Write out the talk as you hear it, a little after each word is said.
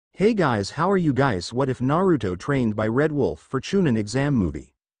Hey guys, how are you guys? What if Naruto trained by Red Wolf for chunin exam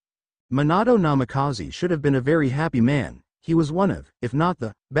movie? Minato Namikaze should have been a very happy man. He was one of, if not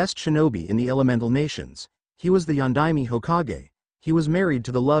the, best shinobi in the elemental nations. He was the Yondaime Hokage. He was married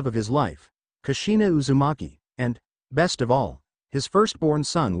to the love of his life, Kushina Uzumaki, and, best of all, his firstborn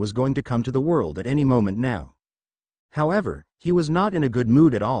son was going to come to the world at any moment now. However, he was not in a good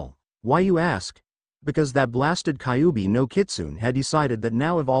mood at all. Why, you ask? Because that blasted Kyuubi no Kitsune had decided that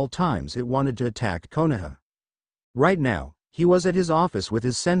now of all times it wanted to attack Konoha. Right now, he was at his office with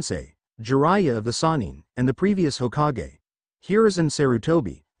his sensei, Jiraiya of the Sannin, and the previous Hokage, Hiruzen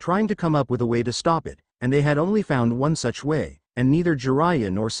Sarutobi, trying to come up with a way to stop it, and they had only found one such way, and neither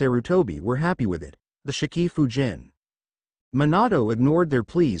Jiraiya nor Sarutobi were happy with it, the Shiki Fujin. Minato ignored their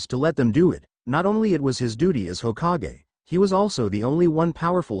pleas to let them do it. Not only it was his duty as Hokage, he was also the only one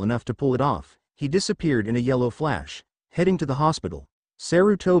powerful enough to pull it off. He disappeared in a yellow flash, heading to the hospital.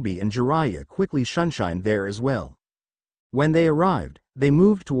 Sarutobi and Jiraiya quickly shunshined there as well. When they arrived, they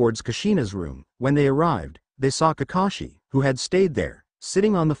moved towards Kushina's room. When they arrived, they saw Kakashi, who had stayed there,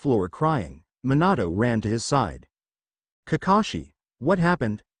 sitting on the floor crying. Minato ran to his side. Kakashi, what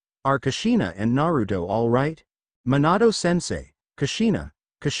happened? Are Kushina and Naruto all right? Minato-sensei, Kushina.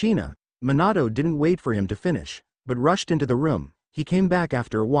 Minato didn't wait for him to finish, but rushed into the room. He came back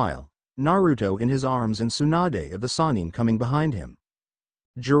after a while, Naruto in his arms and Tsunade of the Sannin coming behind him.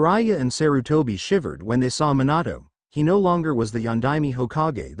 Jiraiya and Sarutobi shivered when they saw Minato. He no longer was the Yondaime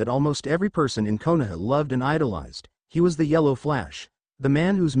Hokage that almost every person in Konoha loved and idolized. He was the Yellow Flash, the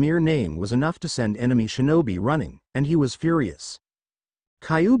man whose mere name was enough to send enemy shinobi running, and he was furious.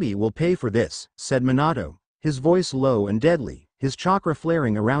 Kyuubi will pay for this, said Minato, his voice low and deadly, his chakra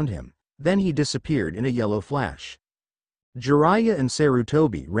flaring around him. Then he disappeared in a yellow flash. Jiraiya and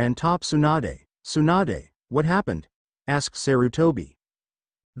Sarutobi ran top Tsunade. Tsunade, what happened? Asked Sarutobi.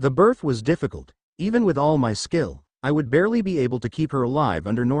 The birth was difficult. Even with all my skill, I would barely be able to keep her alive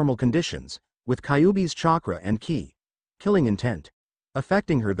under normal conditions, with Kyuubi's chakra and ki. Killing intent.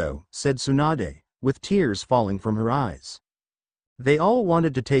 Affecting her though, said Tsunade, with tears falling from her eyes. They all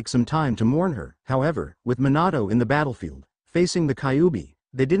wanted to take some time to mourn her. However, with Minato in the battlefield, facing the Kyuubi,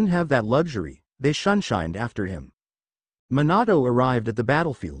 they didn't have that luxury. They shunshined after him. Minato arrived at the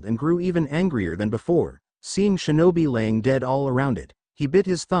battlefield and grew even angrier than before, seeing shinobi laying dead all around it. He bit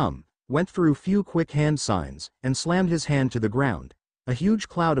his thumb, went through few quick hand signs, and slammed his hand to the ground. A huge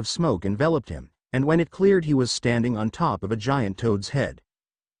cloud of smoke enveloped him, and when it cleared he was standing on top of a giant toad's head.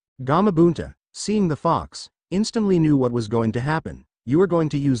 Gamabunta, seeing the fox, instantly knew what was going to happen. You are going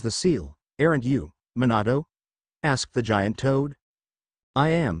to use the seal, aren't you, Minato? Asked the giant toad. I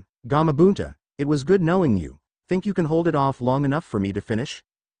am, Gamabunta. It was good knowing you. Think you can hold it off long enough for me to finish?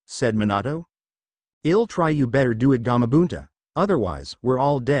 Said Minato. I'll try. You better do it, Gamabunta. Otherwise, we're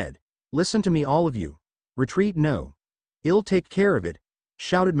all dead. Listen to me, all of you. Retreat. No. I'll take care of it,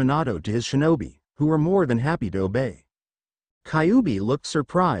 shouted Minato to his shinobi, who were more than happy to obey. Kyuubi looked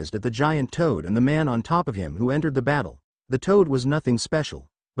surprised at the giant toad and the man on top of him who entered the battle. The toad was nothing special,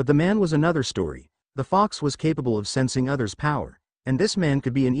 but the man was another story. The fox was capable of sensing others' power, and this man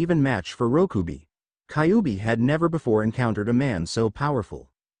could be an even match for Rokubi. Kyuubi had never before encountered a man so powerful.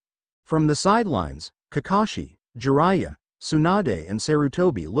 From the sidelines, Kakashi, Jiraiya, Tsunade and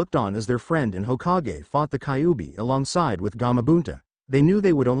Sarutobi looked on as their friend and Hokage fought the Kyuubi alongside with Gamabunta. They knew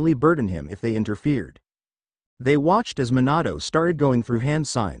they would only burden him if they interfered. They watched as Minato started going through hand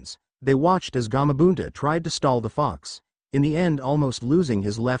signs. They watched as Gamabunta tried to stall the fox, in the end almost losing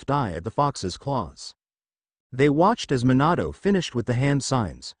his left eye at the fox's claws. They watched as Minato finished with the hand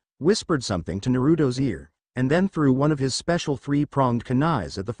signs, whispered something to Naruto's ear, and then threw one of his special three-pronged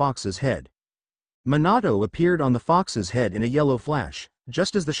kunais at the fox's head. Minato appeared on the fox's head in a yellow flash,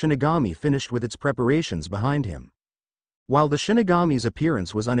 just as the Shinigami finished with its preparations behind him. While the Shinigami's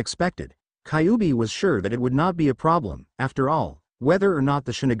appearance was unexpected, Kyuubi was sure that it would not be a problem. After all, whether or not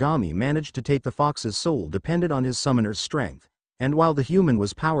the Shinigami managed to take the fox's soul depended on his summoner's strength, and while the human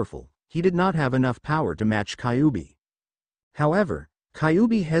was powerful, he did not have enough power to match Kyuubi. However,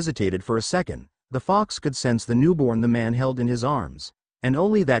 Kyuubi hesitated for a second. The fox could sense the newborn the man held in his arms, and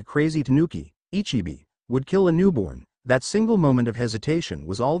only that crazy Tanuki, Ichibi, would kill a newborn. That single moment of hesitation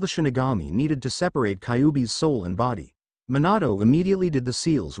was all the Shinigami needed to separate Kyuubi's soul and body. Minato immediately did the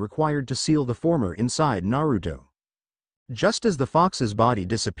seals required to seal the former inside Naruto. Just as the fox's body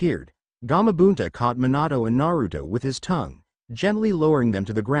disappeared, Gamabunta caught Minato and Naruto with his tongue, gently lowering them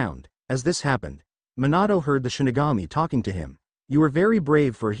to the ground. As this happened, Minato heard the Shinigami talking to him. You are very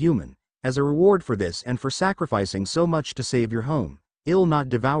brave for a human. As a reward for this and for sacrificing so much to save your home, I'll not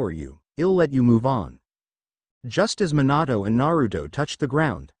devour you, I'll let you move on. Just as Minato and Naruto touched the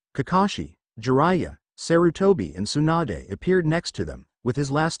ground, Kakashi, Jiraiya, Sarutobi and Tsunade appeared next to them. With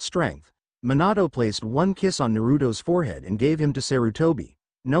his last strength, Minato placed one kiss on Naruto's forehead and gave him to Sarutobi.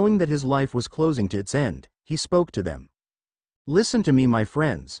 Knowing that his life was closing to its end, he spoke to them. Listen to me, my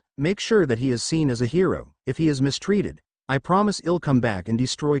friends, make sure that he is seen as a hero. If he is mistreated, I promise I'll come back and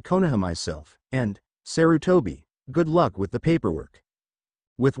destroy Konoha myself, and, Sarutobi, good luck with the paperwork.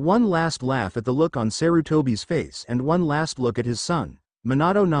 With one last laugh at the look on Sarutobi's face and one last look at his son,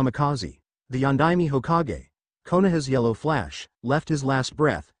 Minato Namikaze, the Yondaime Hokage, Konoha's yellow flash, left his last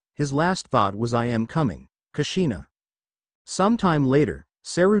breath. His last thought was, I am coming, Kushina. Sometime later,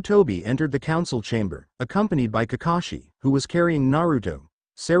 Sarutobi entered the council chamber, accompanied by Kakashi, who was carrying Naruto.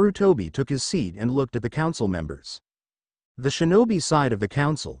 Sarutobi took his seat and looked at the council members. The shinobi side of the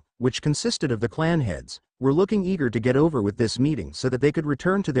council, which consisted of the clan heads, were looking eager to get over with this meeting so that they could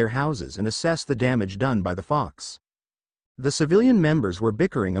return to their houses and assess the damage done by the fox. The civilian members were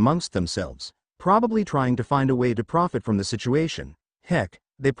bickering amongst themselves, probably trying to find a way to profit from the situation. Heck,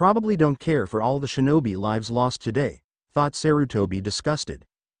 they probably don't care for all the shinobi lives lost today, thought Sarutobi, disgusted.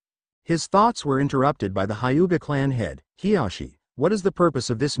 His thoughts were interrupted by the Hyuga clan head, Hiyashi. What is the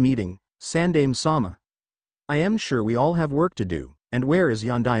purpose of this meeting, Sandaime-sama? I am sure we all have work to do, and where is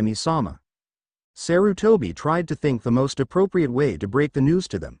Yondaime-sama? Sarutobi tried to think the most appropriate way to break the news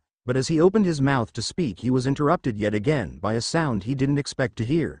to them, but as he opened his mouth to speak he was interrupted yet again by a sound he didn't expect to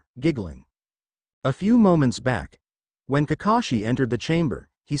hear, giggling. A few moments back, when Kakashi entered the chamber,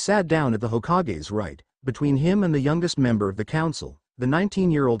 he sat down at the Hokage's right, between him and the youngest member of the council, the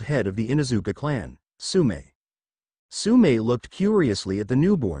 19-year-old head of the Inuzuka clan, Tsume. Tsume looked curiously at the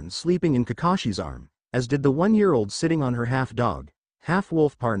newborn sleeping in Kakashi's arm, as did the 1-year-old sitting on her half-dog,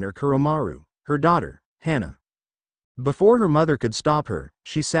 half-wolf partner Kuromaru, her daughter, Hana. Before her mother could stop her,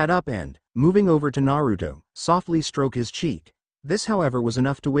 she sat up and, moving over to Naruto, softly stroked his cheek. This, however, was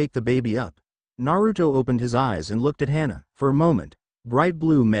enough to wake the baby up. Naruto opened his eyes and looked at Hana. For a moment, bright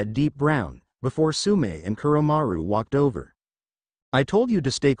blue met deep brown, before Tsume and Kuromaru walked over. I told you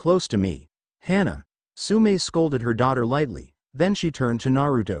to stay close to me, Hana. Tsume scolded her daughter lightly, then she turned to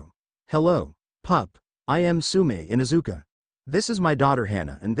Naruto. Hello, pup. I am Tsume Inuzuka. This is my daughter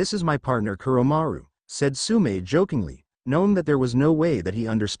Hana and this is my partner Kuromaru, said Tsume jokingly, knowing that there was no way that he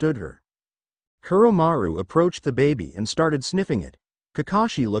understood her. Kuromaru approached the baby and started sniffing it.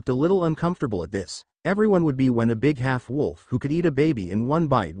 Kakashi looked a little uncomfortable at this. Everyone would be when a big half-wolf who could eat a baby in one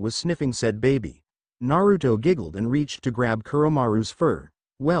bite was sniffing said baby. Naruto giggled and reached to grab Kuromaru's fur.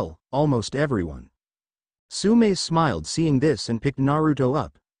 Well, almost everyone. Tsume smiled seeing this and picked Naruto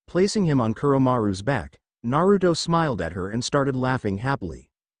up, placing him on Kuromaru's back. Naruto smiled at her and started laughing happily.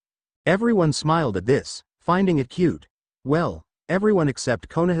 Everyone smiled at this, finding it cute. Well, everyone except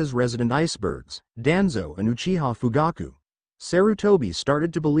Konoha's resident icebergs, Danzo and Uchiha Fugaku. Sarutobi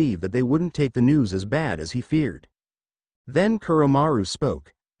started to believe that they wouldn't take the news as bad as he feared. Then Kuromaru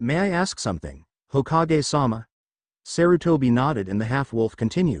spoke. May I ask something, Hokage-sama? Sarutobi nodded and the half-wolf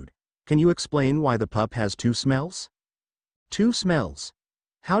continued. Can you explain why the pup has 2 smells? 2 smells?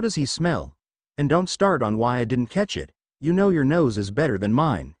 How does he smell? And don't start on why I didn't catch it. You know your nose is better than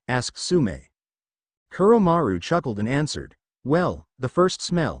mine, asked Tsume. Kuromaru chuckled and answered. Well, the first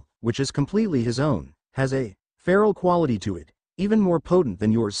smell, which is completely his own, has a feral quality to it, even more potent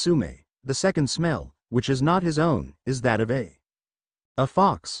than yours, Tsume. The second smell, which is not his own, is that of a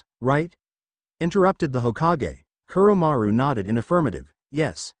fox, right? Interrupted the Hokage. Kuromaru nodded in affirmative.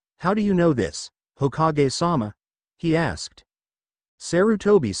 Yes. How do you know this, Hokage-sama? He asked.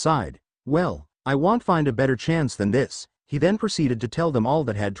 Sarutobi sighed. Well, I won't find a better chance than this. He then proceeded to tell them all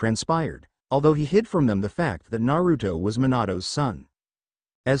that had transpired, although he hid from them the fact that Naruto was Minato's son.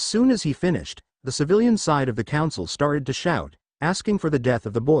 As soon as he finished, the civilian side of the council started to shout, asking for the death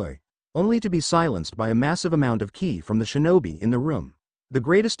of the boy, only to be silenced by a massive amount of ki from the shinobi in the room, the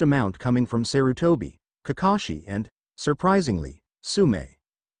greatest amount coming from Sarutobi, Kakashi and, surprisingly, Tsume.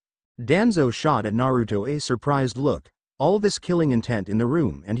 Danzo shot at Naruto a surprised look. All this killing intent in the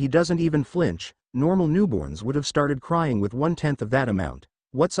room and he doesn't even flinch. Normal newborns would have started crying with 1/10 of that amount.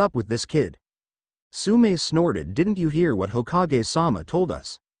 What's up with this kid? Tsume snorted. Didn't you hear what Hokage-sama told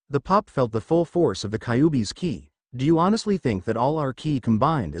us? The pup felt the full force of the Kyuubi's ki. Do you honestly think that all our ki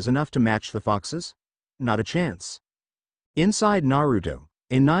combined is enough to match the foxes? Not a chance. Inside Naruto,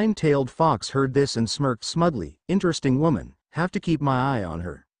 a 9-tailed fox heard this and smirked smugly. Interesting woman, have to keep my eye on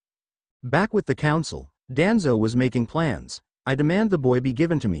her. Back with the council, Danzo was making plans. I demand the boy be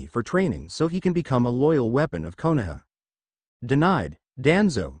given to me for training so he can become a loyal weapon of Konoha. Denied,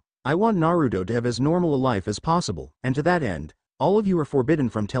 Danzo. I want Naruto to have as normal a life as possible, and to that end, all of you are forbidden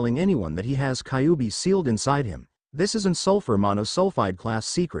from telling anyone that he has Kyuubi sealed inside him. This is an sulfur monosulfide class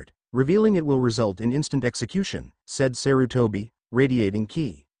secret. Revealing it will result in instant execution, said Sarutobi, radiating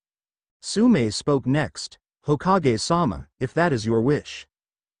ki. Tsume spoke next. Hokage-sama, if that is your wish.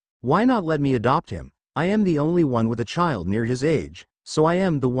 Why not let me adopt him? I am the only one with a child near his age, so I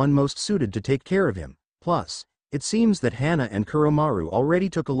am the one most suited to take care of him. Plus, it seems that Hana and Kuromaru already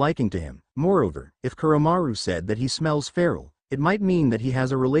took a liking to him. Moreover, if Kuromaru said that he smells feral, it might mean that he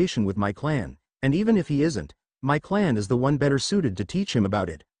has a relation with my clan, and even if he isn't, my clan is the one better suited to teach him about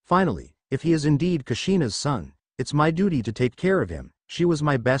it. Finally, if he is indeed Kushina's son, it's my duty to take care of him. She was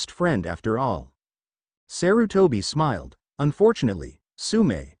my best friend after all. Sarutobi smiled. Unfortunately,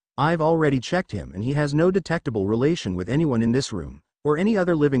 Tsume, I've already checked him and he has no detectable relation with anyone in this room, or any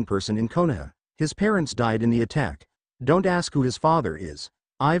other living person in Konoha. His parents died in the attack. Don't ask who his father is.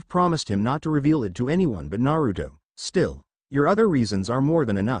 I've promised him not to reveal it to anyone but Naruto. Still, your other reasons are more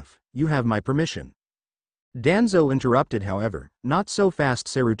than enough. You have my permission. Danzo interrupted, however. Not so fast,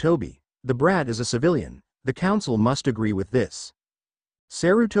 Sarutobi. The brat is a civilian. The council must agree with this.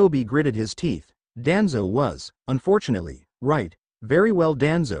 Sarutobi gritted his teeth. Danzo was, unfortunately, right. Very well,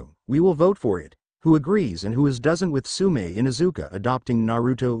 Danzo, we will vote for it. Who agrees and who doesn't with Tsume Inuzuka adopting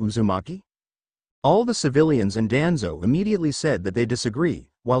Naruto Uzumaki? All the civilians and Danzo immediately said that they disagree,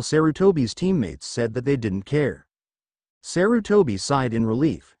 while Sarutobi's teammates said that they didn't care. Sarutobi sighed in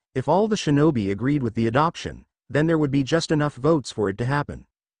relief. If all the shinobi agreed with the adoption, then there would be just enough votes for it to happen.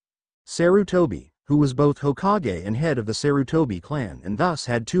 Sarutobi, who was both Hokage and head of the Sarutobi clan and thus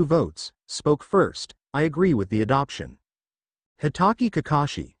had 2 votes, spoke first. I agree with the adoption. Hitaki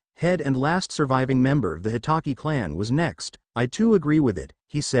Kakashi, head and last surviving member of the Hitaki clan, was next. I too agree with it,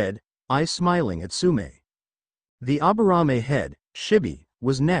 he said, eyes smiling at Tsume. The Aburame head, Shibi,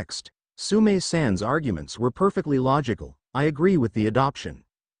 was next. Tsume-san's arguments were perfectly logical. I agree with the adoption.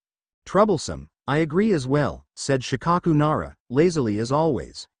 Troublesome, I agree as well, said Shikaku Nara, lazily as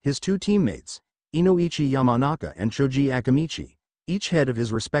always. His 2 teammates, Inoichi Yamanaka and Choji Akamichi, each head of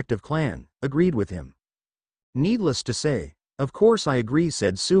his respective clan, agreed with him. Needless to say, of course I agree,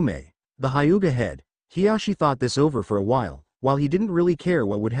 said Tsume. The Hyuga head, Hiyashi, thought this over for a while he didn't really care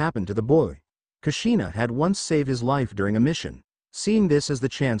what would happen to the boy. Kushina had once saved his life during a mission. Seeing this as the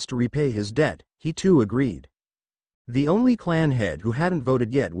chance to repay his debt, he too agreed. The only clan head who hadn't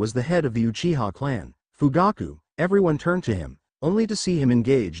voted yet was the head of the Uchiha clan, Fugaku. Everyone turned to him, only to see him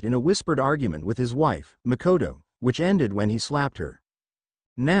engaged in a whispered argument with his wife, Makoto, which ended when he slapped her.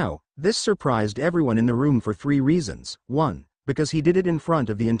 Now, this surprised everyone in the room for 3 reasons. 1. Because he did it in front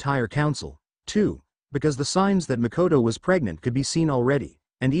of the entire council. 2. Because the signs that Makoto was pregnant could be seen already,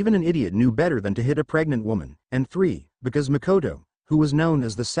 and even an idiot knew better than to hit a pregnant woman. And 3. Because Makoto, who was known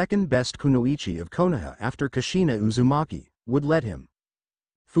as the second best kunoichi of Konoha after Kushina Uzumaki, would let him.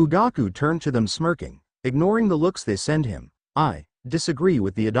 Fugaku turned to them smirking, ignoring the looks they sent him. I disagree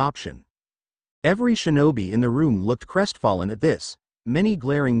with the adoption. Every shinobi in the room looked crestfallen at this, many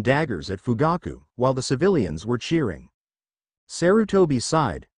glaring daggers at Fugaku, while the civilians were cheering. Sarutobi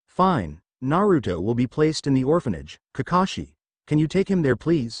sighed. Fine, Naruto will be placed in the orphanage. Kakashi, can you take him there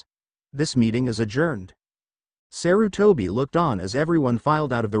please? This meeting is adjourned. Sarutobi looked on as everyone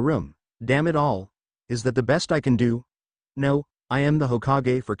filed out of the room. Damn it all. Is that the best I can do? No, I am the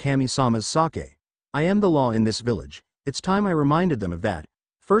Hokage for Kami-sama's sake. I am the law in this village. It's time I reminded them of that.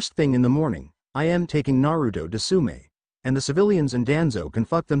 First thing in the morning, I am taking Naruto to Tsume. And the civilians and Danzo can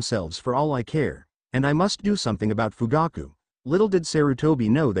fuck themselves for all I care. And I must do something about Fugaku. Little did Sarutobi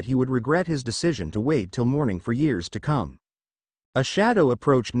know that he would regret his decision to wait till morning for years to come. A shadow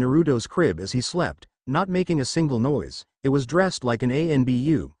approached Naruto's crib as he slept, not making a single noise. It was dressed like an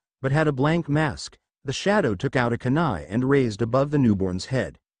ANBU, but had a blank mask. The shadow took out a kunai and raised above the newborn's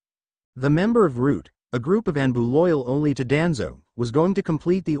head. The member of Root, a group of Anbu loyal only to Danzo, was going to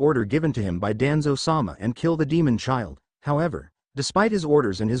complete the order given to him by Danzo-sama and kill the demon child. However, despite his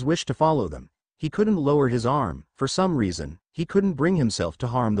orders and his wish to follow them, he couldn't lower his arm. For some reason, he couldn't bring himself to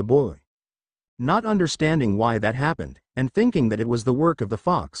harm the boy. Not understanding why that happened, and thinking that it was the work of the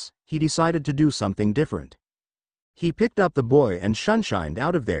fox, he decided to do something different. He picked up the boy and shunshined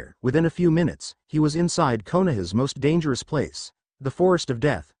out of there. Within a few minutes, he was inside Konoha's most dangerous place, the Forest of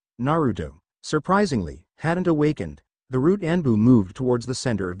Death. Naruto, surprisingly, hadn't awakened. The Root Anbu moved towards the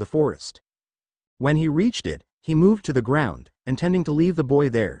center of the forest. When he reached it, he moved to the ground, intending to leave the boy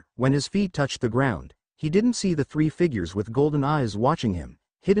there. When his feet touched the ground, he didn't see the 3 figures with golden eyes watching him,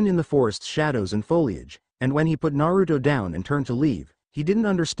 hidden in the forest's shadows and foliage, and when he put Naruto down and turned to leave, he didn't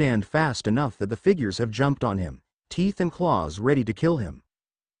understand fast enough that the figures have jumped on him, teeth and claws ready to kill him.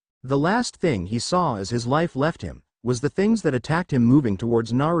 The last thing he saw as his life left him was the things that attacked him moving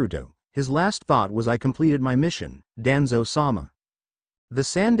towards Naruto. his last thought was, "I completed my mission, Danzo-sama." The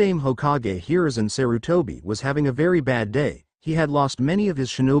Sandaime Hokage Hiruzen Sarutobi was having a very bad day. He had lost many of his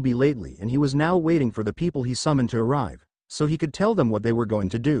shinobi lately and he was now waiting for the people he summoned to arrive, so he could tell them what they were going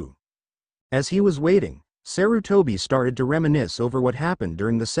to do. As he was waiting, Sarutobi started to reminisce over what happened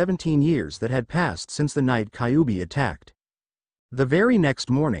during the 17 years that had passed since the night Kyuubi attacked. The very next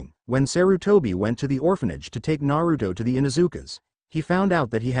morning, when Sarutobi went to the orphanage to take Naruto to the Inuzukas, he found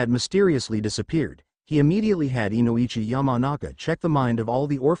out that he had mysteriously disappeared. He immediately had Inoichi Yamanaka check the mind of all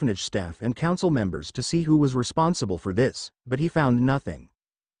the orphanage staff and council members to see who was responsible for this, but he found nothing.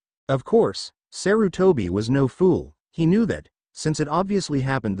 Of course, Sarutobi was no fool. He knew that, since it obviously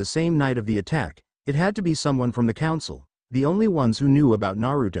happened the same night of the attack, it had to be someone from the council, the only ones who knew about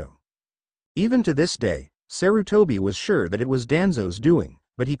Naruto. Even to this day, Sarutobi was sure that it was Danzo's doing,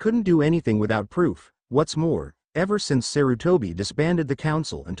 but he couldn't do anything without proof. What's more, ever since Sarutobi disbanded the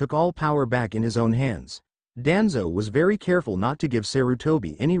council and took all power back in his own hands, Danzo was very careful not to give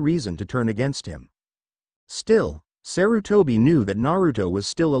Sarutobi any reason to turn against him. Still, Sarutobi knew that Naruto was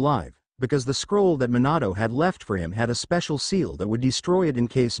still alive, because the scroll that Minato had left for him had a special seal that would destroy it in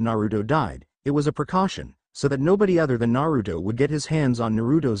case Naruto died. It was a precaution, so that nobody other than Naruto would get his hands on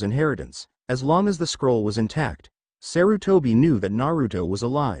Naruto's inheritance. As long as the scroll was intact, Sarutobi knew that Naruto was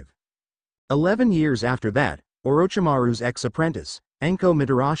alive. 11 years after that, Orochimaru's ex-apprentice, Anko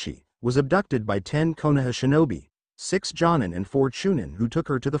Mitarashi, was abducted by 10 Konoha shinobi, 6 Jonin and 4 chunin who took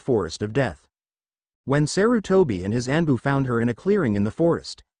her to the Forest of Death. When Sarutobi and his Anbu found her in a clearing in the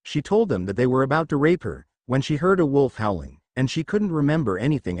forest, she told them that they were about to rape her, when she heard a wolf howling, and she couldn't remember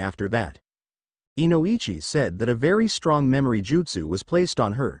anything after that. Inoichi said that a very strong memory jutsu was placed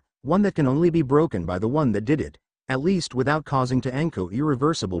on her, one that can only be broken by the one that did it, at least without causing to Anko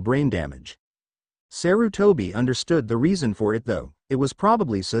irreversible brain damage. Sarutobi understood the reason for it though. It was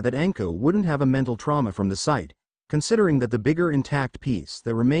probably so that Anko wouldn't have a mental trauma from the sight, considering that the bigger intact piece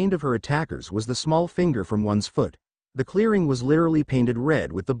that remained of her attackers was the small finger from one's foot. The clearing was literally painted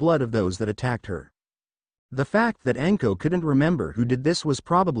red with the blood of those that attacked her. The fact that Anko couldn't remember who did this was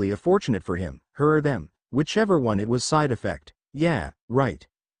probably fortunate for him, her or them, whichever one it was. Side effect. Yeah, right.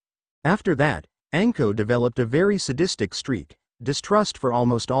 After that, Anko developed a very sadistic streak, distrust for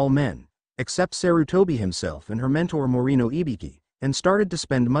almost all men, except Sarutobi himself and her mentor Morino Ibiki, and started to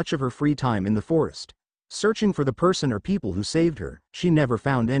spend much of her free time in the forest, searching for the person or people who saved her. She never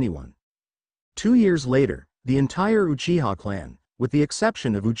found anyone. 2 years later, the entire Uchiha clan, with the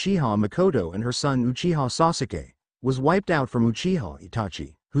exception of Uchiha Makoto and her son Uchiha Sasuke, was wiped out from Uchiha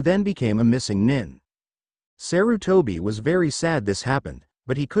Itachi, who then became a missing nin. Sarutobi was very sad this happened,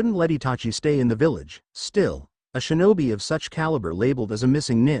 but he couldn't let Itachi stay in the village. Still, a shinobi of such caliber labeled as a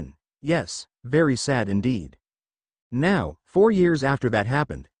missing nin. Yes, very sad indeed. Now, 4 years after that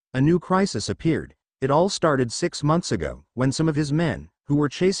happened, a new crisis appeared. It all started 6 months ago, when some of his men, who were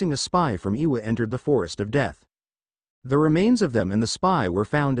chasing a spy from Iwa, entered the Forest of Death. The remains of them and the spy were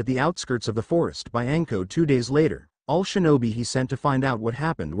found at the outskirts of the forest by Anko 2 days later. All shinobi he sent to find out what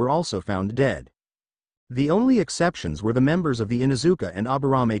happened were also found dead. The only exceptions were the members of the Inuzuka and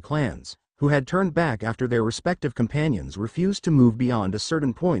Aburame clans, who had turned back after their respective companions refused to move beyond a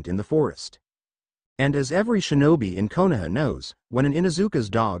certain point in the forest. And as every shinobi in Konoha knows, when an Inuzuka's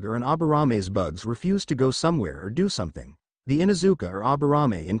dog or an Aburame's bugs refuse to go somewhere or do something, the Inuzuka or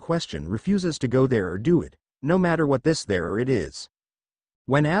Aburame in question refuses to go there or do it, no matter what this there or it is.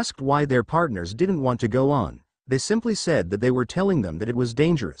 When asked why their partners didn't want to go on, they simply said that they were telling them that it was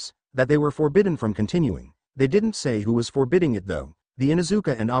dangerous, that they were forbidden from continuing. They didn't say who was forbidding it though. The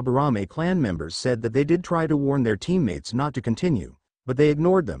Inuzuka and Aburame clan members said that they did try to warn their teammates not to continue, but they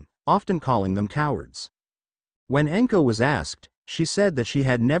ignored them, often calling them cowards. When Anko was asked, she said that she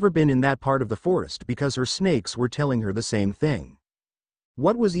had never been in that part of the forest because her snakes were telling her the same thing.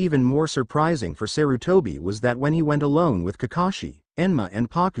 What was even more surprising for Sarutobi was that when he went alone with Kakashi, Enma and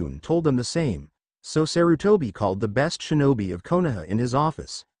Pakun told them the same, so Sarutobi called the best shinobi of Konoha in his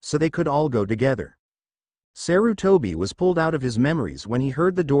office, so they could all go together. Sarutobi was pulled out of his memories when he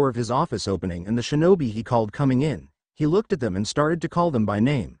heard the door of his office opening and the shinobi he called coming in. He looked at them and started to call them by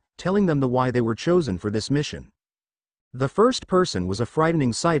name, telling them why they were chosen for this mission. The first person was a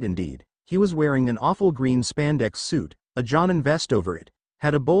frightening sight indeed. He was wearing an awful green spandex suit, a jonin vest over it,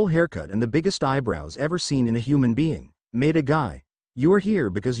 had a bowl haircut and the biggest eyebrows ever seen in a human being. Made a guy. You are here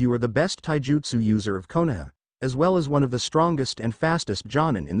because you are the best taijutsu user of Konoha, as well as one of the strongest and fastest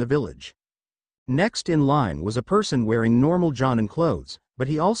jonin in the village. Next in line was a person wearing normal jonin clothes, but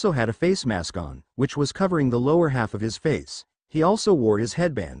he also had a face mask on, which was covering the lower half of his face. He also wore his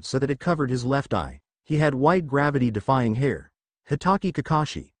headband so that it covered his left eye. He had white gravity-defying hair. Hitaki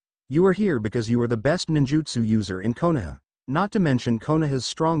Kakashi. You are here because you are the best ninjutsu user in Konoha, not to mention Konoha's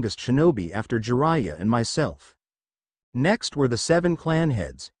strongest shinobi after Jiraiya and myself. Next were the 7 clan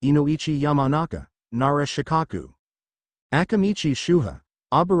heads, Inoichi Yamanaka, Nara Shikaku, Akamichi Shuha,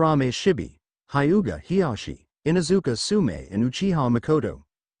 Aburame Shibi, Hyuga Hiyashi, Inazuka Sume and Uchiha Makoto.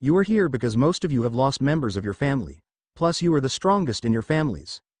 You are here because most of you have lost members of your family. Plus you are the strongest in your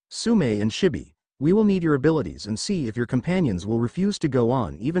families. Sume and Shibi, we will need your abilities and see if your companions will refuse to go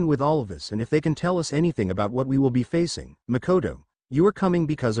on even with all of us and if they can tell us anything about what we will be facing. Makoto, you are coming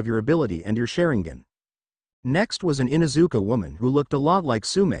because of your ability and your Sharingan. Next was an Inazuka woman who looked a lot like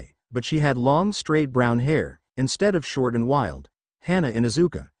Sume, but she had long straight brown hair, instead of short and wild. Hana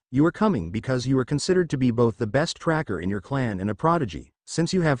Inazuka, you are coming because you are considered to be both the best tracker in your clan and a prodigy,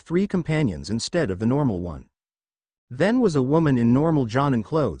 since you have 3 companions instead of the normal one. Then was a woman in normal Jonin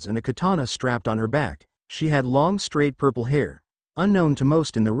clothes and a katana strapped on her back. She had long straight purple hair. Unknown to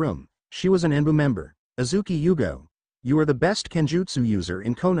most in the room, she was an Enbu member. Azuki Yugo, you are the best Kenjutsu user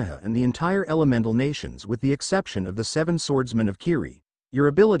in Konoha and the entire elemental nations with the exception of the 7 swordsmen of Kiri. Your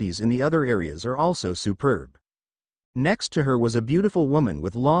abilities in the other areas are also superb. Next to her was a beautiful woman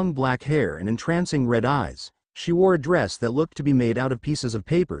with long black hair and entrancing red eyes. She wore a dress that looked to be made out of pieces of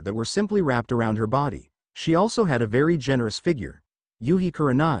paper that were simply wrapped around her body. She also had a very generous figure. Yuhi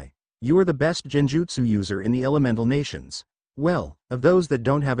Kurenai, you are the best genjutsu user in the elemental nations. Well, of those that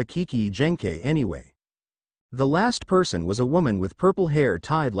don't have a Kiki Genkei anyway. The last person was a woman with purple hair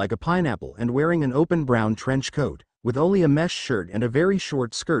tied like a pineapple and wearing an open brown trench coat, with only a mesh shirt and a very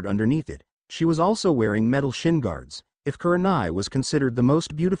short skirt underneath it. She was also wearing metal shin guards. If Kurenai was considered the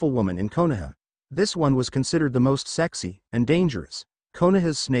most beautiful woman in Konoha, this one was considered the most sexy and dangerous.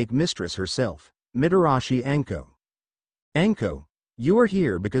 Konoha's snake mistress herself, Mitarashi Anko. Anko, you are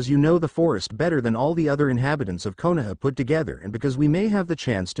here because you know the forest better than all the other inhabitants of Konoha put together and because we may have the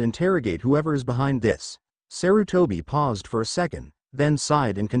chance to interrogate whoever is behind this. Sarutobi paused for a second, then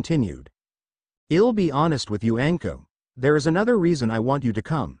sighed and continued. I'll be honest with you Anko, there is another reason I want you to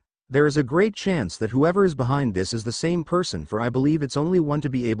come. There is a great chance that whoever is behind this is the same person for I believe it's only one to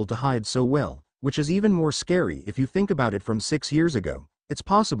be able to hide so well, which is even more scary if you think about it from 6 years ago. It's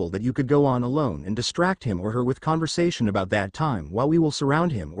possible that you could go on alone and distract him or her with conversation about that time while we will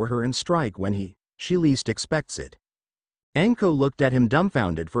surround him or her and strike when she least expects it. Anko looked at him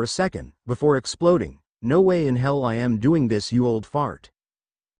dumbfounded for a second, before exploding. No way in hell I am doing this you old fart.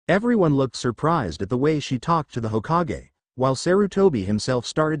 Everyone looked surprised at the way she talked to the Hokage, while Sarutobi himself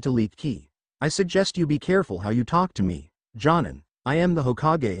started to leak ki. I suggest you be careful how you talk to me, Jonin. I am the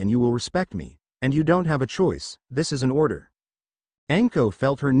Hokage and you will respect me, and you don't have a choice, this is an order. Anko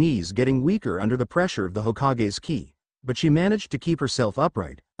felt her knees getting weaker under the pressure of the Hokage's ki, but she managed to keep herself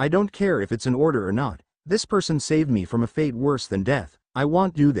upright. I don't care if it's an order or not, this person saved me from a fate worse than death. I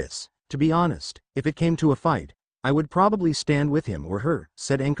won't do this. To be honest, if it came to a fight, I would probably stand with him or her,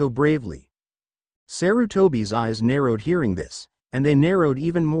 said Anko bravely. Sarutobi's eyes narrowed hearing this, and they narrowed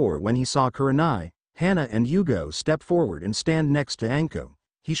even more when he saw Kurenai, Hana and Yugo step forward and stand next to Anko.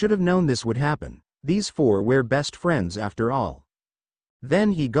 He should have known this would happen. These 4 were best friends after all.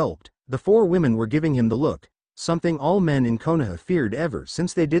 Then he gulped. The 4 women were giving him the look, something all men in Konoha feared ever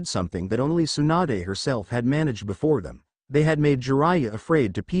since they did something that only Tsunade herself had managed before them. They had made Jiraiya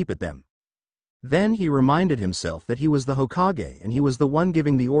afraid to peep at them. Then he reminded himself that he was the Hokage and he was the one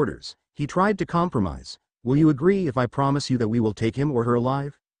giving the orders. He tried to compromise. Will you agree if I promise you that we will take him or her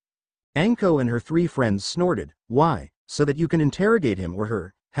alive? Anko and her 3 friends snorted. Why? So that you can interrogate him or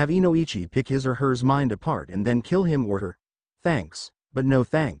her, have Inoichi pick his or hers mind apart and then kill him or her? Thanks, but no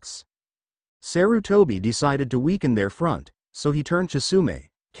thanks. Sarutobi decided to weaken their front, so he turned to Sume.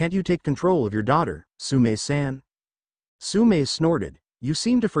 Can't you take control of your daughter, Sume-san? Sume snorted. You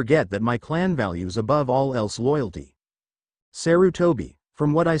seem to forget that my clan values above all else loyalty. Sarutobi,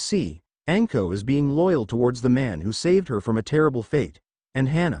 from what I see, Anko is being loyal towards the man who saved her from a terrible fate, and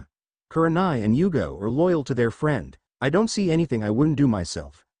Hana, Kurenai and Yugo are loyal to their friend. I don't see anything I wouldn't do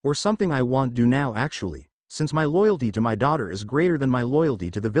myself, or something I won't do now actually, since my loyalty to my daughter is greater than my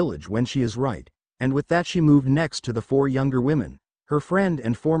loyalty to the village when she is right. And with that she moved next to the 4 younger women, her friend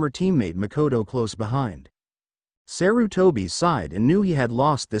and former teammate Makoto close behind. Sarutobi sighed and knew he had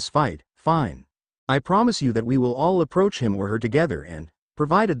lost this fight. Fine. I promise you that we will all approach him or her together and,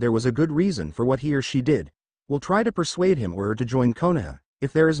 provided there was a good reason for what he or she did, we'll try to persuade him or her to join Konoha.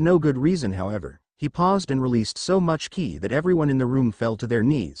 If there is no good reason however, he paused and released so much ki that everyone in the room fell to their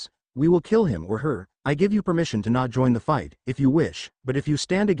knees. We will kill him or her. I give you permission to not join the fight, if you wish, but if you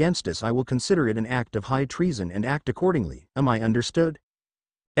stand against us I will consider it an act of high treason and act accordingly. Am I understood?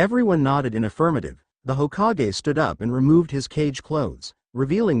 Everyone nodded in affirmative. The Hokage stood up and removed his cage clothes.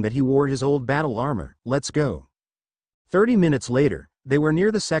 revealing that he wore his old battle armor. Let's go. 30 minutes later, they were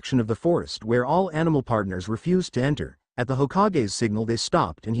near the section of the forest where all animal partners refused to enter. At the Hokage's signal they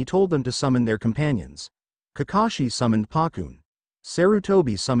stopped and he told them to summon their companions. Kakashi summoned Pakun.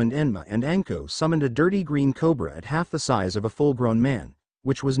 Sarutobi summoned Enma and Anko summoned a dirty green cobra at half the size of a full-grown man,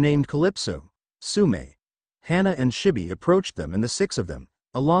 which was named Calypso. Sume, Hana and Shibi approached them and the 6 of them,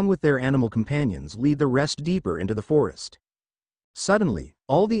 along with their animal companions, lead the rest deeper into the forest. Suddenly,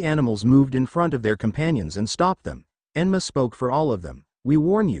 all the animals moved in front of their companions and stopped them. Enma spoke for all of them. We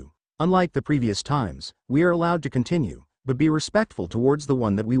warn you, unlike the previous times, we are allowed to continue, but be respectful towards the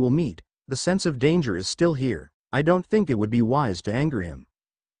one that we will meet. The sense of danger is still here. I don't think it would be wise to anger him.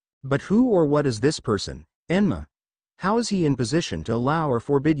 But who or what is this person, Enma? How is he in position to allow or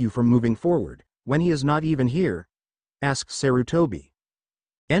forbid you from moving forward, when he is not even here? Asked Sarutobi.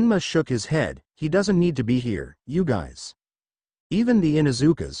 Enma shook his head. He doesn't need to be here, you guys. Even the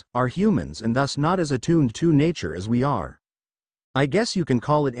Inuzukas are humans and thus not as attuned to nature as we are. I guess you can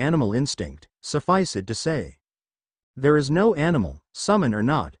call it animal instinct, suffice it to say. There is no animal, summon or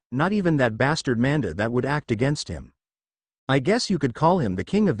not even that bastard Manda that would act against him. I guess you could call him the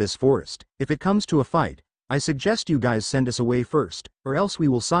king of this forest. If it comes to a fight, I suggest you guys send us away first, or else we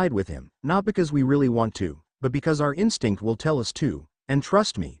will side with him, not because we really want to, but because our instinct will tell us to, and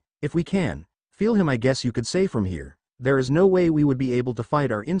trust me, if we can, feel him. I guess you could say from here, there is no way we would be able to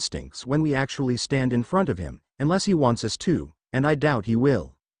fight our instincts when we actually stand in front of him, unless he wants us to, and I doubt he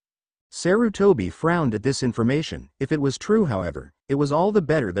will. Sarutobi frowned at this information. If it was true, however, it was all the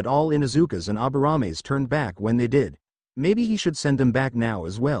better that all Inuzukas and Abarames turned back when they did. Maybe he should send them back now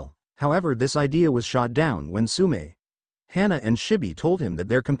as well. However, this idea was shot down when Sume, Hana and Shibi told him that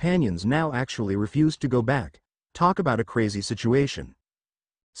their companions now actually refused to go back. Talk about a crazy situation.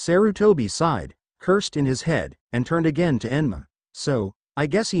 Sarutobi sighed, cursed in his head, and turned again to Enma. So, I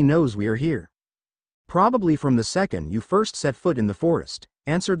guess he knows we are here. Probably from the second you first set foot in the forest,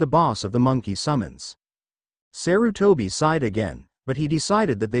 answered the boss of the monkey summons. Sarutobi sighed again, but he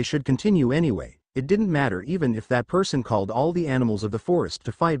decided that they should continue anyway. It didn't matter even if that person called all the animals of the forest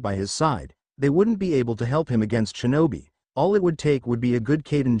to fight by his side, they wouldn't be able to help him against shinobi. All it would take would be a good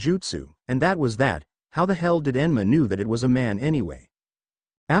Kaiden jutsu, and that was that. How the hell did Enma knew that it was a man anyway?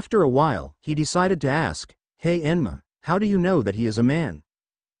 After a while, he decided to ask, hey Enma, how do you know that he is a man?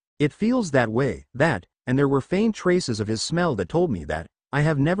 It feels that way, and there were faint traces of his smell that told me that. I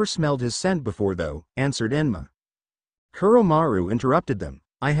have never smelled his scent before though, answered Enma. Kuromaru interrupted them.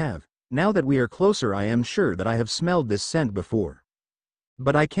 I have. Now that we are closer, I am sure that I have smelled this scent before.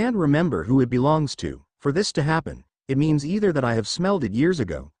 But I can't remember who it belongs to. For this to happen, it means either that I have smelled it years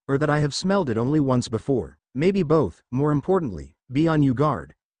ago, or that I have smelled it only once before. Maybe both. More importantly, be on your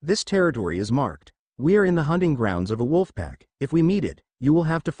guard. This territory is marked. We are in the hunting grounds of a wolf pack. If we meet it, you will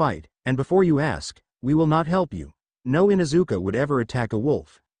have to fight, and before you ask, we will not help you. No Inuzuka would ever attack a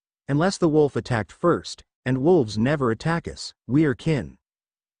wolf. Unless the wolf attacked first, and wolves never attack us. We are kin.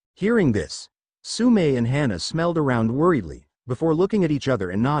 Hearing this, Sume and Hana smelled around worriedly, before looking at each other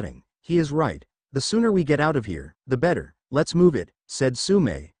and nodding. He is right. The sooner we get out of here, the better. Let's move it, said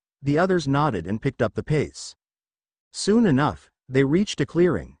Sume. The others nodded and picked up the pace. Soon enough, they reached a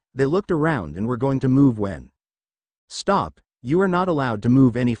clearing. They looked around and were going to move when. Stop, you are not allowed to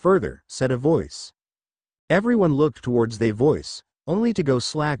move any further, said a voice. Everyone looked towards the voice, only to go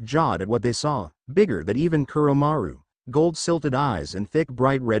slack-jawed at what they saw, bigger than even Kuromaru, gold-silted eyes and thick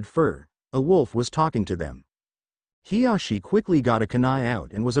bright red fur. A wolf was talking to them. Hiyashi quickly got a kunai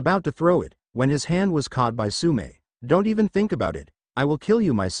out and was about to throw it, when his hand was caught by Sume. Don't even think about it. I will kill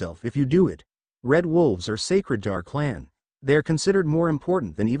you myself if you do it. Red wolves are sacred to our clan. They are considered more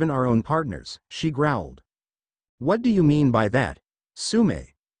important than even our own partners, she growled. What do you mean by that, Sume?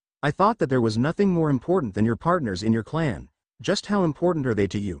 I thought that there was nothing more important than your partners in your clan. Just how important are they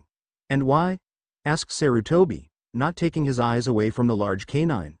to you? And why? Asked Sarutobi, not taking his eyes away from the large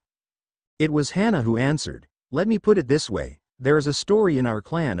canine. It was Hana who answered. Let me put it this way. There is a story in our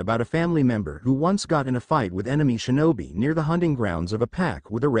clan about a family member who once got in a fight with enemy shinobi near the hunting grounds of a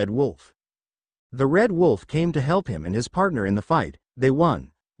pack with a red wolf. The red wolf came to help him and his partner in the fight. They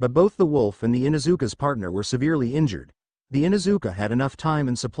won, but both the wolf and the Inuzuka's partner were severely injured. The Inuzuka had enough time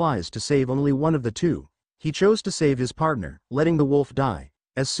and supplies to save only one of the two. He chose to save his partner, letting the wolf die.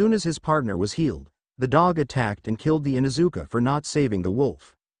 As soon as his partner was healed, the dog attacked and killed the Inuzuka for not saving the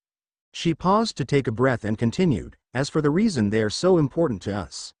wolf. She paused to take a breath and continued, as for the reason they are so important to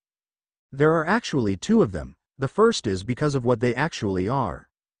us. There are actually two of them. The first is because of what they actually are.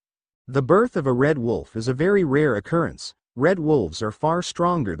 The birth of a red wolf is a very rare occurrence. Red wolves are far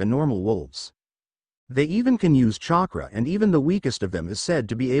stronger than normal wolves. They even can use chakra, and even the weakest of them is said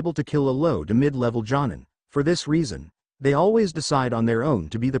to be able to kill a low to mid-level Jonin. For this reason, they always decide on their own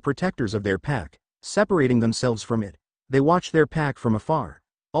to be the protectors of their pack, separating themselves from it. They watch their pack from afar,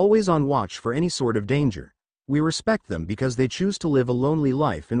 always on watch for any sort of danger. We respect them because they choose to live a lonely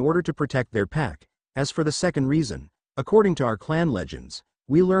life in order to protect their pack. As for the second reason, according to our clan legends,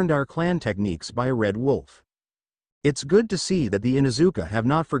 we learned our clan techniques by a red wolf. It's good to see that the Inuzuka have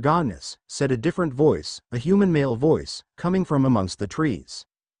not forgotten us, said a different voice, a human male voice, coming from amongst the trees.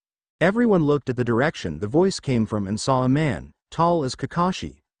 Everyone looked at the direction the voice came from and saw a man, tall as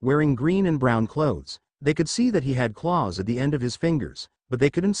Kakashi, wearing green and brown clothes. They could see that he had claws at the end of his fingers, but they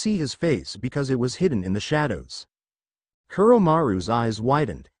couldn't see his face because it was hidden in the shadows. Kuromaru's eyes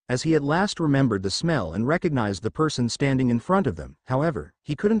widened, as he at last remembered the smell and recognized the person standing in front of them. However,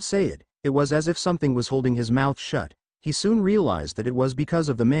 he couldn't say it. It was as if something was holding his mouth shut. He soon realized that it was because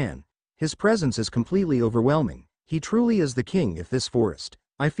of the man. His presence is completely overwhelming. He truly is the king of this forest.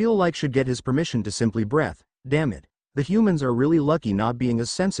 I feel like should get his permission to simply breath. Damn it. The humans are really lucky not being as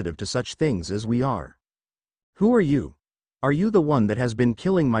sensitive to such things as we are. Who are you? Are you the one that has been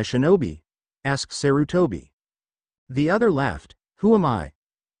killing my shinobi? Asked Sarutobi. The other laughed. Who am I?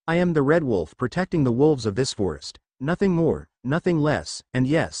 I am the red wolf protecting the wolves of this forest. Nothing more, nothing less, and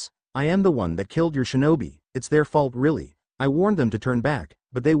yes, I am the one that killed your shinobi. It's their fault really. I warned them to turn back,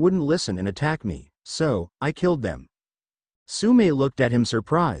 but they wouldn't listen and attack me, so I killed them. Sume looked at him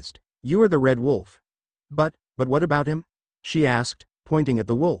surprised. You are the red wolf. But what about him? She asked, pointing at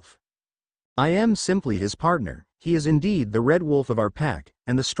the wolf. I am simply his partner. He is indeed the red wolf of our pack,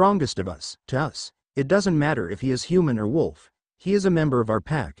 and the strongest of us. To us, it doesn't matter if he is human or wolf. He is a member of our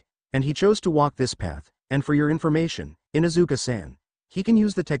pack, and he chose to walk this path. And for your information, Inuzuka-san, he can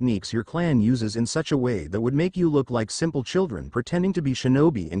use the techniques your clan uses in such a way that would make you look like simple children pretending to be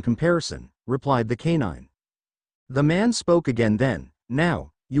shinobi in comparison, replied the canine. The man spoke again then.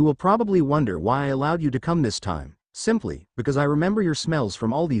 Now, you will probably wonder why I allowed you to come this time. Simply, because I remember your smells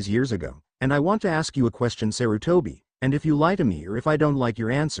from all these years ago, and I want to ask you a question, Sarutobi, and if you lie to me or if I don't like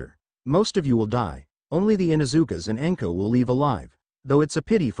your answer, most of you will die. Only the Inuzukas and Enko will leave alive. Though it's a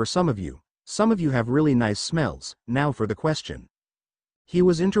pity for some of you. Some of you have really nice smells. Now for the question. He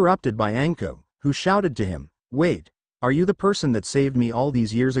was interrupted by Anko, who shouted to him, Wait, are you the person that saved me all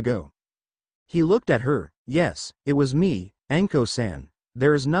these years ago? He looked at her. Yes, it was me, Anko-san.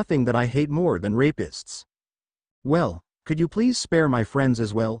 There is nothing that I hate more than rapists. Well, could you please spare my friends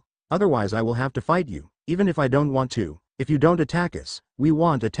as well? Otherwise I will have to fight you, even if I don't want to. If you don't attack us, we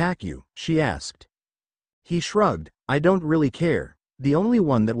won't attack you, she asked. He shrugged. I don't really care. The only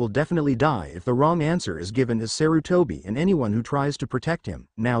one that will definitely die if the wrong answer is given is Sarutobi and anyone who tries to protect him.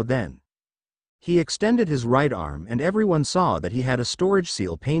 Now then. He extended his right arm and everyone saw that he had a storage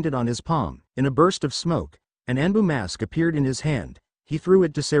seal painted on his palm. In a burst of smoke, an Anbu mask appeared in his hand. He threw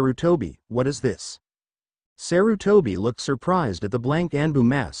it to Sarutobi. What is this? Sarutobi looked surprised at the blank Anbu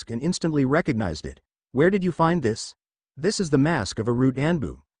mask and instantly recognized it. Where did you find this? This is the mask of a root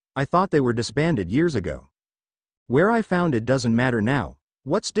Anbu. I thought they were disbanded years ago. Where I found it doesn't matter now.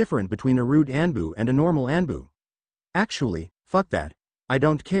 What's different between a root Anbu and a normal Anbu? Actually, fuck that. I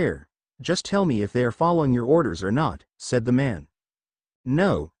don't care. Just tell me if they are following your orders or not, said the man.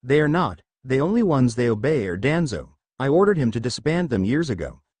 No, they are not. The only ones they obey are Danzo. I ordered him to disband them years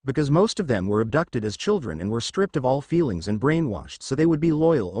ago, because most of them were abducted as children and were stripped of all feelings and brainwashed so they would be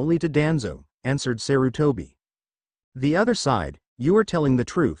loyal only to Danzo, answered Sarutobi. The other side, you are telling the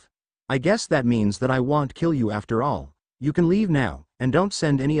truth. I guess that means that I won't kill you after all. You can leave now, and don't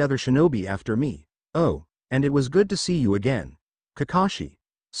send any other shinobi after me. Oh, and it was good to see you again. Kakashi,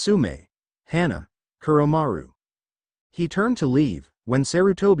 Sume, Hana, Kuromaru. He turned to leave, when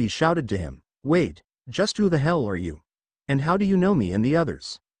Sarutobi shouted to him, Wait, just who the hell are you? And how do you know me and the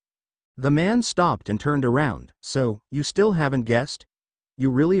others? The man stopped and turned around. So, you still haven't guessed? You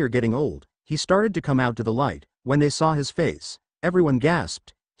really are getting old. He started to come out to the light. When they saw his face, everyone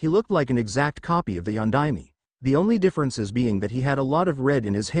gasped. He looked like an exact copy of the Yondaime. The only differences being that he had a lot of red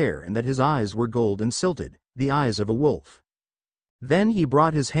in his hair and that his eyes were gold and silted, the eyes of a wolf. Then he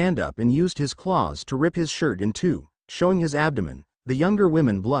brought his hand up and used his claws to rip his shirt in two, showing his abdomen. The younger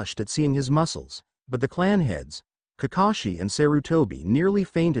women blushed at seeing his muscles, but the clan heads, Kakashi and Sarutobi, nearly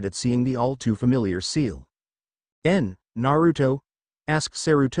fainted at seeing the all-too-familiar seal. Naruto? Asked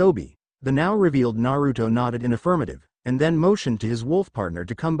Sarutobi. The now revealed Naruto nodded in affirmative, and then motioned to his wolf partner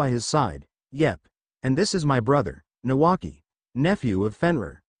to come by his side. Yep. And this is my brother, Nawaki, nephew of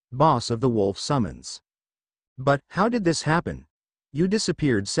Fenrir, boss of the wolf summons. But, how did this happen? You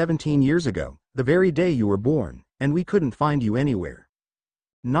disappeared 17 years ago, the very day you were born, and we couldn't find you anywhere.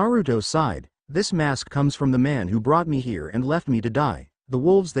 Naruto sighed. This mask comes from the man who brought me here and left me to die. The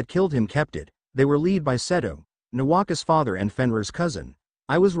wolves that killed him kept it. They were led by Seto, Nawaka's father and Fenrir's cousin.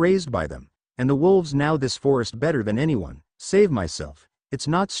 I was raised by them. And the wolves know this forest better than anyone. Save myself. It's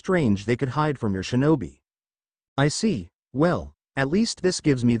not strange they could hide from your shinobi. I see. Well, at least this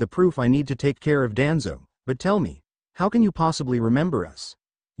gives me the proof I need to take care of Danzo. But tell me, how can you possibly remember us?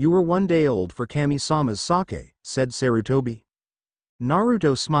 You were 1 day old for Kami-sama's sake, said Sarutobi.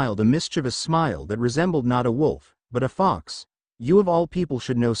 Naruto smiled a mischievous smile that resembled not a wolf, but a fox. You of all people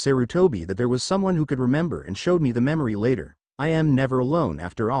should know, Sarutobi, that there was someone who could remember and showed me the memory later. I am never alone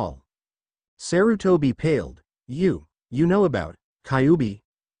after all. Sarutobi paled. You know about Kyuubi?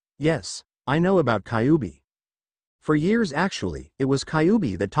 Yes, I know about Kyuubi. For years actually, it was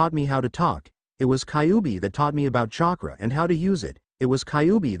Kyuubi that taught me how to talk. It was Kyuubi that taught me about chakra and how to use it. It was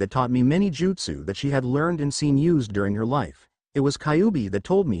Kyuubi that taught me many jutsu that she had learned and seen used during her life. It was Kyuubi that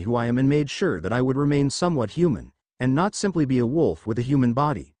told me who I am and made sure that I would remain somewhat human, and not simply be a wolf with a human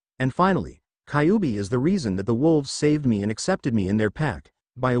body. And finally, Kyuubi is the reason that the wolves saved me and accepted me in their pack,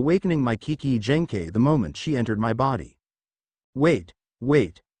 by awakening my Kiki Genkai the moment she entered my body. Wait,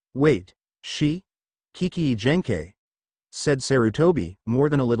 she? Kiki Genkai? Said Sarutobi, more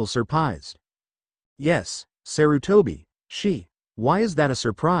than a little surprised. Yes, Sarutobi, she. Why is that a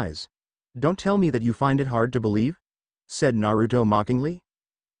surprise? Don't tell me that you find it hard to believe? Said Naruto mockingly.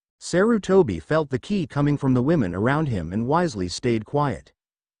 Sarutobi felt the ki coming from the women around him and wisely stayed quiet.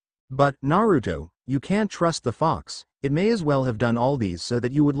 But, Naruto, you can't trust the fox. It may as well have done all these so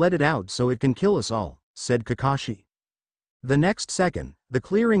that you would let it out so it can kill us all, said Kakashi. The next second, the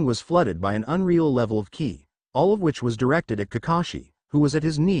clearing was flooded by an unreal level of ki, all of which was directed at Kakashi, who was at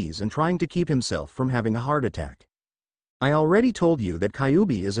his knees and trying to keep himself from having a heart attack. I already told you that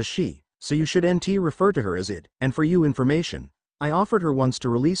Kyuubi is a she, so you should refer to her as it, and for you information, I offered her once to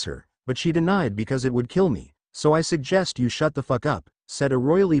release her, but she denied because it would kill me, so I suggest you shut the fuck up, said a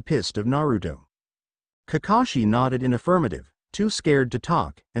royally pissed of Naruto. Kakashi nodded in affirmative, too scared to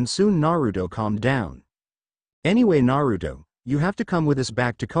talk, and soon Naruto calmed down. Anyway, Naruto, you have to come with us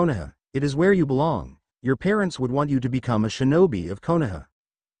back to Konoha. It is where you belong. Your parents would want you to become a shinobi of Konoha.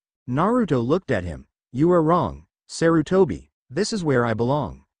 Naruto looked at him. You are wrong, Sarutobi. This is where I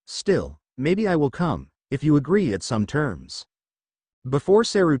belong. Still, maybe I will come, if you agree at some terms. Before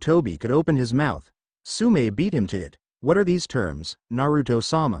Sarutobi could open his mouth, Tsume beat him to it. What are these terms,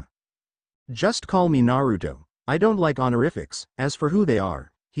 Naruto-sama? Just call me Naruto. I don't like honorifics. As for who they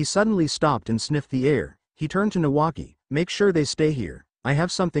are, he suddenly stopped and sniffed the air. He turned to Nawaki. Make sure they stay here. I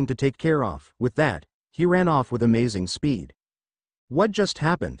have something to take care of. With that, he ran off with amazing speed. What just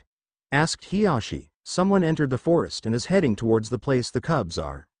happened? Asked Hiyashi. Someone entered the forest and is heading towards the place the cubs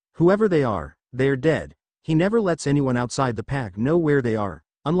are. Whoever they are, they're dead. He never lets anyone outside the pack know where they are.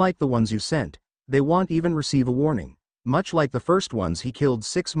 Unlike the ones you sent, they won't even receive a warning. Much like the first ones he killed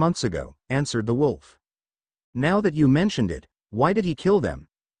 6 months ago, answered the wolf. Now that you mentioned it, why did he kill them?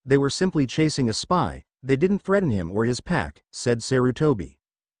 They were simply chasing a spy. They didn't threaten him or his pack, said Sarutobi.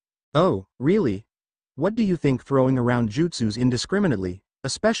 Oh, really? What do you think throwing around jutsus indiscriminately,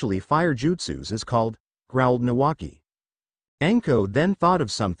 especially fire jutsus, is called? Growled Nawaki. Anko then thought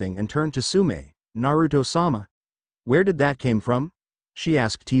of something and turned to Tsume. Naruto-sama? Where did that came from? She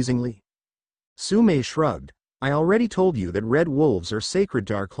asked teasingly. Tsume shrugged. I already told you that red wolves are sacred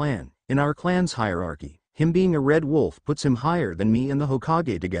to our clan. In our clan's hierarchy, him being a red wolf puts him higher than me and the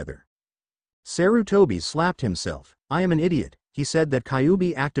Hokage together. Sarutobi slapped himself. I am an idiot. He said that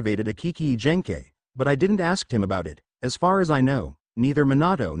Kyuubi activated a Kiki Genkai, but I didn't ask him about it. As far as I know, neither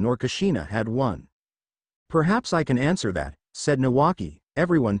Minato nor Kushina had one. Perhaps I can answer that, said Nawaki.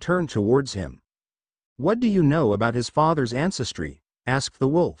 Everyone turned towards him. What do you know about his father's ancestry? Asked the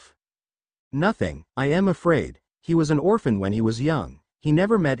wolf. Nothing, I am afraid. He was an orphan when he was young. He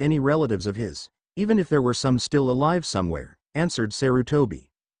never met any relatives of his, even if there were some still alive somewhere, answered Sarutobi.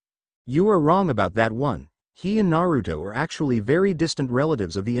 You are wrong about that one. He and Naruto are actually very distant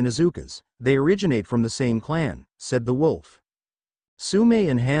relatives of the Inuzukas. They originate from the same clan, said the wolf. Tsume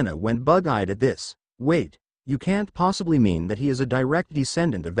and Hana went bug-eyed at this. Wait, you can't possibly mean that he is a direct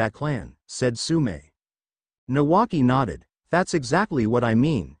descendant of that clan, said Tsume. Nawaki nodded. That's exactly what I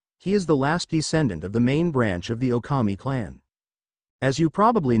mean. He is the last descendant of the main branch of the Okami clan. As you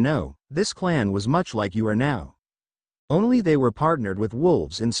probably know, this clan was much like you are now. Only they were partnered with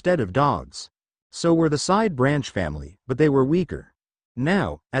wolves instead of dogs. So were the side branch family, but they were weaker.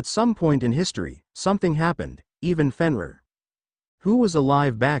 Now, at some point in history, something happened, even Fenrir, who was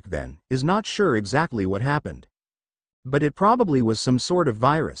alive back then, is not sure exactly what happened. But it probably was some sort of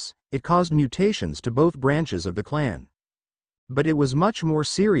virus. It caused mutations to both branches of the clan. But it was much more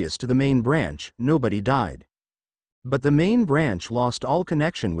serious to the main branch. Nobody died. But the main branch lost all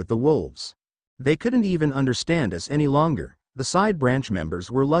connection with the wolves. They couldn't even understand us any longer. The side branch members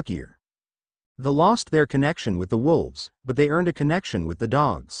were luckier. They lost their connection with the wolves, but they earned a connection with the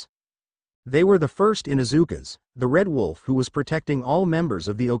dogs. They were the first Inuzukas. The red wolf, who was protecting all members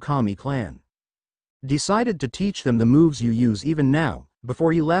of the Okami clan, decided to teach them the moves you use even now.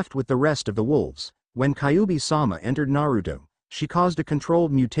 Before he left with the rest of the wolves, when Kyuubi-sama entered Naruto, she caused a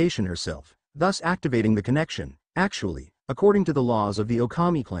controlled mutation herself, thus activating the connection. Actually, according to the laws of the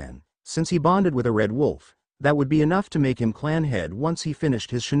Okami clan, since he bonded with a red wolf, that would be enough to make him clan head once he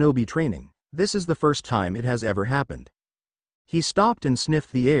finished his shinobi training. This is the first time it has ever happened. He stopped and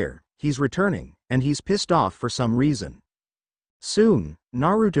sniffed the air. He's returning, and he's pissed off for some reason. Soon,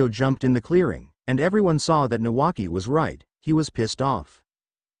 Naruto jumped in the clearing, and everyone saw that Nawaki was right. He was pissed off.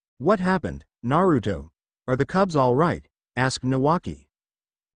 What happened, Naruto? Are the cubs all right? Asked Nawaki.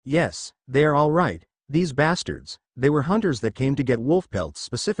 Yes, they are all right. These bastards, they were hunters that came to get wolf pelts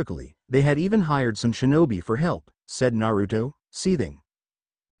specifically. They had even hired some shinobi for help, said Naruto, seething.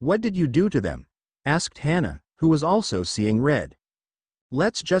 What did you do to them? Asked Hana, who was also seeing red.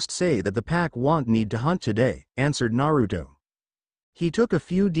 Let's just say that the pack won't need to hunt today, answered Naruto. He took a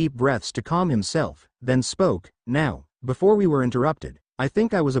few deep breaths to calm himself, then spoke. Now, before we were interrupted, I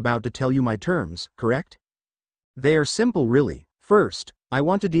think I was about to tell you my terms, correct? They are simple really. First, I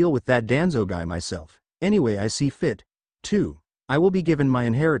want to deal with that Danzo guy myself. Anyway I see fit. 2. I will be given my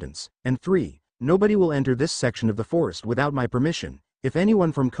inheritance. And 3. Nobody will enter this section of the forest without my permission. If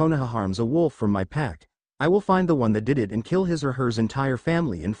anyone from Konoha harms a wolf from my pack, I will find the one that did it and kill his or her entire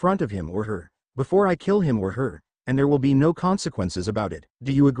family in front of him or her, before I kill him or her, and there will be no consequences about it.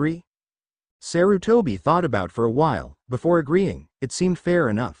 Do you agree? Sarutobi thought about for a while, before agreeing. It seemed fair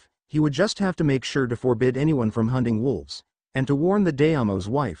enough. He would just have to make sure to forbid anyone from hunting wolves, and to warn the Daimo's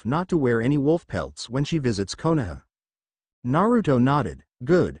wife not to wear any wolf pelts when she visits Konoha. Naruto nodded.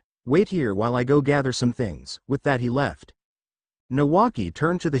 Good. Wait here while I go gather some things. With that he left. Nawaki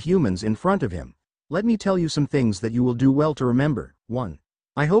turned to the humans in front of him. Let me tell you some things that you will do well to remember. 1.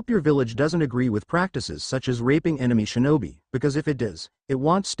 I hope your village doesn't agree with practices such as raping enemy shinobi, because if it does, it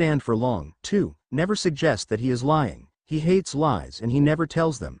won't stand for long. 2. Never suggest that he is lying. He hates lies and he never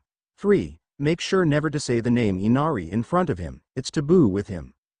tells them. 3. Make sure never to say the name Inari in front of him. It's taboo with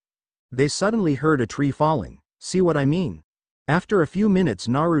him. They suddenly heard a tree falling. See what I mean? After a few minutes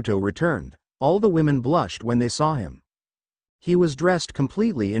Naruto returned. All the women blushed when they saw him. He was dressed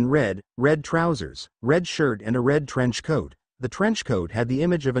completely in red trousers, red shirt and a red trench coat. The trench coat had the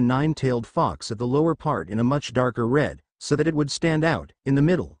image of a nine-tailed fox at the lower part in a much darker red, so that it would stand out. In the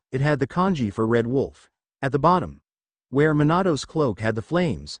middle, it had the kanji for red wolf. At the bottom, where Minato's cloak had the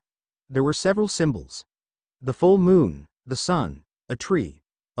flames, there were several symbols. The full moon, the sun, a tree,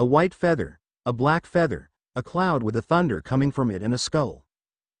 a white feather, a black feather, a cloud with a thunder coming from it and a skull.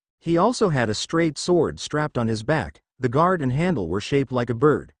 He also had a straight sword strapped on his back. The guard and handle were shaped like a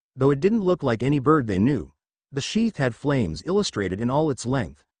bird, though it didn't look like any bird they knew. The sheath had flames illustrated in all its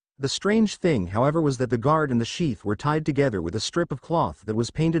length. The strange thing, however, was that the guard and the sheath were tied together with a strip of cloth that was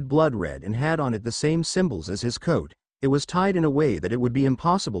painted blood red and had on it the same symbols as his coat. It was tied in a way that it would be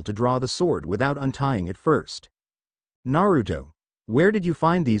impossible to draw the sword without untying it first. Naruto, where did you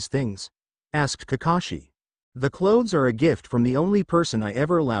find these things? Asked Kakashi. The clothes are a gift from the only person I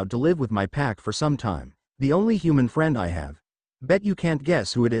ever allowed to live with my pack for some time. The only human friend I have. Bet you can't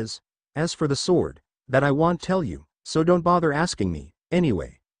guess who it is. As for the sword, that I won't tell you, so don't bother asking me.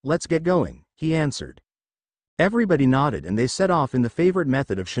 Anyway, let's get going, he answered. Everybody nodded and they set off in the favorite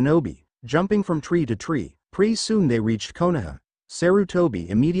method of shinobi, jumping from tree to tree. Pretty soon they reached Konoha. Sarutobi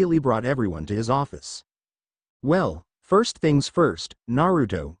immediately brought everyone to his office. Well, first things first,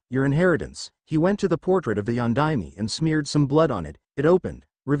 Naruto, your inheritance. He went to the portrait of the Yondaime and smeared some blood on it. It opened,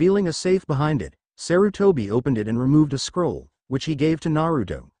 revealing a safe behind it. Sarutobi opened it and removed a scroll, which he gave to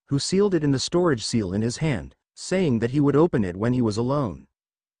Naruto, who sealed it in the storage seal in his hand, saying that he would open it when he was alone.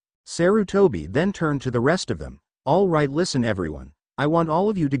 Sarutobi then turned to the rest of them. All right, listen everyone. I want all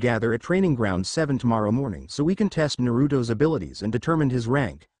of you to gather at Training Ground 7 tomorrow morning so we can test Naruto's abilities and determine his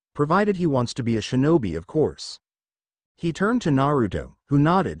rank, provided he wants to be a shinobi of course. He turned to Naruto, who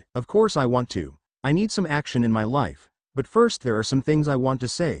nodded. Of course I want to. I need some action in my life, but first there are some things I want to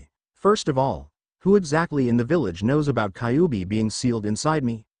say. First of all, who exactly in the village knows about Kyuubi being sealed inside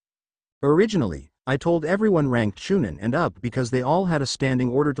me? Originally, I told everyone ranked chunin and up because they all had a standing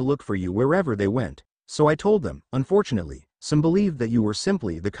order to look for you wherever they went, so I told them. Unfortunately, some believed that you were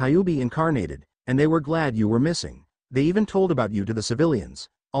simply the Kyuubi incarnated, and they were glad you were missing. They even told about you to the civilians,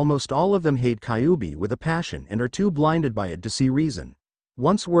 almost all of them hate Kyuubi with a passion and are too blinded by it to see reason.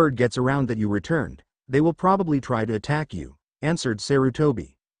 Once word gets around that you returned, they will probably try to attack you, answered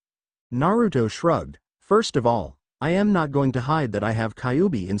Sarutobi. Naruto shrugged. First of all, I am not going to hide that I have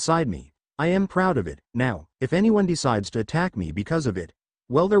Kyuubi inside me. I am proud of it. Now, if anyone decides to attack me because of it,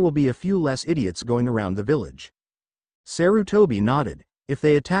 well, there will be a few less idiots going around the village. Sarutobi nodded. If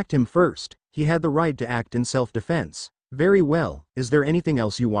they attacked him first, he had the right to act in self-defense. Very well, is there anything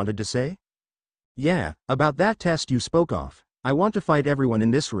else you wanted to say? Yeah, about that test you spoke of. I want to fight everyone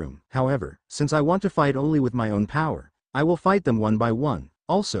in this room. However, since I want to fight only with my own power, I will fight them one by one.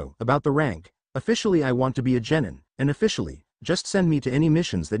 Also, about the rank. Officially I want to be a genin, and officially, just send me to any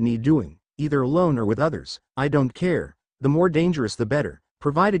missions that need doing, either alone or with others. I don't care. The more dangerous the better,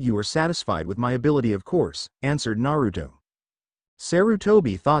 provided you are satisfied with my ability, of course, answered Naruto.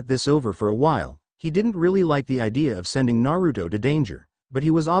 Sarutobi thought this over for a while. He didn't really like the idea of sending Naruto to danger, but he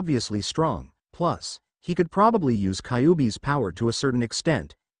was obviously strong. Plus, he could probably use Kyuubi's power to a certain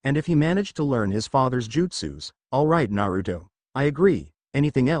extent, and if he managed to learn his father's jutsus, alright Naruto, I agree.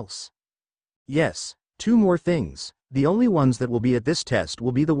 Anything else? Yes, 2 more things. The only ones that will be at this test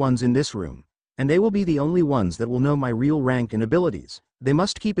will be the ones in this room, and they will be the only ones that will know my real rank and abilities. They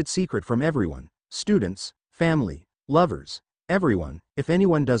must keep it secret from everyone, students, family, lovers, everyone. If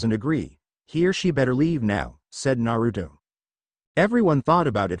anyone doesn't agree, he or she better leave now, said Naruto. Everyone thought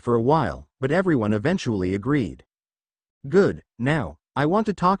about it for a while, but everyone eventually agreed. Good, now, I want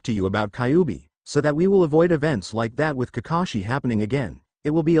to talk to you about Kyuubi, so that we will avoid events like that with Kakashi happening again.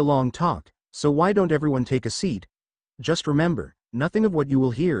 It will be a long talk, so why don't everyone take a seat? Just remember, nothing of what you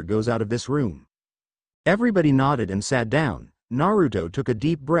will hear goes out of this room. Everybody nodded and sat down. Naruto took a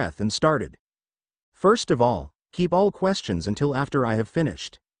deep breath and started. First of all, keep all questions until after I have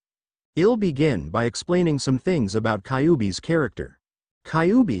finished. I'll begin by explaining some things about Kyuubi's character.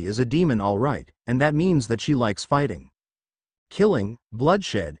 Kyuubi is a demon alright, and that means that she likes fighting, killing,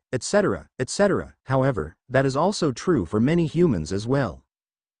 bloodshed, etc., etc. However, that is also true for many humans as well.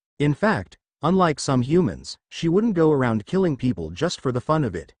 In fact, unlike some humans, she wouldn't go around killing people just for the fun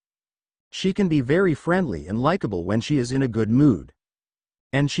of it. She can be very friendly and likable when she is in a good mood.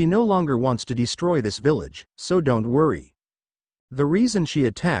 And she no longer wants to destroy this village, so don't worry. The reason she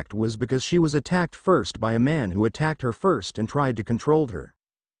attacked was because she was attacked first by a man who attacked her first and tried to control her.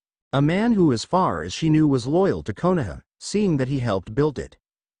 A man who, as far as she knew, was loyal to Konoha, seeing that he helped build it.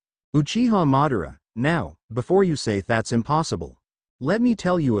 Uchiha Madara. Now, before you say that's impossible, let me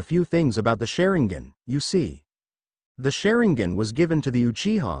tell you a few things about the Sharingan. You see, the Sharingan was given to the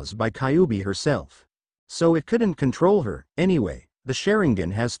Uchihas by Kyuubi herself, so it couldn't control her. Anyway, the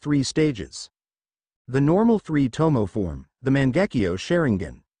Sharingan has 3 stages. The normal 3 Tomo form, the Mangekyo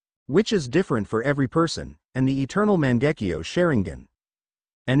Sharingan, which is different for every person, and the eternal Mangekyo Sharingan.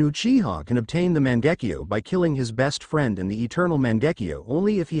 An Uchiha can obtain the Mangekyo by killing his best friend and the eternal Mangekyo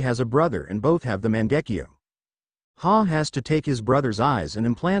only if he has a brother and both have the Mangekyo. Ha has to take his brother's eyes and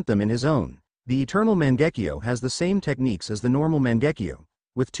implant them in his own. The eternal Mangekyo has the same techniques as the normal Mangekyo,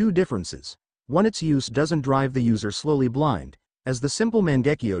 with 2 differences. One, its use doesn't drive the user slowly blind, as the simple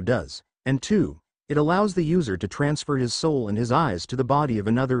Mangekyo does, and 2, it allows the user to transfer his soul and his eyes to the body of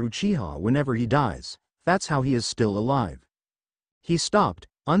another Uchiha whenever he dies. That's how he is still alive. He stopped,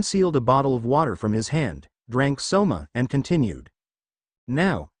 unsealed a bottle of water from his hand, drank soma, and continued.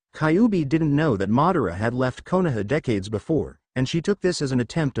 Now, Kyuubi didn't know that Madara had left Konoha decades before, and she took this as an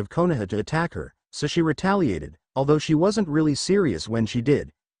attempt of Konoha to attack her, so she retaliated. Although she wasn't really serious when she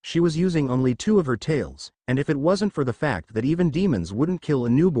did, she was using only 2 of her tails, and if it wasn't for the fact that even demons wouldn't kill a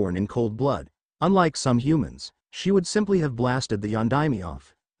newborn in cold blood, unlike some humans, she would simply have blasted the Yondaime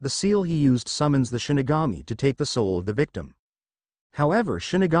off. The seal he used summons the Shinigami to take the soul of the victim. However,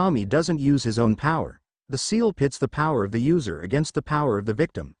 Shinigami doesn't use his own power. The seal pits the power of the user against the power of the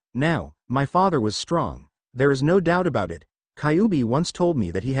victim. Now, my father was strong. There is no doubt about it. Kyuubi once told me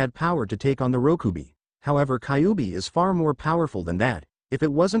that he had power to take on the Rokubi. However, Kyuubi is far more powerful than that. If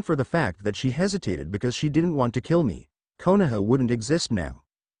it wasn't for the fact that she hesitated because she didn't want to kill me, Konoha wouldn't exist now.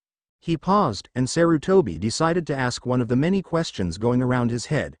 He paused, and Sarutobi decided to ask one of the many questions going around his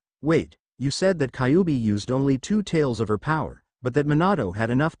head. Wait, you said that Kyuubi used only 2 tails of her power, but that Minato had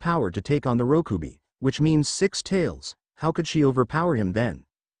enough power to take on the Rokubi, which means 6 tails. How could she overpower him then?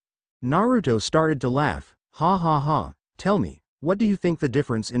 Naruto started to laugh. Ha ha ha, tell me, what do you think the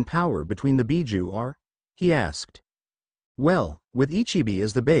difference in power between the Biju are? He asked. Well, with Ichibi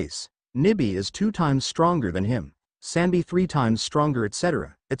as the base, Nibi is 2 times stronger than him, Sanbi 3 times stronger,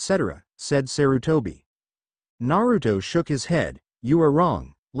 etc., etc., said Sarutobi. Naruto shook his head. You are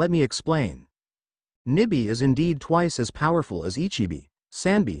wrong, let me explain. Nibi is indeed twice as powerful as Ichibi,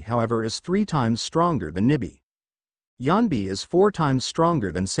 Sanbi, however, is 3 times stronger than Nibi. Yanbi is 4 times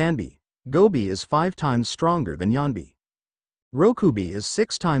stronger than Sanbi. Gobi is 5 times stronger than Yanbi. Rokubi is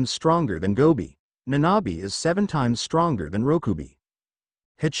 6 times stronger than Gobi. Nanabi is 7 times stronger than Rokubi.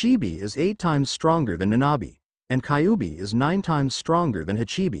 Hachibi is 8 times stronger than Nanabi, and Kyubi is 9 times stronger than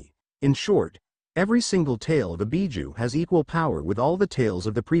Hachibi. In short, every single tail of a Biju has equal power with all the tails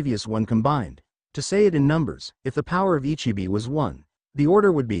of the previous one combined. To say it in numbers, if the power of Ichibi was 1, the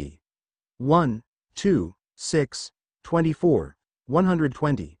order would be 1, 2, 6, 24,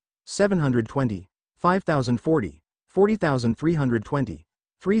 120, 720, 5040, 40,320,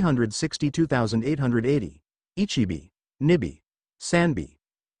 362,880, Ichibi, Nibi, Sanbi,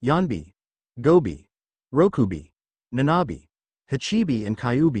 Yanbi, Gobi, Rokubi, Nanabi, Hachibi and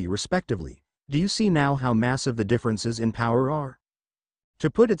Kyubi respectively. Do you see now how massive the differences in power are? To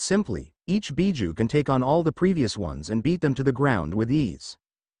put it simply, each Biju can take on all the previous ones and beat them to the ground with ease.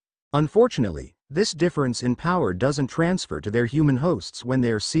 Unfortunately, this difference in power doesn't transfer to their human hosts when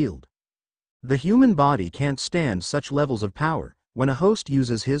they are sealed. The human body can't stand such levels of power. When a host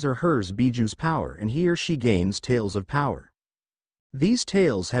uses his or hers Biju's power and he or she gains tails of power. These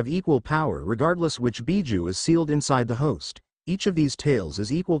tails have equal power regardless which Biju is sealed inside the host. Each of these tails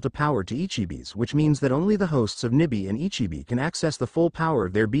is equal to power to Ichibi's, which means that only the hosts of Nibi and Ichibi can access the full power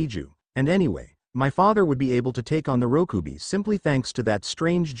of their Biju. And anyway, my father would be able to take on the Rokubi simply thanks to that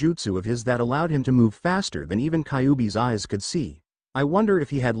strange jutsu of his that allowed him to move faster than even Kyubi's eyes could see. I wonder if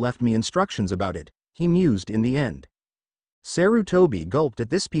he had left me instructions about it, he mused in the end. Sarutobi gulped at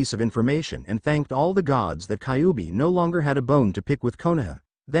this piece of information and thanked all the gods that Kyubi no longer had a bone to pick with Konoha.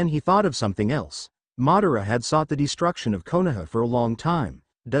 Then he thought of something else. Madara had sought the destruction of Konoha for a long time.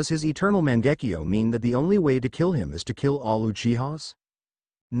 Does his eternal Mangekyo mean that the only way to kill him is to kill all Uchihas?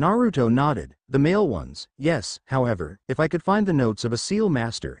 Naruto nodded. The male ones, yes. However, if I could find the notes of a seal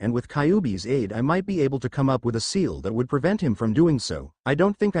master and with Kyubi's aid I might be able to come up with a seal that would prevent him from doing so. I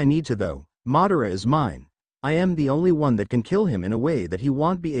don't think I need to though. Madara is mine. I am the only one that can kill him in a way that he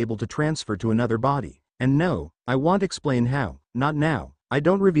won't be able to transfer to another body. And no, I won't explain how, not now. I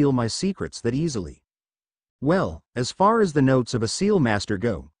don't reveal my secrets that easily. Well, as far as the notes of a seal master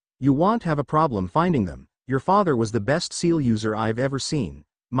go, you won't have a problem finding them. Your father was the best seal user I've ever seen.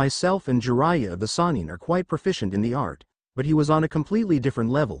 Myself and Jiraiya of the Sannin are quite proficient in the art, but he was on a completely different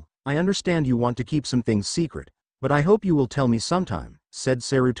level. I understand you want to keep some things secret, but I hope you will tell me sometime, said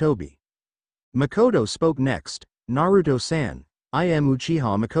Sarutobi. Makoto spoke next. Naruto-san, I am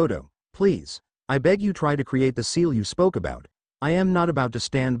Uchiha Makoto. Please, I beg you try to create the seal you spoke about. I am not about to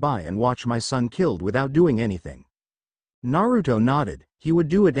stand by and watch my son killed without doing anything. Naruto nodded. He would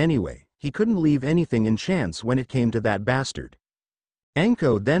do it anyway. He couldn't leave anything in chance when it came to that bastard.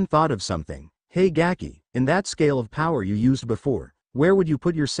 Anko then thought of something. Hey Gaki, in that scale of power you used before, where would you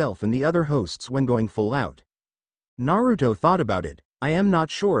put yourself and the other hosts when going full out? Naruto thought about it. I am not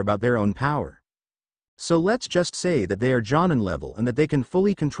sure about their own power. So let's just say that they are Jonin level and that they can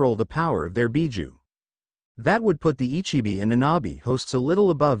fully control the power of their Biju. That would put the Ichibi and Nanabi hosts a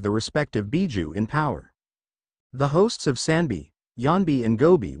little above the respective Biju in power. The hosts of Sanbi, Yanbi and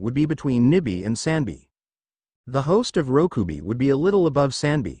Gobi would be between Nibi and Sanbi. The host of Rokubi would be a little above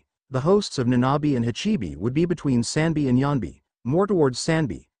Sanbi. The hosts of Nanabi and Hachibi would be between Sanbi and Yanbi, more towards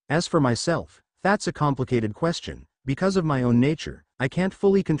Sanbi. As for myself, that's a complicated question. Because of my own nature, I can't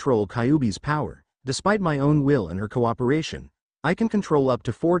fully control Kyubi's power. Despite my own will and her cooperation, I can control up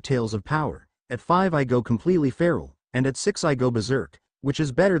to 4 tails of power. At 5 I go completely feral, and at 6 I go berserk, which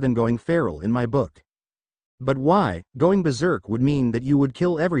is better than going feral in my book. But why? Going berserk would mean that you would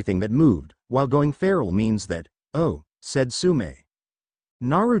kill everything that moved, while going feral means that, oh, said Sume.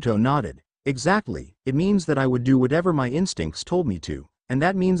 Naruto nodded. Exactly, it means that I would do whatever my instincts told me to, and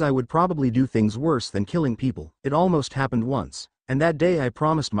that means I would probably do things worse than killing people. It almost happened once, and that day I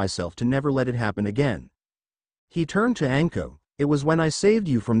promised myself to never let it happen again. He turned to Anko. It was when I saved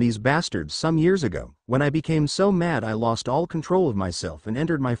you from these bastards some years ago, when I became so mad I lost all control of myself and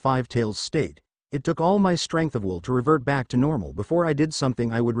entered my 5 tails state. It took all my strength of will to revert back to normal before I did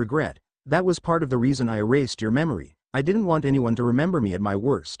something I would regret. That was part of the reason I erased your memory. I didn't want anyone to remember me at my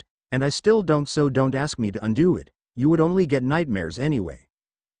worst, and I still don't, so don't ask me to undo it. You would only get nightmares anyway.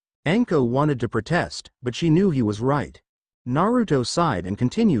 Anko wanted to protest, but she knew he was right. Naruto sighed and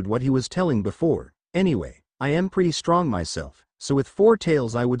continued what he was telling before. Anyway, I am pretty strong myself, so with 4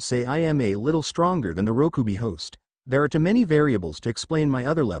 tails I would say I am a little stronger than the Rokubi host. There are too many variables to explain my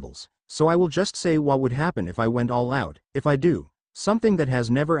other levels, so I will just say what would happen if I went all out. If I do something that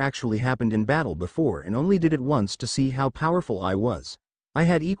has never actually happened in battle before and only did it once to see how powerful I was. I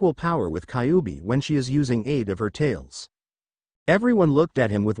had equal power with Kyubi when she is using 8 of her tails. Everyone looked at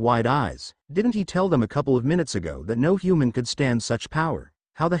him with wide eyes. Didn't he tell them a couple of minutes ago that no human could stand such power?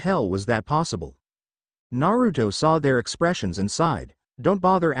 How the hell was that possible? Naruto saw their expressions and sighed. Don't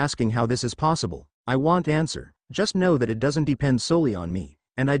bother asking how this is possible. I won't answer. Just know that it doesn't depend solely on me.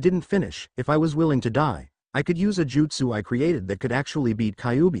 And I didn't finish. If I was willing to die, I could use a jutsu I created that could actually beat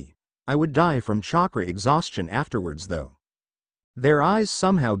Kyuubi. I would die from chakra exhaustion afterwards though. Their eyes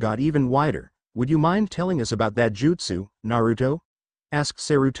somehow got even wider. Would you mind telling us about that jutsu, Naruto? Asked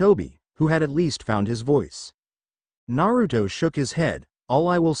Sarutobi, who had at least found his voice. Naruto shook his head. All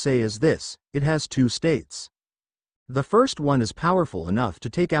I will say is this, it has two states. The first one is powerful enough to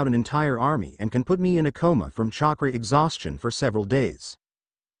take out an entire army and can put me in a coma from chakra exhaustion for several days.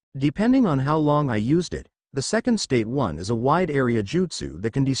 Depending on how long I used it, the second state one is a wide area jutsu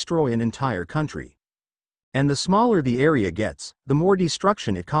that can destroy an entire country. And the smaller the area gets, the more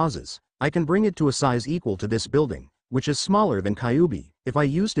destruction it causes. I can bring it to a size equal to this building, which is smaller than Kyuubi. If I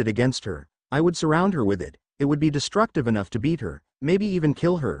used it against her, I would surround her with it. It would be destructive enough to beat her, maybe even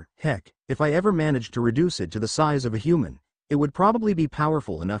kill her. Heck, if I ever managed to reduce it to the size of a human, it would probably be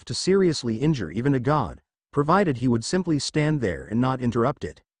powerful enough to seriously injure even a god, provided he would simply stand there and not interrupt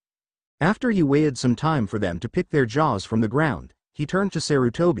it. After he waited some time for them to pick their jaws from the ground, he turned to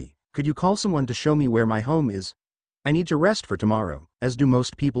Sarutobi. Could you call someone to show me where my home is? I need to rest for tomorrow, as do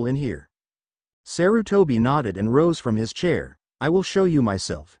most people in here. Sarutobi nodded and rose from his chair. I will show you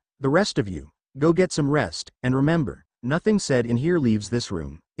myself. The rest of you, go get some rest, and remember, nothing said in here leaves this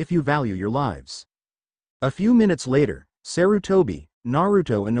room, if you value your lives. A few minutes later, Sarutobi,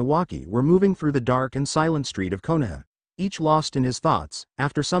 Naruto and Nawaki were moving through the dark and silent street of Konoha. Each lost in his thoughts.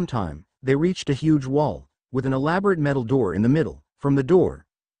 After some time, they reached a huge wall, with an elaborate metal door in the middle. From the door,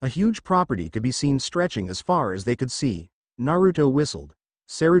 a huge property could be seen stretching as far as they could see. Naruto whistled.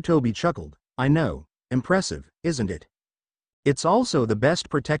 Sarutobi chuckled. I know, impressive, isn't it? It's also the best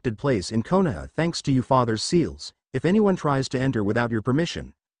protected place in Konoha thanks to you father's seals. If anyone tries to enter without your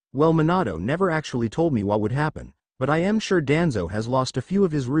permission, well, Minato never actually told me what would happen, but I am sure Danzo has lost a few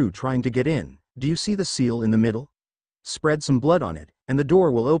of his Ru trying to get in. Do you see the seal in the middle? Spread some blood on it, and the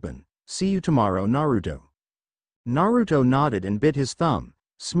door will open. See you tomorrow, Naruto. Naruto nodded and bit his thumb,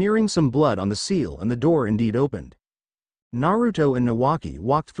 smearing some blood on the seal, and the door indeed opened. Naruto and Nawaki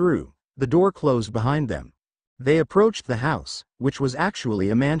walked through. The door closed behind them. They approached the house, which was actually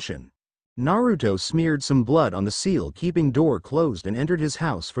a mansion. Naruto smeared some blood on the seal, keeping door closed, and entered his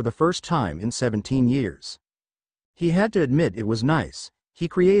house for the first time in 17 years. He had to admit it was nice. He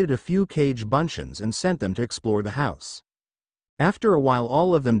created a few cage bunchins and sent them to explore the house. After a while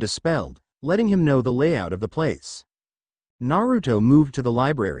all of them dispelled, letting him know the layout of the place. Naruto moved to the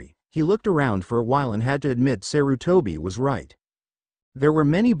library. He looked around for a while and had to admit Sarutobi was right. There were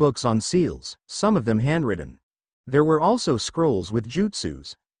many books on seals, some of them handwritten. There were also scrolls with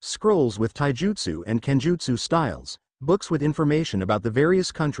jutsus, scrolls with taijutsu and kenjutsu styles, books with information about the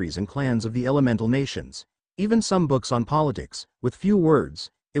various countries and clans of the elemental nations, even some books on politics, with few words.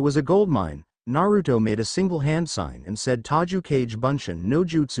 It was a goldmine. Naruto made a single hand sign and said Taju Kage Bunshin no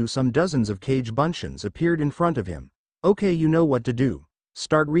Jutsu. Some dozens of Kage Bunshins appeared in front of him. Okay, you know what to do.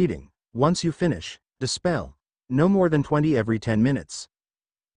 Start reading. Once you finish, dispel. No more than 20 every 10 minutes.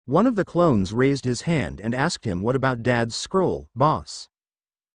 One of the clones raised his hand and asked him, what about Dad's scroll, boss?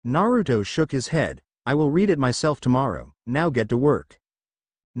 Naruto shook his head. I will read it myself tomorrow. Now get to work.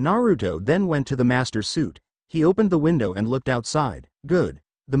 Naruto then went to the master suit. He opened the window and looked outside. Good.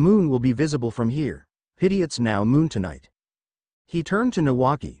 The moon will be visible from here. Pity it's now moon tonight. He turned to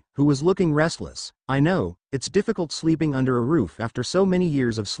Nawaki, who was looking restless. I know, it's difficult sleeping under a roof after so many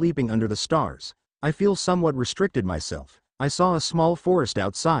years of sleeping under the stars. I feel somewhat restricted myself. I saw a small forest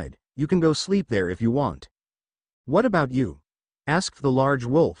outside. You can go sleep there if you want. What about you? Asked the large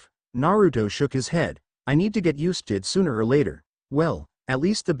wolf. Naruto shook his head. I need to get used to it sooner or later. Well, at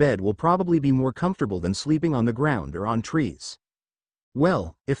least the bed will probably be more comfortable than sleeping on the ground or on trees.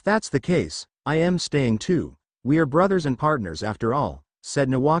 Well, if that's the case, I am staying too. We are brothers and partners after all, said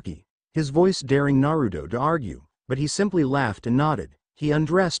Nawaki, his voice daring Naruto to argue, but he simply laughed and nodded. He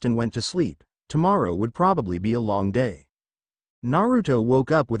undressed and went to sleep. Tomorrow would probably be a long day. Naruto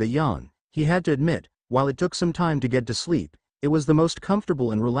woke up with a yawn. He had to admit, while it took some time to get to sleep, it was the most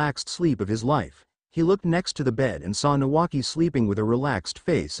comfortable and relaxed sleep of his life. He looked next to the bed and saw Nawaki sleeping with a relaxed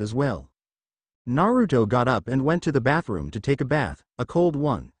face as well. Naruto got up and went to the bathroom to take a bath, a cold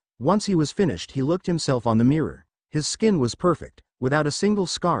one. Once he was finished, he looked himself on the mirror. His skin was perfect, without a single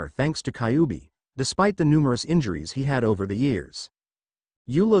scar thanks to Kyuubi, despite the numerous injuries he had over the years.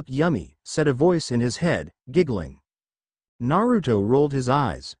 You look yummy, said a voice in his head, giggling. Naruto rolled his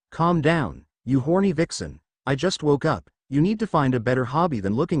eyes. Calm down, you horny vixen. I just woke up. You need to find a better hobby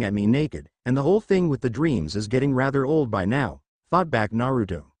than looking at me naked, and the whole thing with the dreams is getting rather old by now, thought back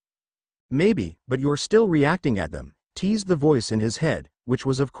Naruto. Maybe, but you're still reacting at them, teased the voice in his head, which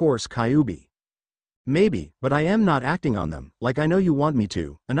was of course Kyuubi. Maybe, but I am not acting on them, like I know you want me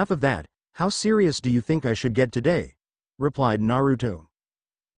to. Enough of that. How serious do you think I should get today? Replied Naruto.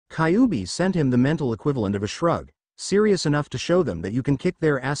 Kyuubi sent him the mental equivalent of a shrug, serious enough to show them that you can kick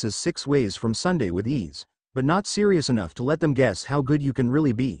their asses 6 ways from Sunday with ease, but not serious enough to let them guess how good you can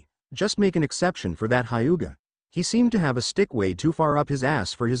really be. Just make an exception for that Hyuga. He seemed to have a stick way too far up his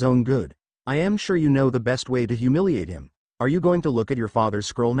ass for his own good. I am sure you know the best way to humiliate him. Are you going to look at your father's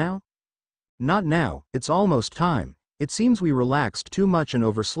scroll now? Not now, it's almost time. It seems we relaxed too much and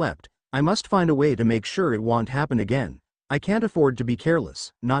overslept. I must find a way to make sure it won't happen again. I can't afford to be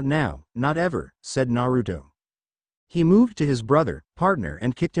careless, not now, not ever, said Naruto. He moved to his partner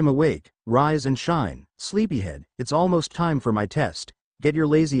and kicked him awake. Rise and shine, sleepyhead, it's almost time for my test. Get your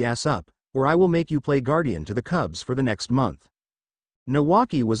lazy ass up, or I will make you play guardian to the Cubs for the next month.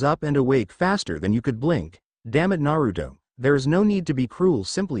 Nawaki was up and awake faster than you could blink. Damn it Naruto, there is no need to be cruel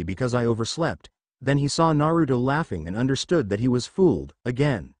simply because I overslept. Then he saw Naruto laughing and understood that he was fooled,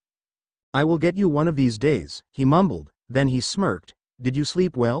 again. I will get you one of these days, he mumbled, then he smirked. Did you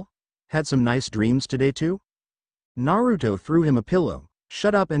sleep well? Had some nice dreams today too? Naruto threw him a pillow.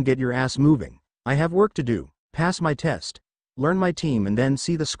 Shut up and get your ass moving. I have work to do, pass my test, learn my team and then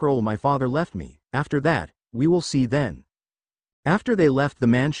see the scroll my father left me. After that, we will see then. After they left the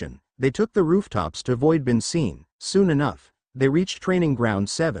mansion, they took the rooftops to avoid being seen. Soon enough, they reached training ground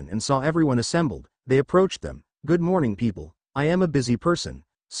 7 and saw everyone assembled. They approached them. Good morning people, I am a busy person,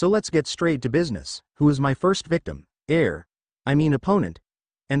 so let's get straight to business. Who is my first victim? Opponent.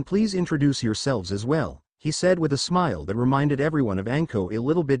 And please introduce yourselves as well, he said with a smile that reminded everyone of Anko a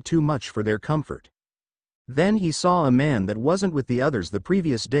little bit too much for their comfort. Then he saw a man that wasn't with the others the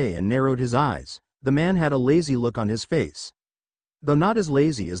previous day and narrowed his eyes. The man had a lazy look on his face, though not as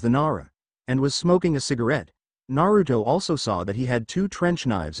lazy as the Nara, and was smoking a cigarette. Naruto also saw that he had 2 trench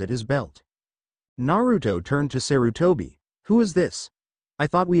knives at his belt. Naruto turned to Sarutobi. Who is this? I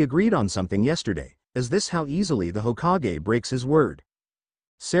thought we agreed on something yesterday. Is this how easily the Hokage breaks his word?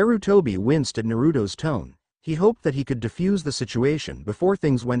 Sarutobi winced at Naruto's tone. He hoped that he could defuse the situation before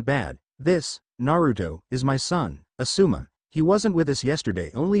things went bad. This, Naruto, is my son, Asuma. He wasn't with us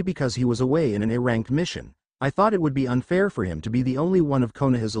yesterday only because he was away in an A-ranked mission. I thought it would be unfair for him to be the only one of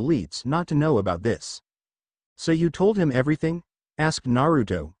Konoha's elites not to know about this. So you told him everything? Asked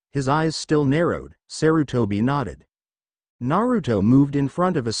Naruto, his eyes still narrowed. Sarutobi nodded. Naruto moved in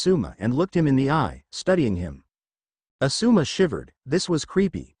front of Asuma and looked him in the eye, studying him. Asuma shivered. This was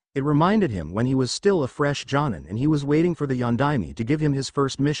creepy. It reminded him when he was still a fresh Jonin and he was waiting for the Yondaime to give him his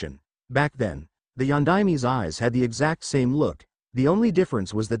first mission. Back then, the Yondaime's eyes had the exact same look. The only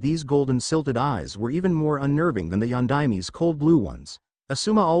difference was that these golden silted eyes were even more unnerving than the Yondaime's cold blue ones.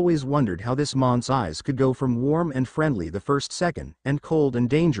 Asuma always wondered how this Mon's eyes could go from warm and friendly the first second, and cold and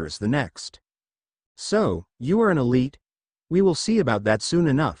dangerous the next. So, you are an elite? We will see about that soon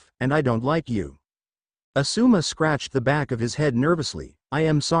enough, and I don't like you. Asuma scratched the back of his head nervously. I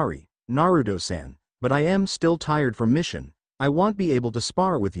am sorry, Naruto-san, but I am still tired from mission. I won't be able to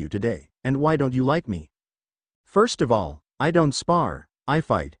spar with you today, and why don't you like me? First of all, I don't spar, I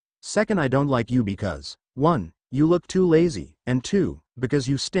fight. Second, I don't like you because 1. You look too lazy, and 2. Because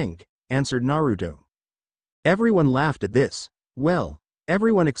you stink, answered Naruto. Everyone laughed at this. Well,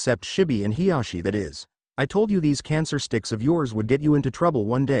 everyone except Shibi and Hiyashi, that is. I told you these cancer sticks of yours would get you into trouble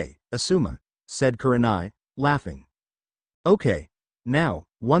one day, Asuma, said Kurenai, laughing. Okay. Now,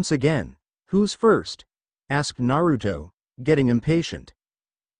 once again, who's first? Asked Naruto, getting impatient.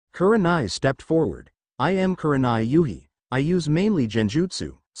 Kurenai stepped forward. I am Kurenai Yuhi. I use mainly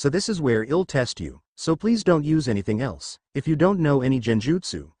genjutsu, so this is where I'll test you, so please don't use anything else. If you don't know any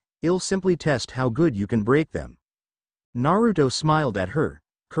genjutsu, I'll simply test how good you can break them. Naruto smiled at her.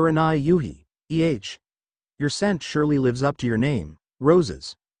 Kurenai Yuhi, your scent surely lives up to your name,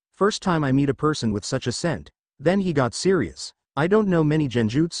 roses. First time I meet a person with such a scent. Then he got serious. I don't know many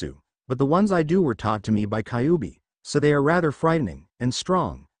genjutsu, but the ones I do were taught to me by Kyuubi, so they are rather frightening and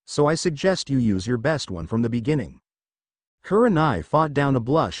strong, so I suggest you use your best one from the beginning. Kurenai fought down a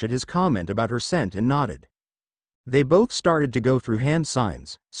blush at his comment about her scent and nodded. They both started to go through hand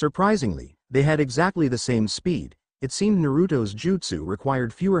signs. Surprisingly, they had exactly the same speed. It seemed Naruto's jutsu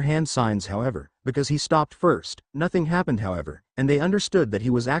required fewer hand signs, however, because he stopped first. Nothing happened, however, and they understood that he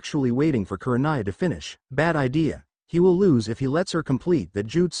was actually waiting for Kurenai to finish. Bad idea. He will lose if he lets her complete that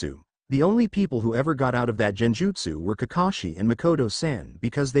jutsu. The only people who ever got out of that genjutsu were Kakashi and Makoto-san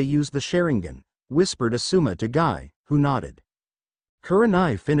because they used the Sharingan, whispered Asuma to Guy, who nodded.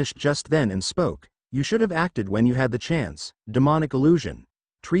 Kurenai finished just then and spoke. You should have acted when you had the chance. Demonic illusion.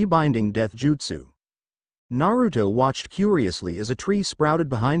 Tree binding death jutsu. Naruto watched curiously as a tree sprouted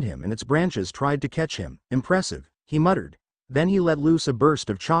behind him and its branches tried to catch him. Impressive, he muttered. Then he let loose a burst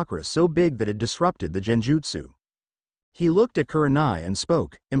of chakra so big that it disrupted the genjutsu. He looked at Kurenai and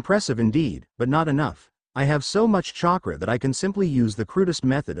spoke. Impressive indeed, but not enough. I have so much chakra that I can simply use the crudest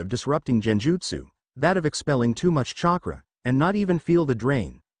method of disrupting genjutsu, that of expelling too much chakra, and not even feel the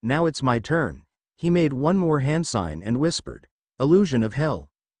drain. Now it's my turn. He made one more hand sign and whispered. Illusion of hell.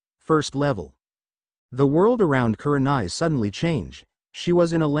 First level. The world around Kurenai suddenly changed. She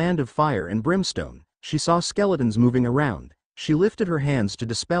was in a land of fire and brimstone. She saw skeletons moving around. She lifted her hands to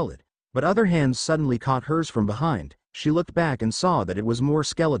dispel it, but other hands suddenly caught hers from behind. She looked back and saw that it was more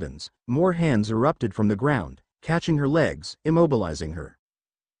skeletons. More hands erupted from the ground, catching her legs, immobilizing her.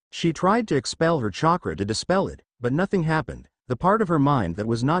 She tried to expel her chakra to dispel it, but nothing happened. The part of her mind that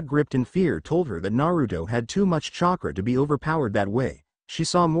was not gripped in fear told her that Naruto had too much chakra to be overpowered that way. She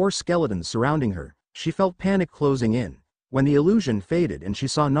saw more skeletons surrounding her. She felt panic closing in. When the illusion faded and she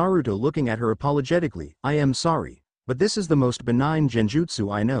saw Naruto looking at her apologetically, I am sorry, but this is the most benign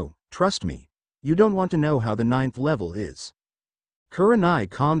genjutsu I know, trust me. You don't want to know how the 9th level is. Kurenai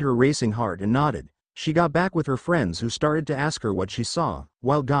calmed her racing heart and nodded. She got back with her friends who started to ask her what she saw,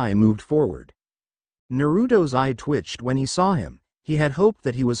 while Guy moved forward. Naruto's eye twitched when he saw him. He had hoped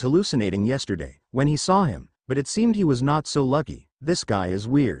that he was hallucinating yesterday, when he saw him, but it seemed he was not so lucky. This guy is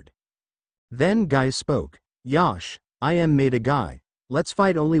weird. Then Guy spoke. Yash, I am made a guy. Let's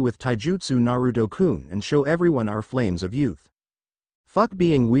fight only with taijutsu Naruto-kun and show everyone our flames of youth. Fuck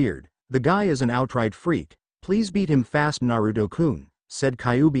being weird. The guy is an outright freak. Please beat him fast Naruto-kun, said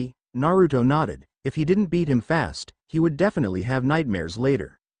Kyuubi. Naruto nodded. If he didn't beat him fast, he would definitely have nightmares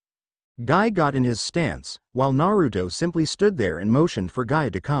later. Guy got in his stance, while Naruto simply stood there and motioned for Guy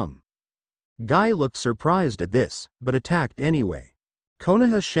to come. Guy looked surprised at this, but attacked anyway.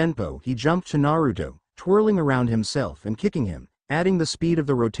 Konoha Shenpo, he jumped to Naruto, twirling around himself and kicking him, adding the speed of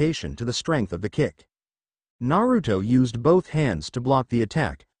the rotation to the strength of the kick. Naruto used both hands to block the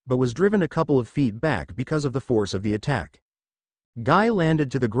attack, but was driven a couple of feet back because of the force of the attack. Guy landed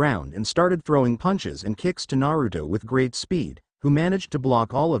to the ground and started throwing punches and kicks to Naruto with great speed, who managed to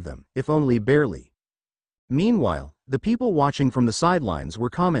block all of them, if only barely. Meanwhile, the people watching from the sidelines were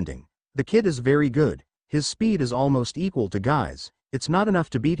commenting, the kid is very good, his speed is almost equal to Guy's, it's not enough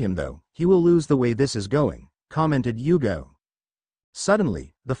to beat him though, he will lose the way this is going, commented Yugo.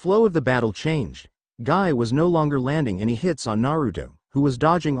 Suddenly, the flow of the battle changed. Guy was no longer landing any hits on Naruto, who was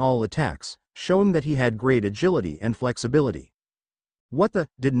dodging all attacks, showing that he had great agility and flexibility. What the,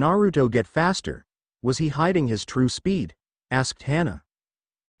 did Naruto get faster? Was he hiding his true speed? Asked Hana.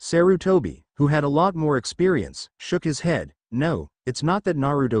 Sarutobi, who had a lot more experience, shook his head. No, it's not that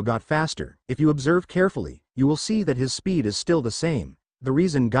Naruto got faster. If you observe carefully, you will see that his speed is still the same. The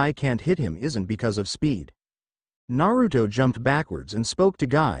reason Guy can't hit him isn't because of speed. Naruto jumped backwards and spoke to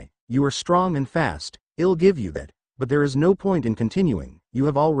Guy. You are strong and fast, I'll give you that, but there is no point in continuing, you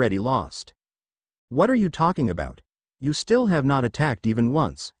have already lost. What are you talking about? You still have not attacked even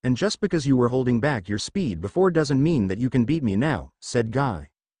once, and just because you were holding back your speed before doesn't mean that you can beat me now, said Guy.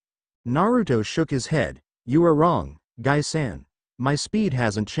 Naruto shook his head. You are wrong, Guy-san. My speed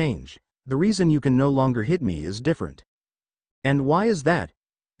hasn't changed. The reason you can no longer hit me is different. And why is that?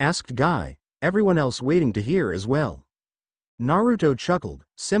 Asked Guy, everyone else waiting to hear as well. Naruto chuckled.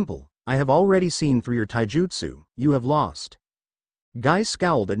 Simple, I have already seen through your taijutsu, you have lost. Guy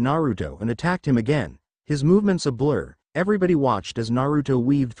scowled at Naruto and attacked him again, his movements a blur. Everybody watched as Naruto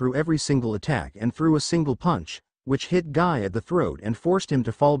weaved through every single attack and threw a single punch, which hit Guy at the throat and forced him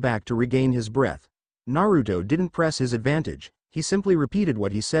to fall back to regain his breath. Naruto didn't press his advantage, he simply repeated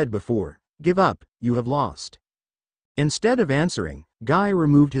what he said before, give up, you have lost. Instead of answering, Guy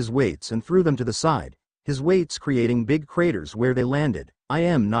removed his weights and threw them to the side, his weights creating big craters where they landed. I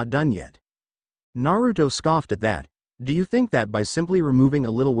am not done yet. Naruto scoffed at that. Do you think that by simply removing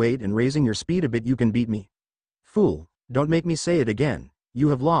a little weight and raising your speed a bit you can beat me? Fool, don't make me say it again, you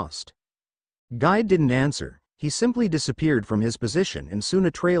have lost. Guy didn't answer, he simply disappeared from his position and soon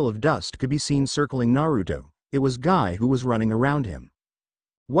a trail of dust could be seen circling Naruto. It was Guy who was running around him.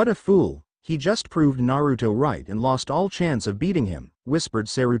 What a fool, he just proved Naruto right and lost all chance of beating him, whispered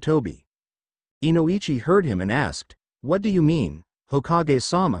Sarutobi. Inoichi heard him and asked, what do you mean,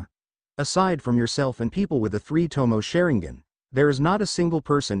 Hokage-sama? Aside from yourself and people with the 3 Tomo Sharingan, there is not a single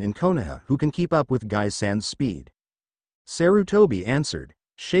person in Konoha who can keep up with Guy-san's speed. Sarutobi answered,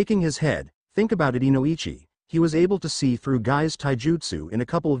 shaking his head, think about it Inoichi, he was able to see through Guy's taijutsu in a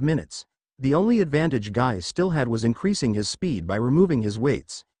couple of minutes. The only advantage Guy still had was increasing his speed by removing his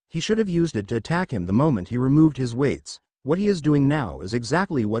weights. He should have used it to attack him the moment he removed his weights. What he is doing now is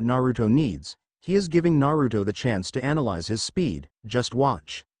exactly what Naruto needs. He is giving Naruto the chance to analyze his speed. Just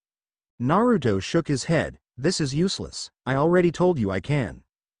watch. Naruto shook his head. This is useless. I already told you I can.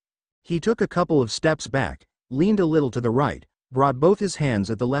 He took a couple of steps back, leaned a little to the right, brought both his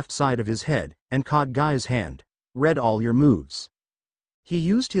hands at the left side of his head, and caught Guy's hand. Read all your moves. He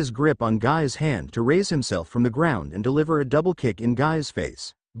used his grip on Guy's hand to raise himself from the ground and deliver a double kick in Guy's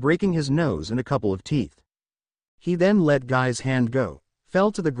face, breaking his nose and a couple of teeth. He then let Guy's hand go,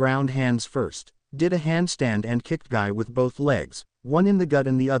 fell to the ground hands first, did a handstand and kicked Guy with both legs, one in the gut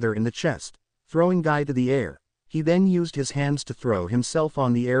and the other in the chest, throwing Guy to the air. He then used his hands to throw himself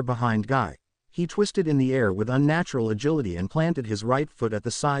on the air behind Guy. He twisted in the air with unnatural agility and planted his right foot at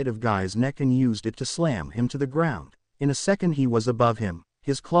the side of Guy's neck and used it to slam him to the ground. In a second he was above him,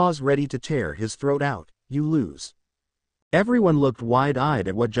 his claws ready to tear his throat out. You lose. Everyone looked wide-eyed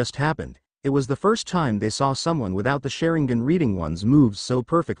at what just happened. It was the first time they saw someone without the Sharingan reading one's moves so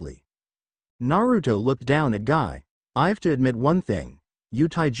perfectly. Naruto looked down at Guy. I've to admit one thing. Your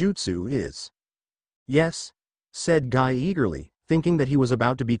taijutsu is... Yes? Said Guy eagerly, thinking that he was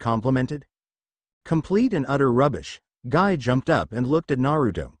about to be complimented. Complete and utter rubbish. Guy jumped up and looked at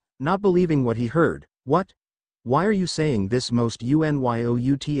Naruto, not believing what he heard. What? Why are you saying this most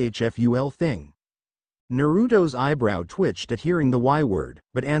unyoutful thing? Naruto's eyebrow twitched at hearing the Y word,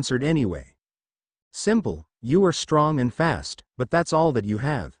 but answered anyway. Simple, you are strong and fast, but that's all that you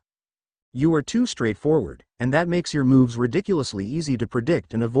have. You are too straightforward, and that makes your moves ridiculously easy to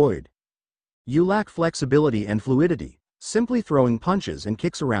predict and avoid. You lack flexibility and fluidity. Simply throwing punches and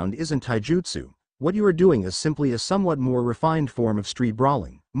kicks around isn't taijutsu. What you are doing is simply a somewhat more refined form of street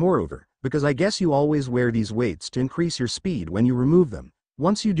brawling. Moreover, because I guess you always wear these weights to increase your speed when you remove them.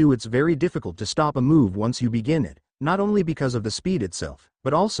 Once you do, it's very difficult to stop a move once you begin it, not only because of the speed itself,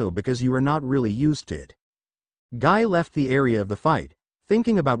 but also because you are not really used to it. Guy left the area of the fight,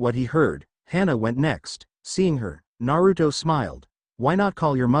 thinking about what he heard. Hana went next. Seeing her, Naruto smiled. Why not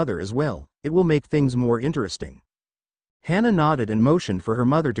call your mother as well? It will make things more interesting. Hana nodded and motioned for her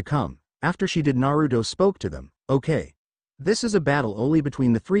mother to come. After she did, Naruto spoke to them. Okay. This is a battle only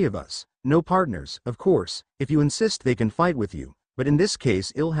between the three of us. No partners, of course. If you insist they can fight with you, but in this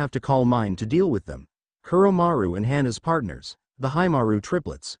case I'll have to call mine to deal with them. Kuromaru and Hana's partners, the Haimaru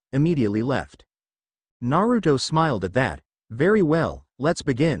triplets, immediately left. Naruto smiled at that. Very well, let's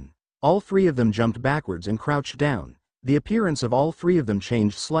begin. All three of them jumped backwards and crouched down. The appearance of all three of them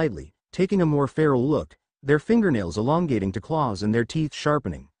changed slightly, taking a more feral look, their fingernails elongating to claws and their teeth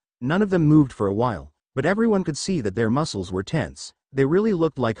sharpening. None of them moved for a while, but everyone could see that their muscles were tense. They really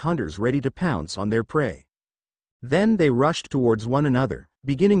looked like hunters ready to pounce on their prey. Then they rushed towards one another,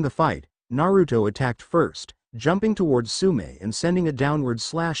 beginning the fight. Naruto attacked first, jumping towards Sume and sending a downward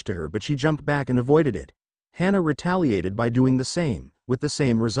slash to her, but she jumped back and avoided it. Hana retaliated by doing the same, with the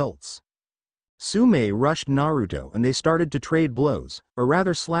same results. Sume rushed Naruto and they started to trade blows, or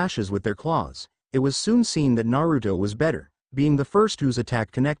rather slashes with their claws. It was soon seen that Naruto was better, being the first whose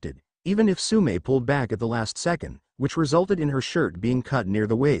attack connected, even if Sume pulled back at the last second, which resulted in her shirt being cut near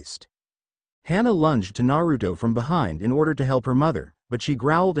the waist. Hana lunged to Naruto from behind in order to help her mother, but she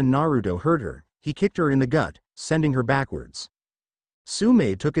growled and Naruto heard her. He kicked her in the gut, sending her backwards.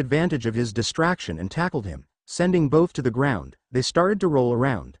 Sume took advantage of his distraction and tackled him, sending both to the ground. They started to roll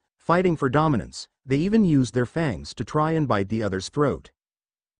around, fighting for dominance. They even used their fangs to try and bite the other's throat.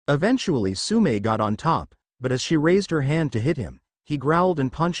 Eventually Sume got on top, but as she raised her hand to hit him, he growled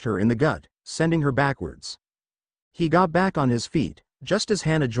and punched her in the gut, sending her backwards. He got back on his feet. Just as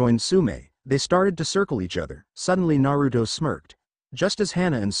Hana joined Sume, they started to circle each other. Suddenly Naruto smirked. Just as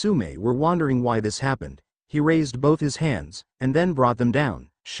Hana and Sume were wondering why this happened, he raised both his hands, and then brought them down,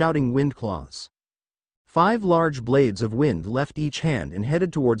 shouting wind claws. 5 large blades of wind left each hand and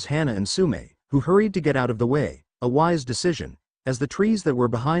headed towards Hana and Sume, who hurried to get out of the way, a wise decision. As the trees that were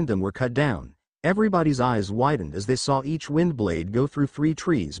behind them were cut down, everybody's eyes widened as they saw each wind blade go through 3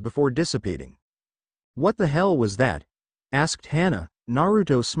 trees before dissipating. What the hell was that? Asked Hana.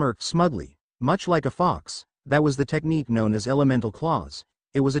 Naruto smirked smugly. Much like a fox, that was the technique known as elemental claws.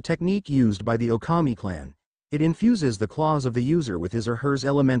 It was a technique used by the Okami clan. It infuses the claws of the user with his or her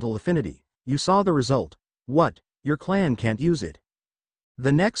elemental affinity. You saw the result. What? Your clan can't use it?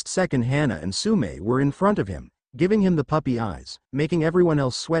 The next second Hana and Sume were in front of him, giving him the puppy eyes, making everyone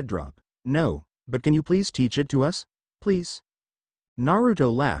else sweat drop. No, but can you please teach it to us? Please?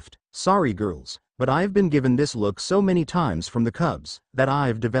 Naruto laughed. Sorry girls, but I've been given this look so many times from the cubs, that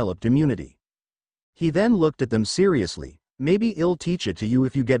I've developed immunity. He then looked at them seriously. Maybe I'll teach it to you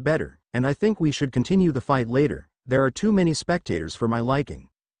if you get better. and I think we should continue the fight later. There are too many spectators for my liking."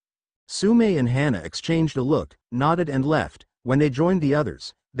 Sume and Hana exchanged a look, nodded and left. When they joined the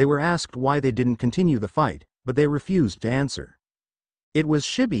others, they were asked why they didn't continue the fight, but they refused to answer. It was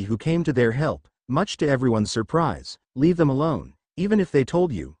Shibi who came to their help, much to everyone's surprise. "Leave them alone. Even if they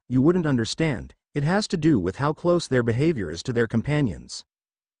told you, you wouldn't understand. It has to do with how close their behavior is to their companions."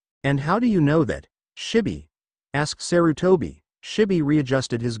 "And how do you know that, Shibi?" asked Sarutobi. Shibi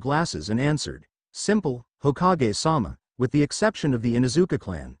readjusted his glasses and answered, "Simple, Hokage-sama, with the exception of the Inuzuka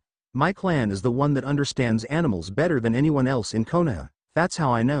clan. My clan is the one that understands animals better than anyone else in Konoha. That's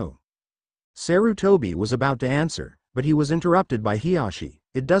how I know." Sarutobi was about to answer, but he was interrupted by Hiyashi.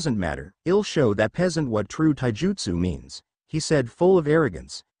 "It doesn't matter, I'll show that peasant what true taijutsu means," he said full of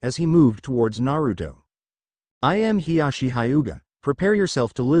arrogance, as he moved towards Naruto. "I am Hiyashi Hyuga, prepare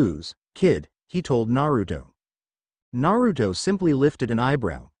yourself to lose, kid," he told Naruto. Naruto simply lifted an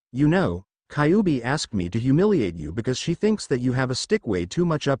eyebrow. "You know, Kyuubi asked me to humiliate you because she thinks that you have a stick way too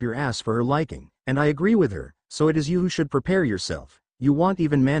much up your ass for her liking, and I agree with her, so it is you who should prepare yourself. You won't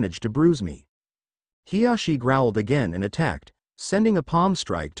even manage to bruise me." Hiyashi growled again and attacked, sending a palm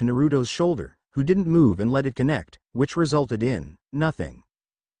strike to Naruto's shoulder, who didn't move and let it connect, which resulted in nothing.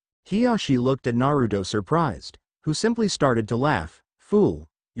 Hiyashi looked at Naruto surprised, who simply started to laugh. "Fool,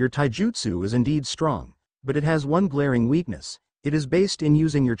 your taijutsu is indeed strong, but it has one glaring weakness. It is based in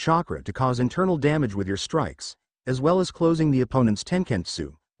using your chakra to cause internal damage with your strikes, as well as closing the opponent's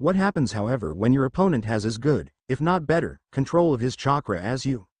tenketsu. What happens however when your opponent has as good, if not better, control of his chakra as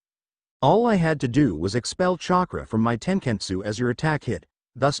you? All I had to do was expel chakra from my tenketsu as your attack hit,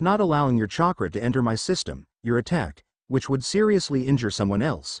 thus not allowing your chakra to enter my system. Your attack, which would seriously injure someone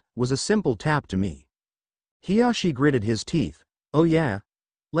else, was a simple tap to me." Hiyashi gritted his teeth. "Oh yeah?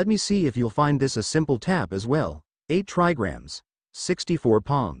 Let me see if you'll find this a simple tap as well. 8 trigrams. 64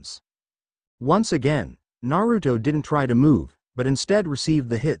 palms." Once again, Naruto didn't try to move, but instead received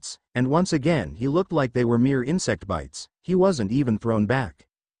the hits, and once again he looked like they were mere insect bites. He wasn't even thrown back.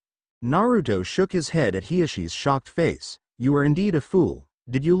 Naruto shook his head at Hiyashi's shocked face. "You are indeed a fool.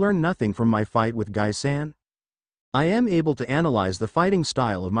 Did you learn nothing from my fight with Gai-san? I am able to analyze the fighting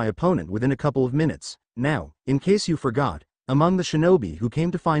style of my opponent within a couple of minutes. Now, in case you forgot, among the shinobi who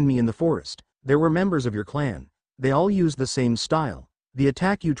came to find me in the forest, there were members of your clan. They all used the same style. The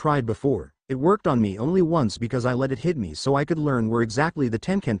attack you tried before, it worked on me only once because I let it hit me so I could learn where exactly the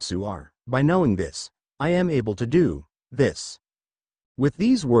tenketsu are. By knowing this, I am able to do this." With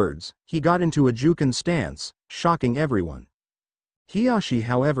these words, he got into a Juken stance, shocking everyone. Hiyashi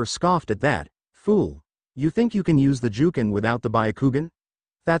however scoffed at that. "Fool. You think you can use the Juken without the Byakugan?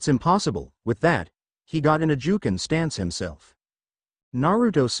 That's impossible." With that, he got in a Juken stance himself.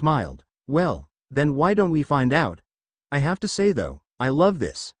 Naruto smiled. "Well, then why don't we find out? I have to say though, I love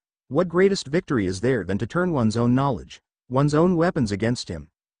this. What greatest victory is there than to turn one's own knowledge, one's own weapons against him?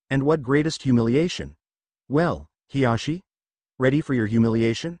 And what greatest humiliation? Well, Hiyashi? Ready for your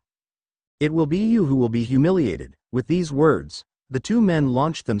humiliation? It will be you who will be humiliated." With these words, the two men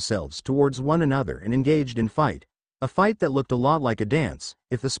launched themselves towards one another and engaged in fight. A fight that looked a lot like a dance.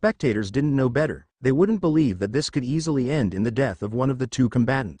 If the spectators didn't know better, they wouldn't believe that this could easily end in the death of one of the two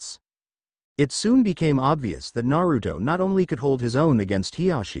combatants. It soon became obvious that Naruto not only could hold his own against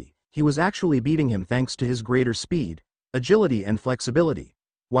Hiyashi, he was actually beating him thanks to his greater speed, agility and flexibility.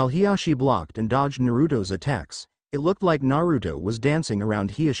 While Hiyashi blocked and dodged Naruto's attacks, it looked like Naruto was dancing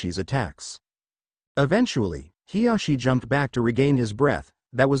around Hiyashi's attacks. Eventually, Hiyashi jumped back to regain his breath.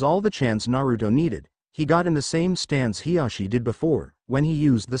 That was all the chance Naruto needed. He got in the same stance Hiyashi did before, when he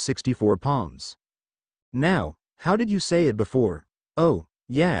used the 64 palms. "Now, how did you say it before?" "Oh,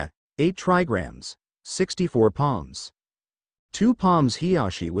 yeah, 8 trigrams. 64 palms. 2 palms."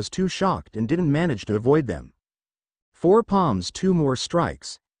 Hiyashi was too shocked and didn't manage to avoid them. 4 palms 2 more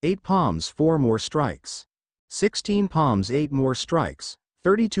strikes, 8 palms 4 more strikes. 16 palms 8 more strikes,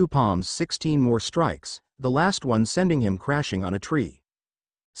 32 palms 16 more strikes, the last one sending him crashing on a tree.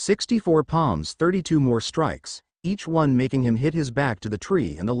 64 palms 32 more strikes, each one making him hit his back to the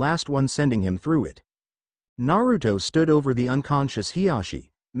tree and the last one sending him through it. Naruto stood over the unconscious Hiyashi.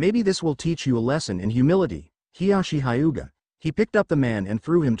 "Maybe this will teach you a lesson in humility, Hiyashi Hyuga." He picked up the man and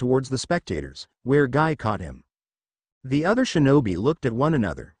threw him towards the spectators, where Guy caught him. The other shinobi looked at one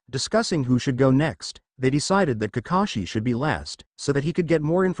another, discussing who should go next. They decided that Kakashi should be last, so that he could get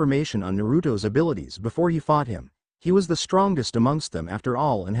more information on Naruto's abilities before he fought him. He was the strongest amongst them after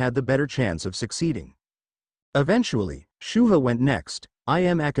all and had the better chance of succeeding. Eventually, Shuha went next. "I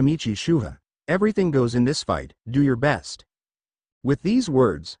am Akamichi Shuha. Everything goes in this fight, do your best." With these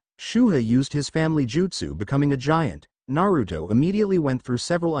words, Shuha used his family jutsu, becoming a giant. Naruto immediately went through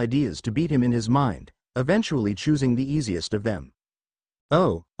several ideas to beat him in his mind, eventually choosing the easiest of them.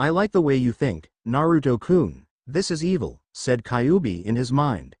 "Oh, I like the way you think, Naruto-kun. This is evil," said Kyuubi in his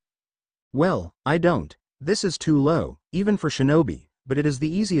mind. "Well, I don't. This is too low, even for shinobi, but it is the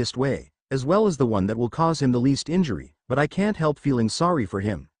easiest way, as well as the one that will cause him the least injury, but I can't help feeling sorry for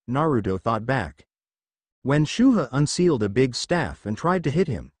him," Naruto thought back. When Shuha unsealed a big staff and tried to hit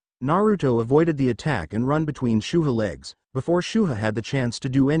him, Naruto avoided the attack and run between Shuha's legs, before Shuha had the chance to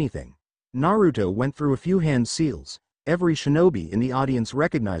do anything. Naruto went through a few hand seals. Every shinobi in the audience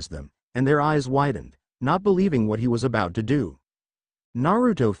recognized them, and their eyes widened, not believing what he was about to do.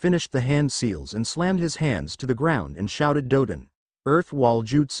 Naruto finished the hand seals and slammed his hands to the ground and shouted Doten, Earth Wall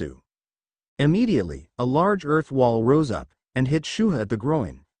Jutsu. Immediately, a large earth wall rose up, and hit Shuha at the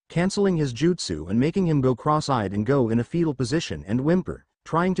groin, canceling his jutsu and making him go cross-eyed and go in a fetal position and whimper,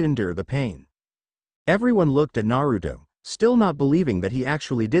 trying to endure the pain. Everyone looked at Naruto, still not believing that he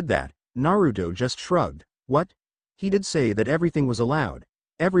actually did that. Naruto just shrugged. What? He did say that everything was allowed.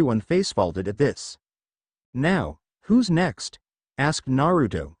 Everyone face-faulted at this. "Now, who's next?" asked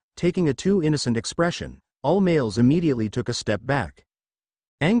Naruto, taking a too innocent expression. All males immediately took a step back.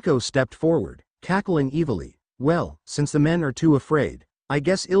 Anko stepped forward, cackling evilly. "Well, since the men are too afraid, I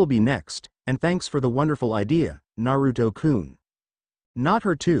guess I'll be next, and thanks for the wonderful idea, Naruto-kun." "Not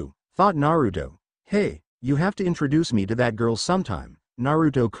her too," thought Naruto. "Hey, you have to introduce me to that girl sometime,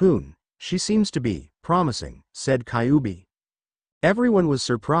 Naruto-kun. She seems to be promising," said Kyuubi. Everyone was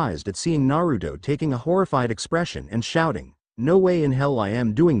surprised at seeing Naruto taking a horrified expression and shouting, "No way in hell I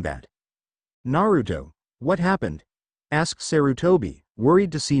am doing that." "Naruto, what happened?" asked Sarutobi,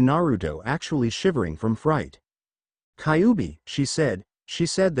 worried to see Naruto actually shivering from fright. "Kyuubi," she said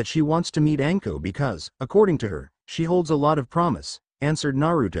that she wants to meet Anko because, according to her, she holds a lot of promise, answered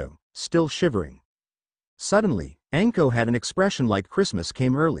Naruto, still shivering. Suddenly, Anko had an expression like Christmas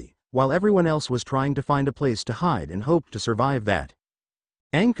came early, while everyone else was trying to find a place to hide and hope to survive that.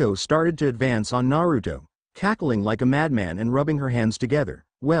 Anko started to advance on Naruto, cackling like a madman and rubbing her hands together.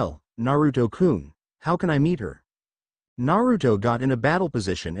 "Well, Naruto-kun, how can I meet her?" Naruto got in a battle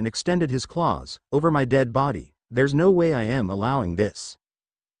position and extended his claws. "Over my dead body, there's no way I am allowing this."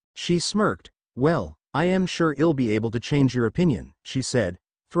 She smirked. "Well, I am sure I'll be able to change your opinion," she said,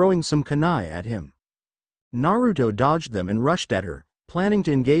 throwing some kunai at him. Naruto dodged them and rushed at her, planning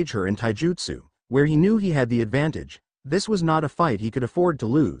to engage her in taijutsu, where he knew he had the advantage. This was not a fight he could afford to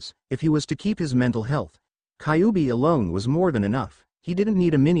lose, if he was to keep his mental health. Kyuubi alone was more than enough, he didn't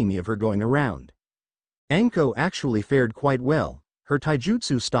need a mini-me of her going around. Anko actually fared quite well. Her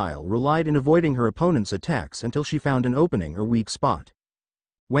taijutsu style relied in avoiding her opponent's attacks until she found an opening or weak spot.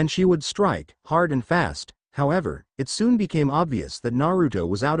 When she would strike, hard and fast, however, it soon became obvious that Naruto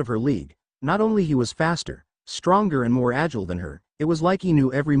was out of her league. Not only he was faster, stronger and more agile than her, it was like he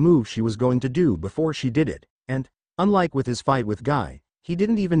knew every move she was going to do before she did it, and, unlike with his fight with Guy, he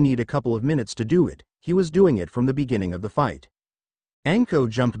didn't even need a couple of minutes to do it, he was doing it from the beginning of the fight. Anko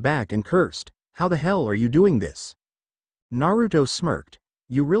jumped back and cursed, "How the hell are you doing this?" Naruto smirked.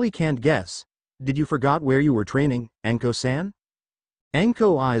 "You really can't guess. Did you forgot where you were training, Anko-san?"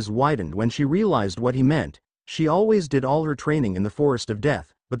 Anko's eyes widened when she realized what he meant. She always did all her training in the Forest of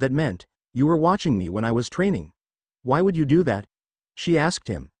Death, but that meant, "You were watching me when I was training. Why would you do that?" she asked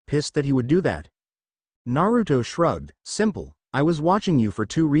him, pissed that he would do that. Naruto shrugged. "Simple, I was watching you for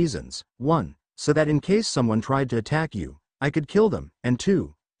two reasons. 1, so that in case someone tried to attack you, I could kill them, and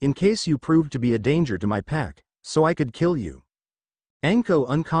 2, in case you proved to be a danger to my pack, so I could kill you." Anko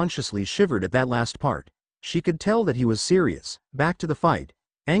unconsciously shivered at that last part. She could tell that he was serious. Back to the fight,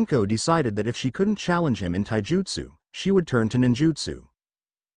 Anko decided that if she couldn't challenge him in taijutsu, she would turn to ninjutsu.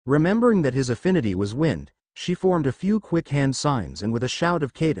 Remembering that his affinity was wind, she formed a few quick hand signs and with a shout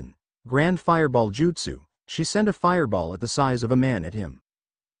of Kaden, Grand Fireball Jutsu, she sent a fireball at the size of a man at him.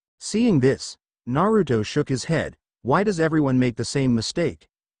 Seeing this, Naruto shook his head. Why does everyone make the same mistake?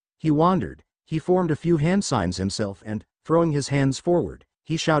 He wondered. He formed a few hand signs himself and, throwing his hands forward,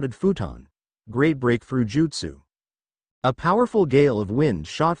 he shouted Futon. Great Breakthrough Jutsu. A powerful gale of wind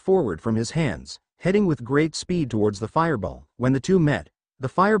shot forward from his hands, heading with great speed towards the fireball. When the two met, the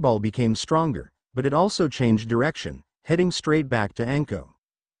fireball became stronger, but it also changed direction, heading straight back to Anko.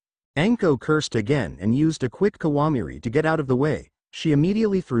 Anko cursed again and used a quick Kawamiri to get out of the way. She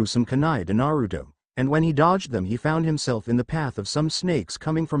immediately threw some kunai to Naruto, and when he dodged them he found himself in the path of some snakes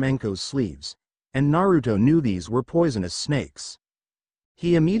coming from Anko's sleeves. And Naruto knew these were poisonous snakes.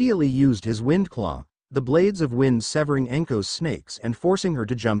 He immediately used his wind claw, the blades of wind severing Anko's snakes and forcing her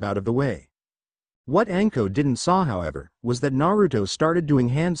to jump out of the way. What Anko didn't saw, however, was that Naruto started doing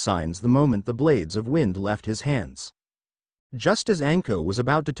hand signs the moment the blades of wind left his hands. Just as Anko was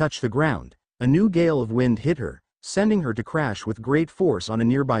about to touch the ground, a new gale of wind hit her, sending her to crash with great force on a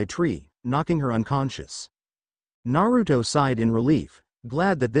nearby tree, knocking her unconscious. Naruto sighed in relief,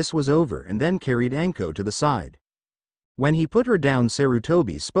 glad that this was over, and then carried Anko to the side. When he put her down,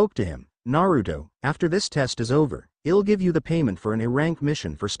 Sarutobi spoke to him. Naruto, after this test is over, I'll give you the payment for an A-rank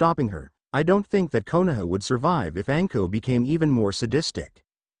mission for stopping her. I don't think that Konoha would survive if Anko became even more sadistic.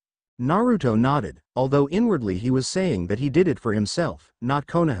 Naruto nodded, although inwardly he was saying that he did it for himself, not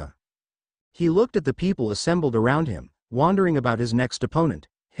Konoha. He looked at the people assembled around him, wondering about his next opponent.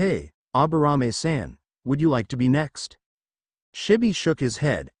 Hey, Aburame-san, would you like to be next? Shibi shook his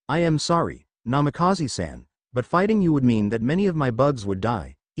head. I am sorry, Namikaze-san, but fighting you would mean that many of my bugs would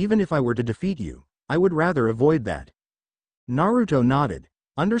die. Even if I were to defeat you, I would rather avoid that. Naruto nodded,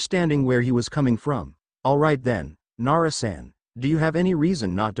 understanding where he was coming from. Alright then, Nara-san, do you have any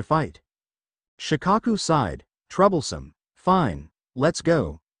reason not to fight? Shikaku sighed. Troublesome. Fine, let's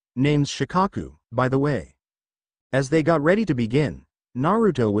go. Name's Shikaku, by the way. As they got ready to begin,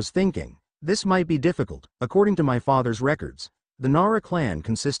 Naruto was thinking, this might be difficult. According to my father's records, the Nara clan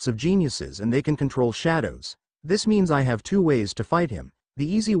consists of geniuses and they can control shadows. This means I have two ways to fight him. The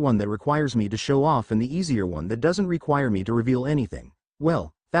easy one that requires me to show off and the easier one that doesn't require me to reveal anything.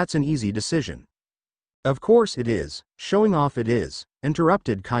 Well, that's an easy decision. Of course it is, showing off it is,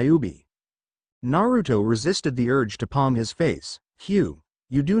 interrupted Kyuubi. Naruto resisted the urge to palm his face. Hugh,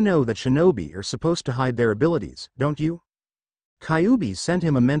 you do know that shinobi are supposed to hide their abilities, don't you? Kyuubi sent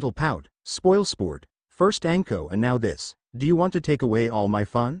him a mental pout. Spoil sport, first Anko and now this. Do you want to take away all my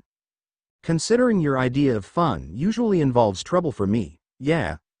fun? Considering your idea of fun usually involves trouble for me.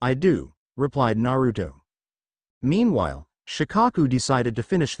 Yeah, I do, replied Naruto. Meanwhile, Shikaku decided to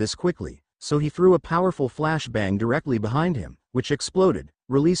finish this quickly, so he threw a powerful flashbang directly behind him, which exploded,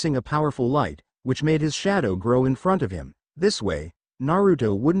 releasing a powerful light, which made his shadow grow in front of him. This way,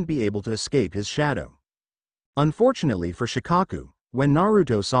 Naruto wouldn't be able to escape his shadow. Unfortunately for Shikaku, when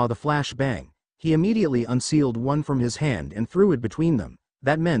Naruto saw the flashbang, he immediately unsealed one from his hand and threw it between them.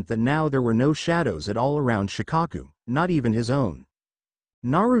 That meant that now there were no shadows at all around Shikaku, not even his own.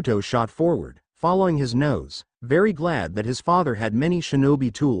 Naruto shot forward, following his nose, very glad that his father had many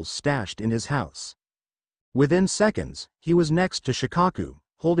shinobi tools stashed in his house. Within seconds, he was next to Shikaku,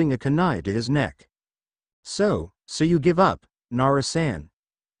 holding a kunai to his neck. So you give up, Nara-san?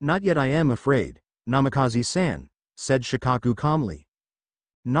 Not yet, I am afraid, Namikaze-san, said Shikaku calmly.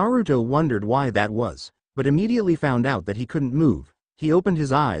 Naruto wondered why that was, but immediately found out that he couldn't move. He opened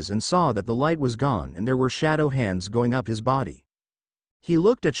his eyes and saw that the light was gone and there were shadow hands going up his body. He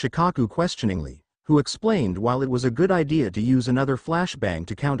looked at Shikaku questioningly, who explained while it was a good idea to use another flashbang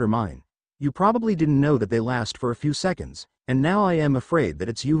to counter mine. You probably didn't know that they last for a few seconds, and now I am afraid that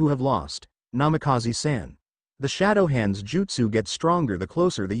it's you who have lost, Namikaze-san. The shadow hand's jutsu gets stronger the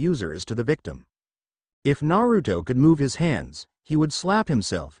closer the user is to the victim. If Naruto could move his hands, he would slap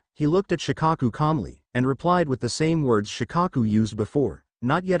himself. He looked at Shikaku calmly, and replied with the same words Shikaku used before.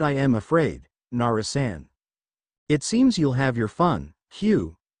 Not yet, I am afraid, Nara-san. It seems you'll have your fun,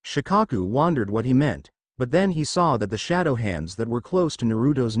 Hugh. Shikaku wondered what he meant, but then he saw that the shadow hands that were close to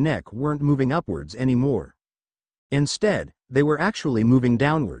Naruto's neck weren't moving upwards anymore. Instead, they were actually moving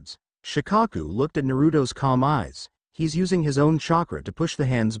downwards. Shikaku looked at Naruto's calm eyes. He's using his own chakra to push the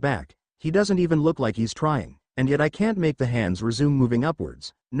hands back. He doesn't even look like he's trying, and yet I can't make the hands resume moving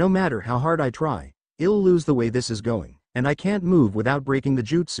upwards. No matter how hard I try, I'll lose the way this is going, and I can't move without breaking the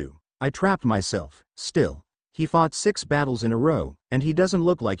jutsu. I trapped myself. Still, he fought 6 battles in a row, and he doesn't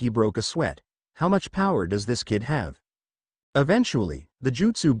look like he broke a sweat. How much power does this kid have? Eventually, the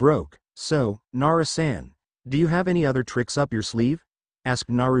jutsu broke. So, Nara-san, do you have any other tricks up your sleeve? Asked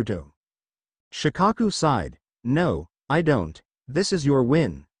Naruto. Shikaku sighed. No, I don't. This is your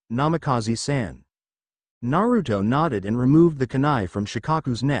win, Namikaze-san. Naruto nodded and removed the kunai from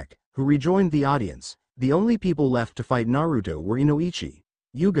Shikaku's neck, who rejoined the audience. The only people left to fight Naruto were Inoichi,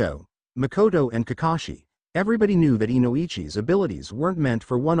 Yugo, Makoto and Kakashi. Everybody knew that Inoichi's abilities weren't meant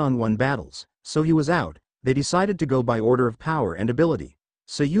for one-on-one battles, so he was out. They decided to go by order of power and ability.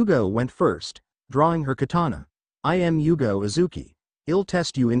 So Yugo went first, drawing her katana. I am Yugo Uzuki. I'll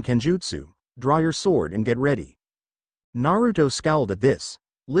test you in Kenjutsu. Draw your sword and get ready. Naruto scowled at this.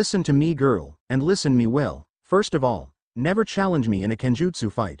 Listen to me, girl, and listen me well. First of all, never challenge me in a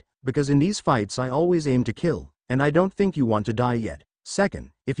Kenjutsu fight, because in these fights I always aim to kill, and I don't think you want to die yet.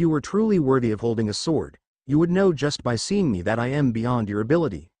 Second, if you were truly worthy of holding a sword, you would know just by seeing me that I am beyond your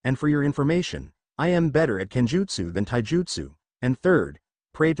ability, and for your information, I am better at Kenjutsu than Taijutsu. And third,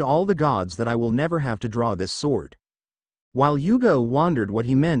 pray to all the gods that I will never have to draw this sword. While Yugo wondered what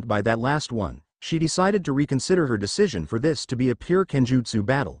he meant by that last one, she decided to reconsider her decision for this to be a pure kenjutsu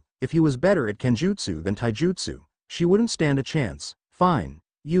battle. If he was better at kenjutsu than taijutsu, she wouldn't stand a chance. Fine,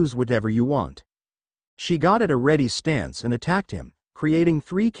 use whatever you want. She got at a ready stance and attacked him, creating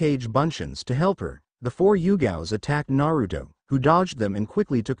 3 cage bunchins to help her. The 4 Yugaos attacked Naruto, who dodged them and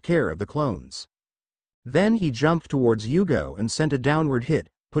quickly took care of the clones. Then he jumped towards Yugo and sent a downward hit,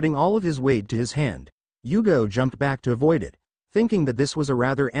 putting all of his weight to his hand. Yugo jumped back to avoid it, thinking that this was a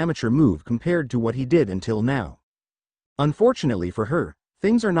rather amateur move compared to what he did until now. Unfortunately for her,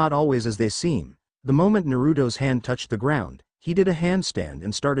 things are not always as they seem. The moment Naruto's hand touched the ground, he did a handstand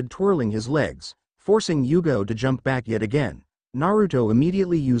and started twirling his legs, forcing Yugo to jump back yet again. Naruto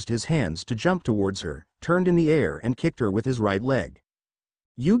immediately used his hands to jump towards her, turned in the air and kicked her with his right leg.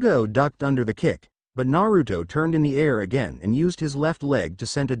 Yugo ducked under the kick, but Naruto turned in the air again and used his left leg to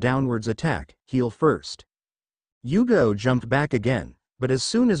send a downwards attack, heel first. Yugo jumped back again, but as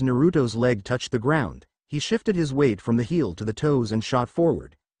soon as Naruto's leg touched the ground, he shifted his weight from the heel to the toes and shot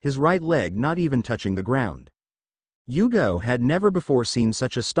forward, his right leg not even touching the ground. Yugo had never before seen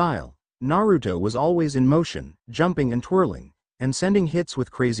such a style. Naruto was always in motion, jumping and twirling, and sending hits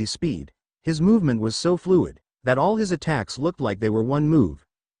with crazy speed. His movement was so fluid that all his attacks looked like they were one move.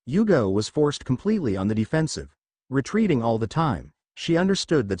 Yugo was forced completely on the defensive, retreating all the time. She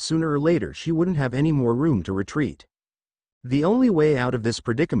understood that sooner or later she wouldn't have any more room to retreat. The only way out of this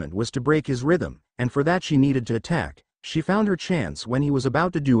predicament was to break his rhythm, and for that she needed to attack. She found her chance when he was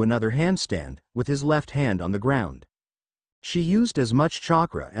about to do another handstand, with his left hand on the ground. She used as much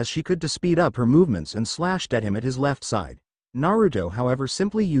chakra as she could to speed up her movements and slashed at him at his left side. Naruto, however,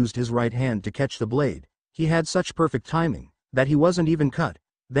 simply used his right hand to catch the blade. He had such perfect timing that he wasn't even cut.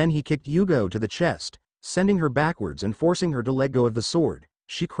 Then he kicked Yugo to the chest, sending her backwards and forcing her to let go of the sword.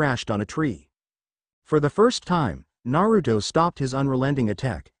 She crashed on a tree. For the first time, Naruto stopped his unrelenting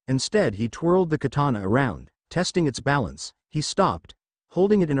attack. Instead, he twirled the katana around, testing its balance. He stopped,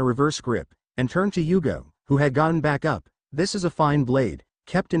 holding it in a reverse grip, and turned to Yugo, who had gotten back up. This is a fine blade,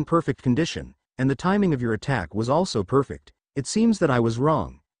 kept in perfect condition, and the timing of your attack was also perfect. It seems that I was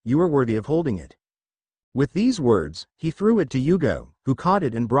wrong. You are worthy of holding it. With these words, he threw it to Yugo, who caught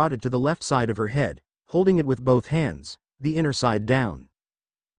it and brought it to the left side of her head, holding it with both hands, the inner side down.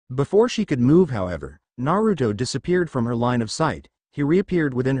 Before she could move, however, Naruto disappeared from her line of sight. He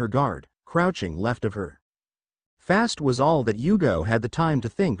reappeared within her guard, crouching left of her. Fast was all that Yugo had the time to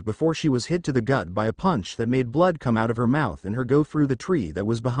think before she was hit to the gut by a punch that made blood come out of her mouth and her go through the tree that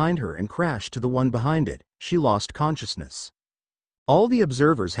was behind her and crash to the one behind it. She lost consciousness. All the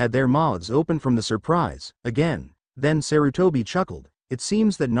observers had their mouths open from the surprise. Again, then Sarutobi chuckled. It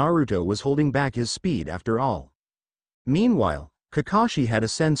seems that Naruto was holding back his speed after all. Meanwhile, Kakashi had a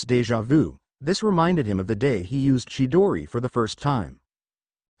sense déjà vu. This reminded him of the day he used Chidori for the first time.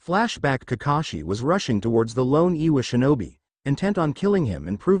 Flashback: Kakashi was rushing towards the lone Iwa shinobi, intent on killing him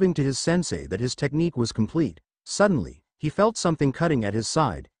and proving to his sensei that his technique was complete. Suddenly, he felt something cutting at his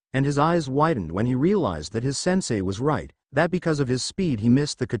side, and his eyes widened when he realized that his sensei was right, that because of his speed he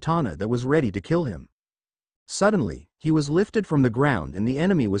missed the katana that was ready to kill him. Suddenly, he was lifted from the ground and the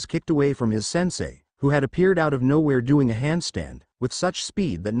enemy was kicked away from his sensei, who had appeared out of nowhere doing a handstand, with such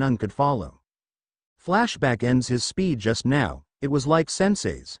speed that none could follow. Flashback ends his speed just now. It was like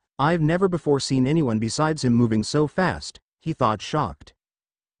sensei's. I've never before seen anyone besides him moving so fast, he thought, shocked.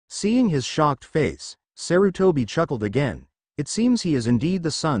 Seeing his shocked face, Sarutobi chuckled again. It seems he is indeed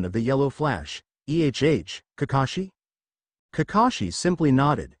the son of the Yellow Flash. Kakashi? Kakashi simply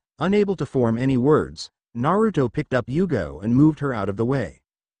nodded, unable to form any words. Naruto picked up Yugo and moved her out of the way.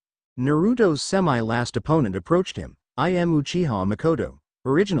 Naruto's semi-last opponent approached him. I am Uchiha Makoto.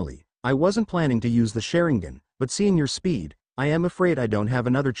 Originally, I wasn't planning to use the Sharingan, but seeing your speed, I am afraid I don't have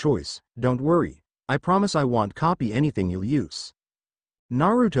another choice. Don't worry. I promise I won't copy anything you'll use.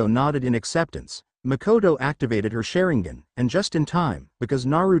 Naruto nodded in acceptance. Makoto activated her Sharingan, and just in time, because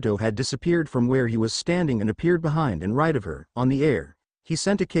Naruto had disappeared from where he was standing and appeared behind and right of her, on the air. He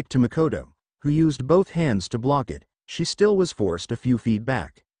sent a kick to Makoto, who used both hands to block it. She still was forced a few feet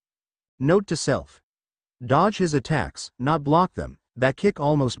back. Note to self: dodge his attacks, not block them. That kick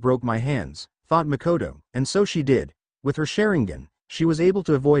almost broke my hands, thought Makoto, and so she did. With her Sharingan, she was able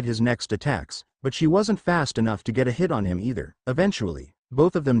to avoid his next attacks, but she wasn't fast enough to get a hit on him either. Eventually,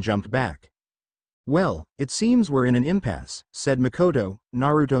 both of them jumped back. Well, it seems we're in an impasse, said Makoto.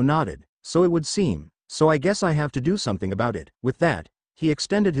 Naruto nodded. So it would seem, so I guess I have to do something about it. With that, he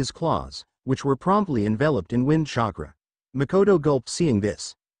extended his claws, which were promptly enveloped in wind chakra. Makoto gulped seeing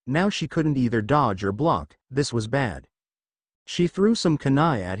this. Now she couldn't either dodge or block. This was bad. She threw some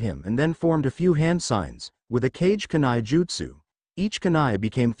kunai at him and then formed a few hand signs. With a cage kunai jutsu, each kunai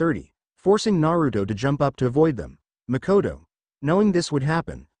became 30. forcing Naruto to jump up to avoid them. Makoto, knowing this would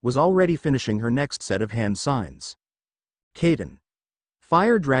happen, was already finishing her next set of hand signs. Kaiten.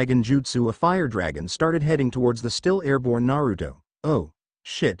 Fire Dragon Jutsu. A fire dragon started heading towards the still airborne Naruto. Oh,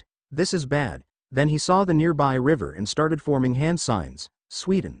 shit, this is bad. Then he saw the nearby river and started forming hand signs.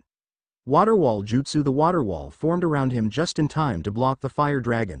 Sweden. Water Wall Jutsu. The water wall formed around him just in time to block the fire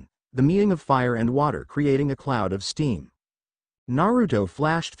dragon, the meeting of fire and water creating a cloud of steam. Naruto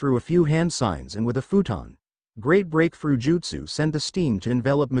flashed through a few hand signs and with a futon, Great Breakthrough Jutsu sent the steam to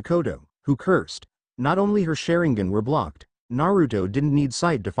envelop Makoto, who cursed. Not only her Sharingan were blocked, Naruto didn't need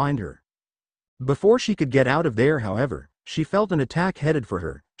sight to find her. Before she could get out of there, however, she felt an attack headed for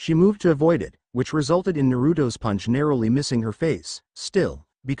her. She moved to avoid it, which resulted in Naruto's punch narrowly missing her face. Still,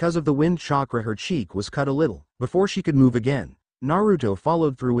 because of the wind chakra, her cheek was cut a little. Before she could move again, Naruto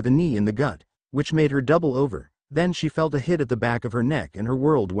followed through with a knee in the gut, which made her double over. Then she felt a hit at the back of her neck and her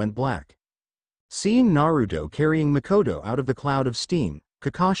world went black. Seeing Naruto carrying Makoto out of the cloud of steam,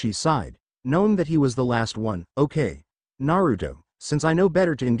 Kakashi sighed, knowing that he was the last one. Okay, Naruto, since I know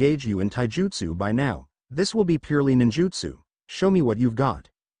better to engage you in taijutsu by now, this will be purely ninjutsu. Show me what you've got.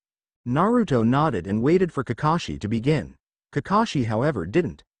 Naruto nodded and waited for Kakashi to begin. Kakashi, however,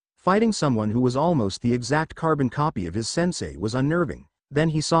 didn't. Fighting someone who was almost the exact carbon copy of his sensei was unnerving. Then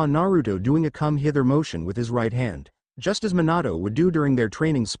he saw Naruto doing a come-hither motion with his right hand, just as Minato would do during their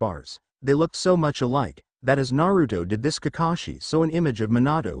training spars. They looked so much alike, that as Naruto did this, Kakashi saw an image of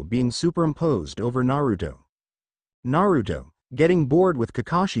Minato being superimposed over Naruto. Naruto, getting bored with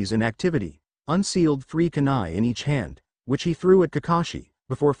Kakashi's inactivity, unsealed 3 kunai in each hand, which he threw at Kakashi,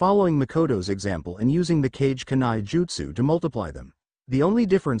 before following Makoto's example and using the Cage Kunai Jutsu to multiply them. The only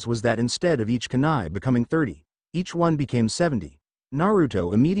difference was that instead of each kunai becoming 30, each one became 70.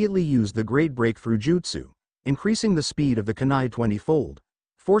 Naruto immediately used the Great Breakthrough Jutsu, increasing the speed of the kunai 20-fold,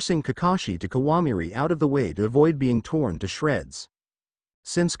 forcing Kakashi to Kawamiri out of the way to avoid being torn to shreds.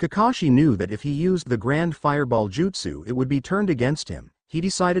 Since Kakashi knew that if he used the Grand Fireball Jutsu it would be turned against him, he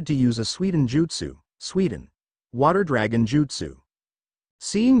decided to use a Sweden Jutsu, Water Dragon Jutsu.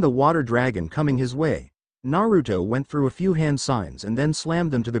 Seeing the Water Dragon coming his way, Naruto went through a few hand signs and then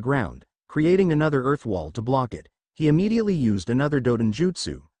slammed them to the ground, creating another earth wall to block it. He immediately used another Doden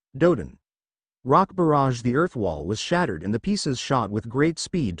Jutsu, Doden. Rock Barrage. The earth wall was shattered and the pieces shot with great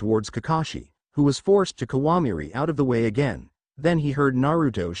speed towards Kakashi, who was forced to Kawamiri out of the way again. Then he heard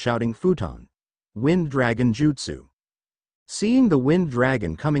Naruto shouting Futon. Wind Dragon Jutsu. Seeing the Wind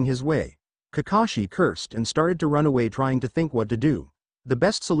Dragon coming his way, Kakashi cursed and started to run away, trying to think what to do. The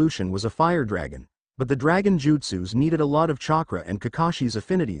best solution was a Fire Dragon, but the Dragon Jutsus needed a lot of chakra and Kakashi's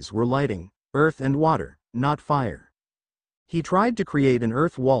affinities were lighting, earth and water, not fire. He tried to create an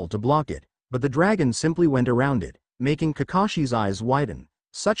earth wall to block it, but the dragon simply went around it, making Kakashi's eyes widen.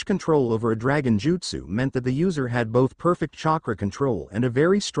 Such control over a dragon jutsu meant that the user had both perfect chakra control and a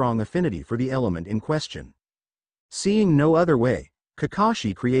very strong affinity for the element in question. Seeing no other way,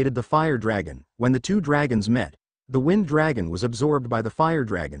 Kakashi created the Fire Dragon. When the two dragons met, the Wind Dragon was absorbed by the Fire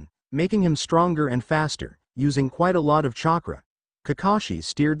Dragon, making him stronger and faster. Using quite a lot of chakra, Kakashi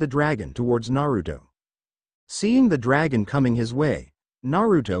steered the dragon towards Naruto. Seeing the dragon coming his way,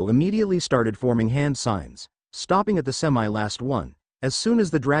 Naruto immediately started forming hand signs, stopping at the semi-last one. As soon as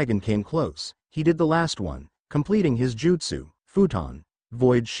the dragon came close, he did the last one, completing his jutsu, Futon,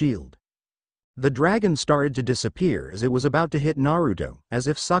 Void Shield. The dragon started to disappear as it was about to hit Naruto, as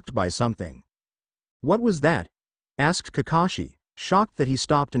if sucked by something. What was that? Asked Kakashi, shocked that he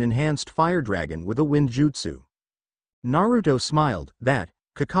stopped an enhanced fire dragon with a wind jutsu. Naruto smiled. That,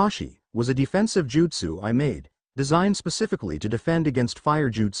 Kakashi, was a defensive jutsu I made, designed specifically to defend against fire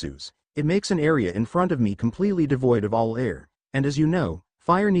jutsus. It makes an area in front of me completely devoid of all air, and as you know,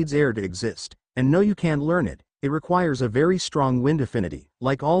 fire needs air to exist, and no, you can't learn it. It requires a very strong wind affinity,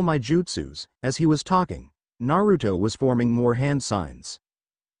 like all my jutsus. As he was talking, Naruto was forming more hand signs.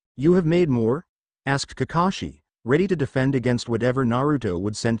 You have made more? Asked Kakashi, ready to defend against whatever Naruto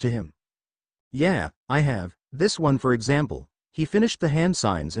would send to him. Yeah, I have. This one for example. He finished the hand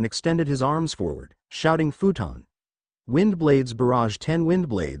signs and extended his arms forward, shouting Futon. Wind Blades Barrage. 10 wind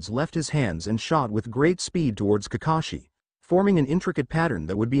blades left his hands and shot with great speed towards Kakashi, forming an intricate pattern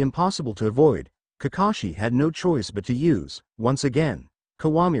that would be impossible to avoid. Kakashi had no choice but to use, once again,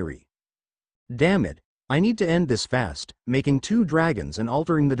 Kawamiri. Damn it, I need to end this fast. Making 2 dragons and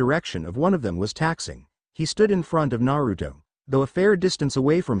altering the direction of one of them was taxing. He stood in front of Naruto, though a fair distance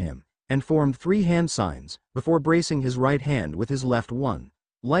away from him, and formed 3 hand signs, before bracing his right hand with his left one.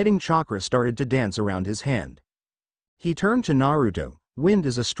 Lighting chakra started to dance around his hand. He turned to Naruto. Wind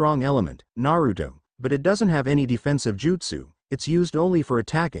is a strong element, Naruto, but it doesn't have any defensive jutsu. It's used only for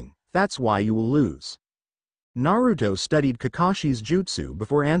attacking. That's why you will lose. Naruto studied Kakashi's jutsu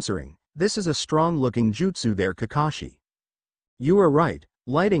before answering. This is a strong-looking jutsu there, Kakashi. You are right,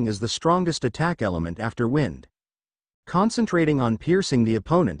 lighting is the strongest attack element after wind. Concentrating on piercing the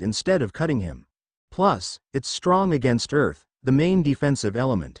opponent instead of cutting him. Plus, it's strong against earth, the main defensive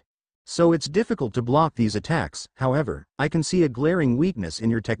element. So it's difficult to block these attacks. However, I can see a glaring weakness in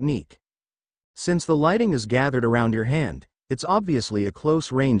your technique. Since the lighting is gathered around your hand, it's obviously a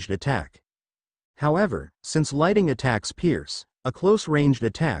close-ranged attack. However, since lighting attacks pierce, a close-ranged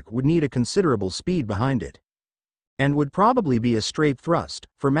attack would need a considerable speed behind it. And would probably be a straight thrust,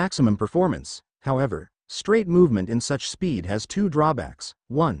 for maximum performance. However, straight movement in such speed has two drawbacks.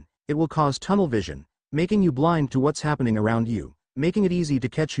 1. It will cause tunnel vision, making you blind to what's happening around you, making it easy to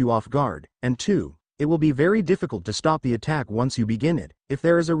catch you off guard. And 2. It will be very difficult to stop the attack once you begin it. If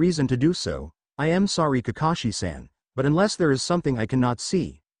there is a reason to do so, I am sorry, Kakashi-san, but unless there is something I cannot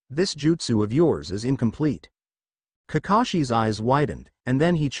see, this jutsu of yours is incomplete. Kakashi's eyes widened, and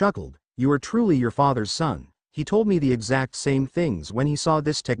then he chuckled. You are truly your father's son. He told me the exact same things when he saw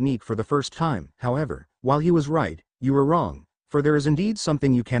this technique for the first time. However, while he was right, you were wrong, for there is indeed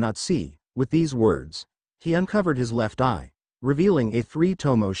something you cannot see. With these words, he uncovered his left eye, revealing a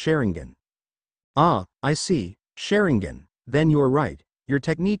 3-tomo Sharingan. Ah, I see, Sharingan. Then you are right, your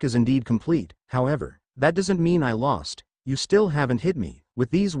technique is indeed complete. However, that doesn't mean I lost. You still haven't hit me.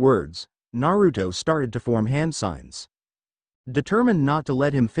 With these words, Naruto started to form hand signs. Determined not to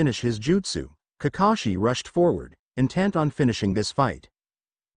let him finish his jutsu, Kakashi rushed forward, intent on finishing this fight.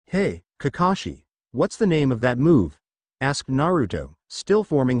 Hey, Kakashi, what's the name of that move? Asked Naruto, still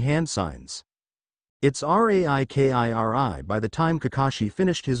forming hand signs. It's Raikiri. By the time Kakashi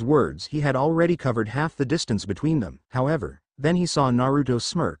finished his words, he had already covered half the distance between them. However, then he saw Naruto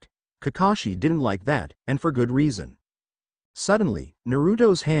smirk. Kakashi didn't like that, and for good reason. Suddenly,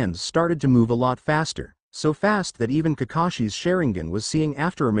 Naruto's hands started to move a lot faster, so fast that even Kakashi's Sharingan was seeing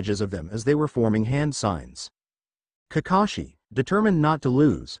afterimages of them as they were forming hand signs. Kakashi, determined not to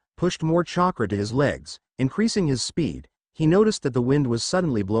lose, pushed more chakra to his legs, increasing his speed. He noticed that the wind was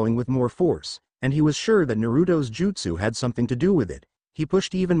suddenly blowing with more force, and he was sure that Naruto's jutsu had something to do with it. He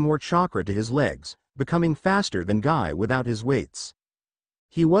pushed even more chakra to his legs, becoming faster than Guy without his weights.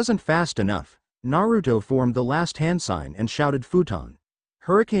 He wasn't fast enough. Naruto formed the last hand sign and shouted Futon.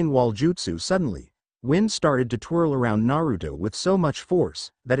 Hurricane Wall Jutsu. Suddenly, wind started to twirl around Naruto with so much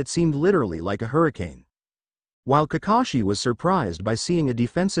force that it seemed literally like a hurricane. While Kakashi was surprised by seeing a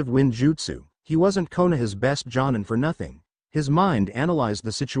defensive wind jutsu, he wasn't Konoha's best Jonin for nothing. His mind analyzed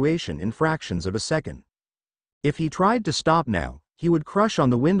the situation in fractions of a second. If he tried to stop now, he would crush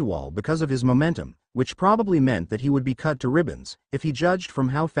on the wind wall because of his momentum, which probably meant that he would be cut to ribbons. If he judged from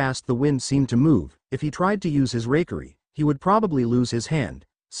how fast the wind seemed to move, if he tried to use his Raikiri, he would probably lose his hand,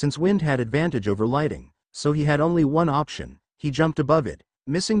 since wind had advantage over lighting, so he had only one option. He jumped above it,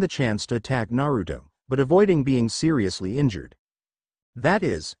 missing the chance to attack Naruto, but avoiding being seriously injured. That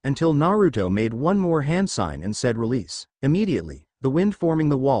is, until Naruto made one more hand sign and said release. Immediately, the wind forming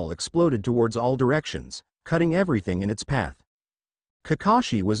the wall exploded towards all directions, cutting everything in its path.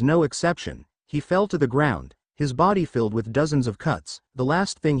 Kakashi was no exception. He fell to the ground, his body filled with dozens of cuts. The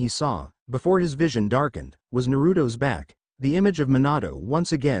last thing he saw, before his vision darkened, was Naruto's back, the image of Minato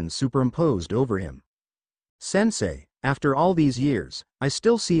once again superimposed over him. Sensei, after all these years, I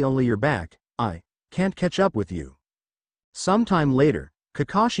still see only your back. I can't catch up with you. Sometime later,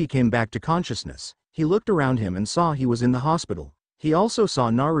 Kakashi came back to consciousness. He looked around him and saw he was in the hospital. He also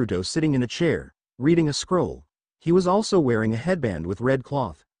saw Naruto sitting in a chair, reading a scroll. He was also wearing a headband with red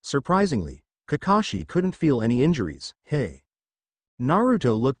cloth. Surprisingly, Kakashi couldn't feel any injuries. Hey.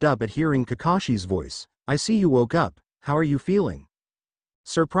 Naruto looked up at hearing Kakashi's voice. I see you woke up. How are you feeling?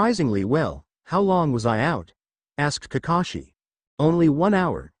 Surprisingly well. How long was I out? Asked Kakashi. Only 1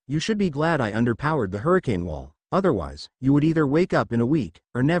 hour. You should be glad I underpowered the hurricane wall. Otherwise, you would either wake up in a week,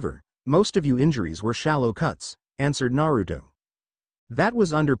 or never. Most of you injuries were shallow cuts, answered Naruto. That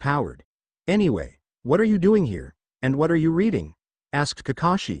was underpowered. Anyway, what are you doing here, and what are you reading? Asked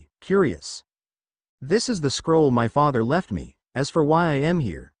Kakashi, curious. This is the scroll my father left me. As for why I am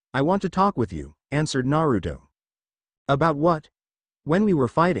here, I want to talk with you, answered Naruto. About what? When we were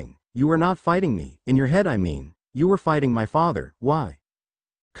fighting, you were not fighting me. In your head I mean, you were fighting my father. Why?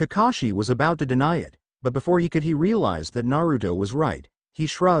 Kakashi was about to deny it, but before he realized that Naruto was right. He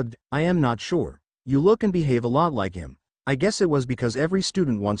shrugged. I am not sure. You look and behave a lot like him. I guess it was because every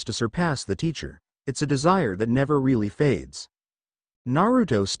student wants to surpass the teacher. It's a desire that never really fades.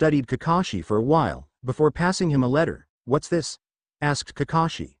 Naruto studied Kakashi for a while, before passing him a letter. What's this? Asked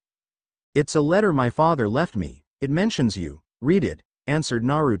Kakashi. It's a letter my father left me. It mentions you. Read it. answered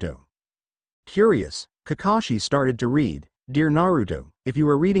Naruto. Curious, Kakashi started to read, "Dear Naruto, if you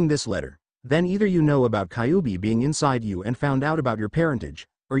are reading this letter, then either you know about Kyuubi being inside you and found out about your parentage,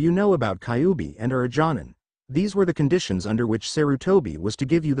 or you know about Kyuubi and are a Jonin. These were the conditions under which Sarutobi was to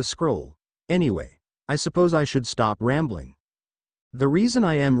give you the scroll. Anyway, I suppose I should stop rambling. The reason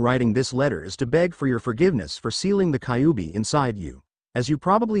I am writing this letter is to beg for your forgiveness for sealing the Kyuubi inside you. As you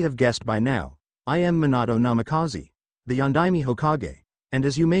probably have guessed by now, I am Minato Namikaze, the Yondaime Hokage, and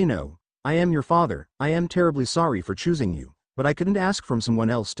as you may know, I am your father. I am terribly sorry for choosing you, but I couldn't ask from someone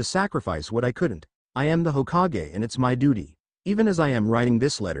else to sacrifice what I couldn't. I am the Hokage and it's my duty. Even as I am writing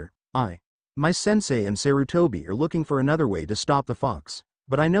this letter, my sensei and Sarutobi are looking for another way to stop the fox,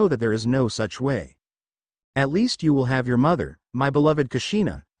 but I know that there is no such way. At least you will have your mother, my beloved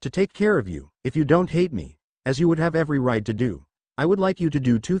Kushina, to take care of you, if you don't hate me, as you would have every right to do. I would like you to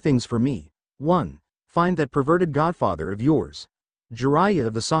do two things for me. 1. Find that perverted godfather of yours, Jiraiya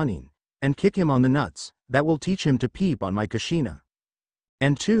of the Sannin, and kick him on the nuts. That will teach him to peep on my Kushina.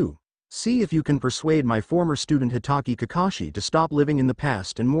 And 2. See if you can persuade my former student Hitaki Kakashi to stop living in the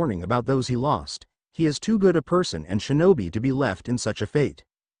past and mourning about those he lost. He is too good a person and shinobi to be left in such a fate.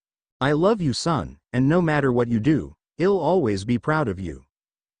 I love you, son, and no matter what you do, I'll always be proud of you.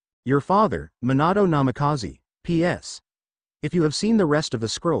 Your father, Minato Namikaze. P.S. If you have seen the rest of the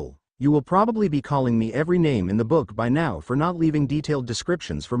scroll, you will probably be calling me every name in the book by now for not leaving detailed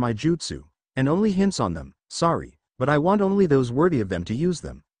descriptions for my jutsu, and only hints on them. Sorry, but I want only those worthy of them to use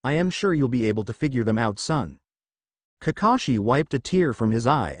them. I am sure you'll be able to figure them out, son." Kakashi wiped a tear from his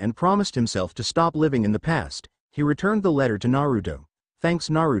eye and promised himself to stop living in the past. He returned the letter to Naruto. "Thanks,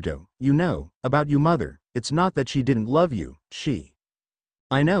 Naruto. You know, about your mother, it's not that she didn't love you, she—"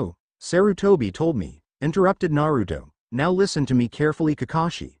 "I know, Sarutobi told me," interrupted Naruto. "Now listen to me carefully,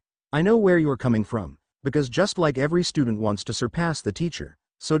 Kakashi. I know where you're coming from, because just like every student wants to surpass the teacher,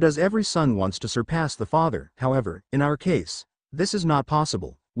 so does every son wants to surpass the father. However, in our case, this is not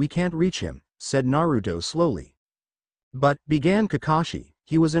possible. We can't reach him," said Naruto slowly. "But," began Kakashi.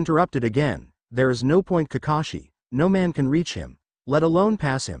 He was interrupted again. "There is no point, Kakashi. No man can reach him, let alone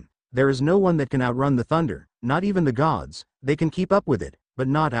pass him. There is no one that can outrun the thunder, not even the gods. They can keep up with it, but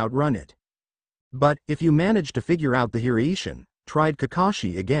not outrun it." "But, if you manage to figure out the Hiraishin," tried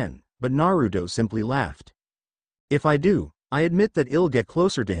Kakashi again, but Naruto simply laughed. "If I do, I admit that I'll get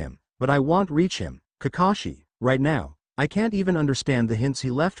closer to him, but I won't reach him, Kakashi. Right now, I can't even understand the hints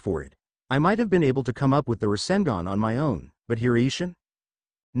he left for it. I might have been able to come up with the Rasengan on my own, but Hiraishin?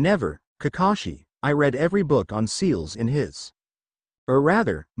 Never, Kakashi. I read every book on seals in his, or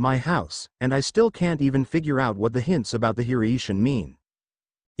rather, my house, and I still can't even figure out what the hints about the Hiraishin mean.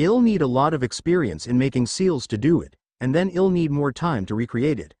 I'll need a lot of experience in making seals to do it, and then I'll need more time to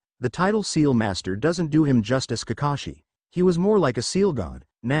recreate it. The title Seal Master doesn't do him justice, Kakashi. He was more like a seal god.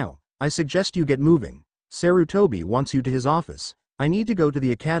 Now, I suggest you get moving. Sarutobi wants you to his office. I need to go to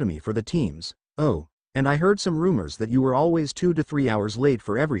the academy for the teams. Oh, and I heard some rumors that you were always 2 to 3 hours late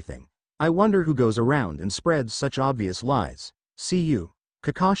for everything. I wonder who goes around and spreads such obvious lies. See you,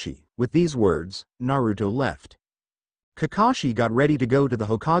 Kakashi." With these words, Naruto left. Kakashi got ready to go to the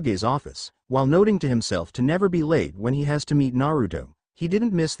Hokage's office, while noting to himself to never be late when he has to meet Naruto. He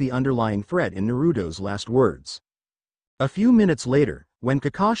didn't miss the underlying threat in Naruto's last words. A few minutes later, when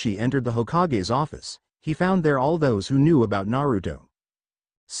Kakashi entered the Hokage's office, he found there all those who knew about Naruto.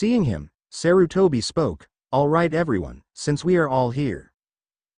 Seeing him, Sarutobi spoke. "All right, everyone, since we are all here,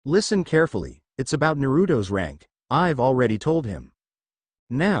 listen carefully. It's about Naruto's rank. I've already told him.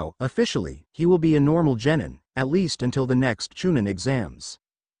 Now, officially, he will be a normal genin, at least until the next chunin exams.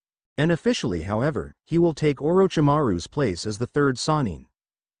 Unofficially, however, he will take Orochimaru's place as the third Sannin.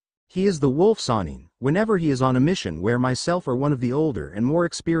 He is the Wolf Sannin. Whenever he is on a mission where myself or one of the older and more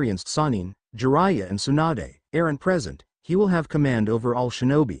experienced Sannin, Jiraiya and Tsunade, aren't present, he will have command over all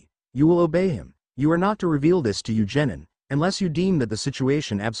shinobi. You will obey him. You are not to reveal this to genin, unless you deem that the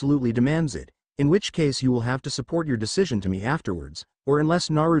situation absolutely demands it, in which case you will have to support your decision to me afterwards, or unless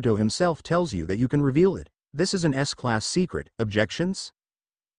Naruto himself tells you that you can reveal it. This is an S-class secret. Objections?"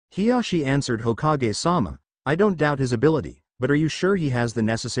 Hiyashi answered, "Hokage-sama, I don't doubt his ability, but are you sure he has the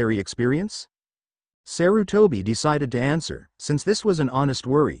necessary experience?" Sarutobi decided to answer. Since this was an honest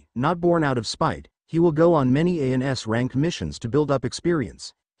worry, not born out of spite, he will go on many ANS-ranked missions to build up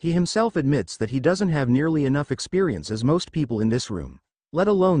experience. He himself admits that he doesn't have nearly enough experience as most people in this room, let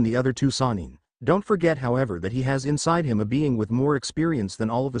alone the other two Sannin. Don't forget, however, that he has inside him a being with more experience than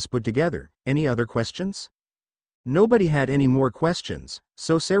all of us put together. Any other questions? Nobody had any more questions,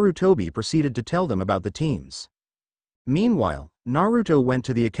 so Sarutobi proceeded to tell them about the teams. Meanwhile, Naruto went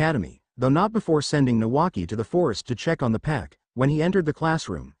to the academy, though not before sending Nawaki to the forest to check on the pack. When he entered the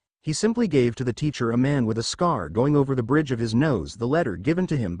classroom, he simply gave to the teacher, a man with a scar going over the bridge of his nose, the letter given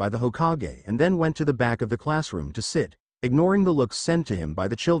to him by the Hokage, and then went to the back of the classroom to sit, ignoring the looks sent to him by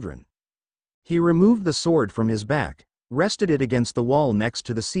the children. He removed the sword from his back, rested it against the wall next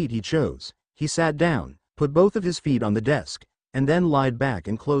to the seat he chose. He sat down, put both of his feet on the desk, and then lied back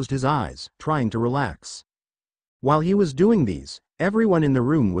and closed his eyes, trying to relax. While he was doing these, everyone in the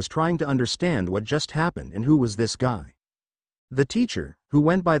room was trying to understand what just happened and who was this guy. The teacher, who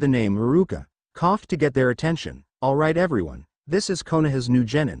went by the name Maruka, coughed to get their attention. "All right everyone, this is Konoha's new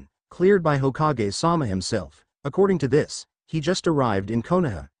genin, cleared by Hokage-sama himself. According to this, he just arrived in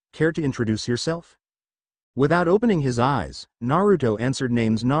Konoha. Care to introduce yourself?" Without opening his eyes, Naruto answered,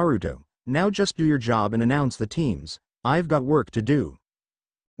 "Name's Naruto. Now just do your job and announce the teams. I've got work to do."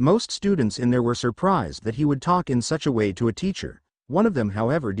 Most students in there were surprised that he would talk in such a way to a teacher. One of them,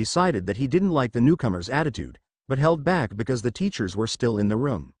 however, decided that he didn't like the newcomer's attitude, but held back because the teachers were still in the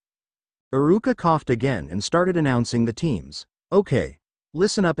room. Iruka coughed again and started announcing the teams. "Okay,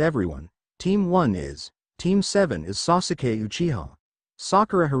 listen up everyone. Team 1 is, Team 7 is Sasuke Uchiha,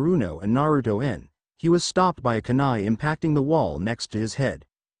 Sakura Haruno and Naruto N." He was stopped by a kunai impacting the wall next to his head.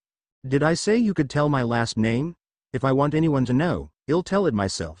 "Did I say you could tell my last name? If I want anyone to know, I'll tell it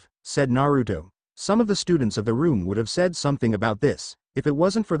myself," said Naruto. Some of the students of the room would have said something about this, if it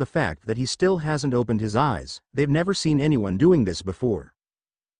wasn't for the fact that he still hasn't opened his eyes. They've never seen anyone doing this before.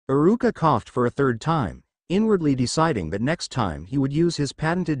 Iruka coughed for a third time, inwardly deciding that next time he would use his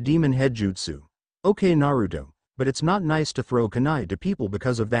patented demon head jutsu. "Okay Naruto, but it's not nice to throw kunai to people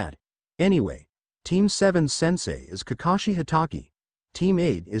because of that. Anyway, Team 7's sensei is Kakashi Hatake. Team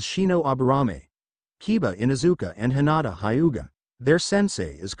 8 is Shino Aburame, Kiba Inuzuka and Hinata Hyuga. Their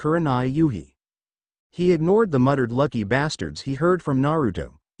sensei is Kurenai Yuhi." He ignored the muttered "lucky bastards" he heard from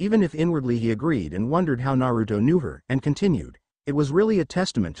Naruto, even if inwardly he agreed and wondered how Naruto knew her, and continued. It was really a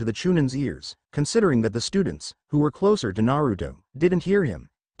testament to the Chunin's ears, considering that the students, who were closer to Naruto, didn't hear him.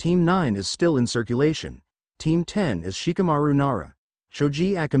 Team 9 is still in circulation. Team 10 is Shikamaru Nara,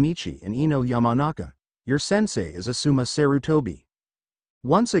 Shoji Akamichi and Ino Yamanaka. Your sensei is Asuma Sarutobi.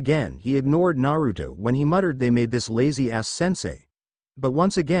 Once again he ignored Naruto when he muttered they made this lazy-ass sensei. But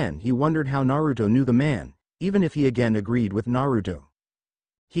once again he wondered how Naruto knew the man, even if he again agreed with Naruto.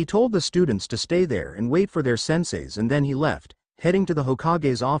 He told the students to stay there and wait for their senseis, and then he left, heading to the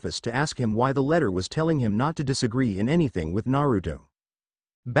Hokage's office to ask him why the letter was telling him not to disagree in anything with Naruto.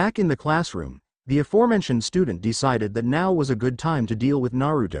 Back in the classroom, the aforementioned student decided that now was a good time to deal with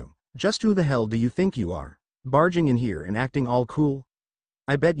Naruto. "Just who the hell do you think you are, barging in here and acting all cool?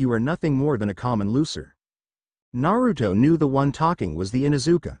 I bet you are nothing more than a common loser." Naruto knew the one talking was the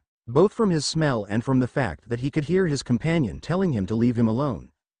Inuzuka, both from his smell and from the fact that he could hear his companion telling him to leave him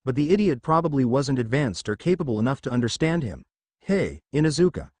alone. But the idiot probably wasn't advanced or capable enough to understand him. "Hey,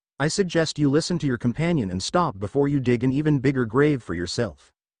 Inuzuka, I suggest you listen to your companion and stop before you dig an even bigger grave for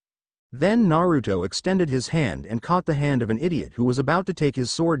yourself." Then Naruto extended his hand and caught the hand of an idiot who was about to take his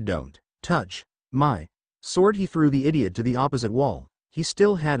sword. "Don't touch my sword." He threw the idiot to the opposite wall. He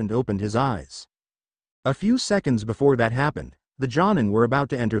still hadn't opened his eyes. A few seconds before that happened, the Jonin were about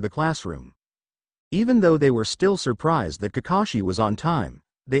to enter the classroom. Even though they were still surprised that Kakashi was on time,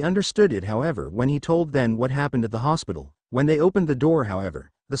 they understood it, however, when he told them what happened at the hospital. When they opened the door, however,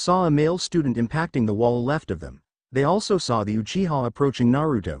 they saw a male student impacting the wall left of them. They also saw the Uchiha approaching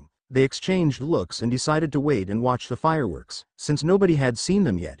Naruto. They exchanged looks and decided to wait and watch the fireworks, since nobody had seen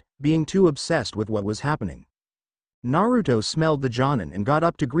them yet, being too obsessed with what was happening. Naruto smelled the Jonin and got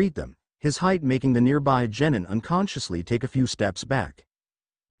up to greet them, his height making the nearby genin unconsciously take a few steps back.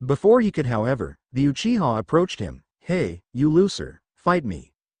 Before he could, however, the Uchiha approached him. "Hey, you loser, fight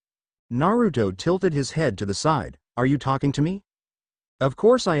me." Naruto tilted his head to the side. "Are you talking to me?" "Of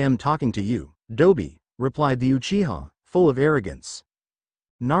course I am talking to you, Dobi," replied the Uchiha, full of arrogance.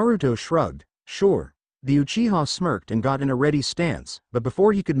 Naruto shrugged. "Sure." The Uchiha smirked and got in a ready stance, but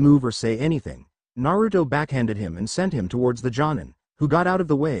before he could move or say anything, Naruto backhanded him and sent him towards the Jonin, who got out of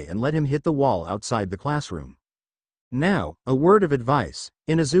the way and let him hit the wall outside the classroom. "Now, a word of advice,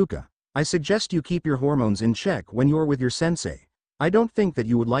 Inuzuka. I suggest you keep your hormones in check when you're with your sensei. I don't think that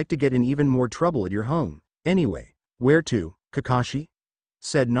you would like to get in even more trouble at your home. Anyway, where to, Kakashi?"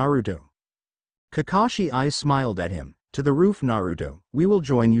 said Naruto. Kakashi eyes smiled at him. "To the roof, Naruto. We will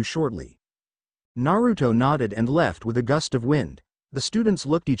join you shortly." Naruto nodded and left with a gust of wind. The students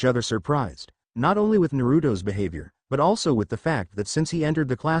looked each other surprised, not only with Naruto's behavior, but also with the fact that since he entered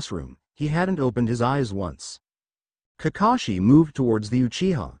the classroom, he hadn't opened his eyes once. Kakashi moved towards the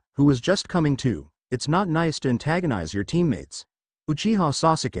Uchiha, who was just coming to. "It's not nice to antagonize your teammates, Uchiha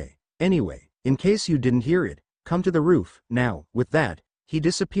Sasuke. Anyway, in case you didn't hear it, come to the roof, now." With that, he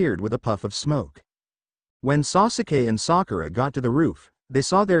disappeared with a puff of smoke. When Sasuke and Sakura got to the roof, they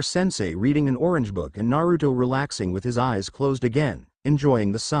saw their sensei reading an orange book and Naruto relaxing with his eyes closed again,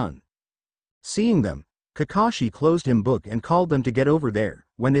 enjoying the sun. Seeing them, Kakashi closed his book and called them to get over there.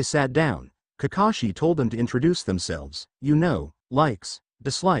 When they sat down, Kakashi told them to introduce themselves, likes,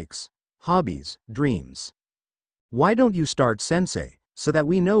 dislikes, hobbies, dreams. "Why don't you start, sensei, so that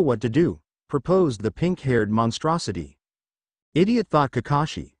we know what to do?" proposed the pink-haired monstrosity. Idiot, thought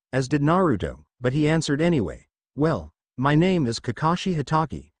Kakashi, as did Naruto, but he answered anyway. "Well, my name is Kakashi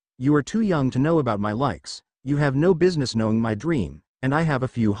Hatake. You are too young to know about my likes, you have no business knowing my dream, and I have a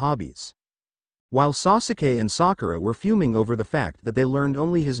few hobbies." While Sasuke and Sakura were fuming over the fact that they learned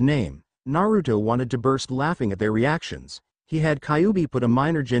only his name, Naruto wanted to burst laughing at their reactions. He had Kyuubi put a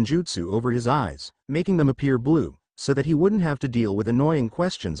minor genjutsu over his eyes, making them appear blue, so that he wouldn't have to deal with annoying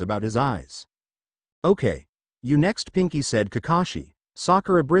questions about his eyes. "Okay. You next, Pinky," said Kakashi.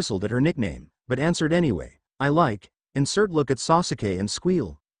 Sakura bristled at her nickname, but answered anyway. "I like, insert look at Sasuke and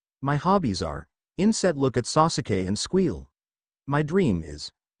squeal. My hobbies are, inset look at Sasuke and squeal. My dream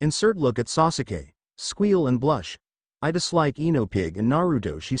is, insert look at Sasuke, squeal and blush. I dislike Ino Pig and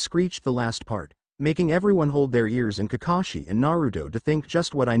Naruto." She screeched the last part, making everyone hold their ears and Kakashi and Naruto to think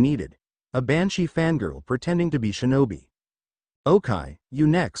just what I needed. A banshee fangirl pretending to be shinobi. "Okay, you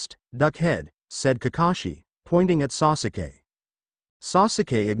next, duckhead," said Kakashi, pointing at Sasuke.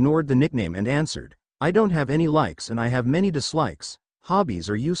 Sasuke ignored the nickname and answered, "I don't have any likes and I have many dislikes. Hobbies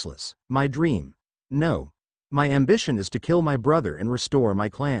are useless. My dream. No. My ambition is to kill my brother and restore my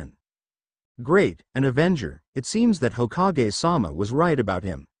clan." "Great, an Avenger. It seems that Hokage-sama was right about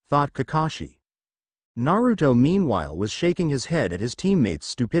him," thought Kakashi. Naruto meanwhile was shaking his head at his teammates'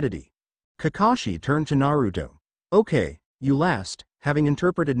 stupidity. Kakashi turned to Naruto. "Okay, you last." Having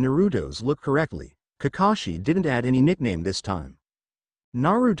interpreted Naruto's look correctly, Kakashi didn't add any nickname this time.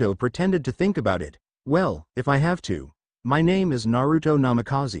 Naruto pretended to think about it. "Well, if I have to. My name is Naruto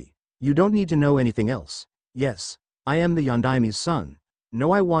Namikaze. You don't need to know anything else. Yes, I am the Yondaime's son.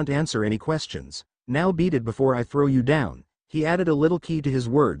 No, I won't answer any questions. Now beat it before I throw you down." He added a little key to his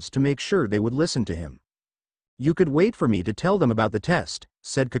words to make sure they would listen to him. "You could wait for me to tell them about the test,"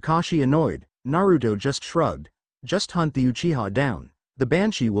 said Kakashi, annoyed. Naruto just shrugged. "Just hunt the Uchiha down. The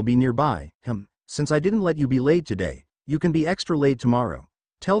Banshee will be nearby. Since I didn't let you be late today, you can be extra late tomorrow.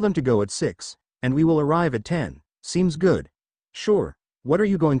 Tell them to go at 6, and we will arrive at 10. Seems good?" "Sure. What are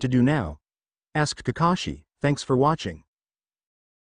you going to do now?" asked Kakashi. Thanks for watching.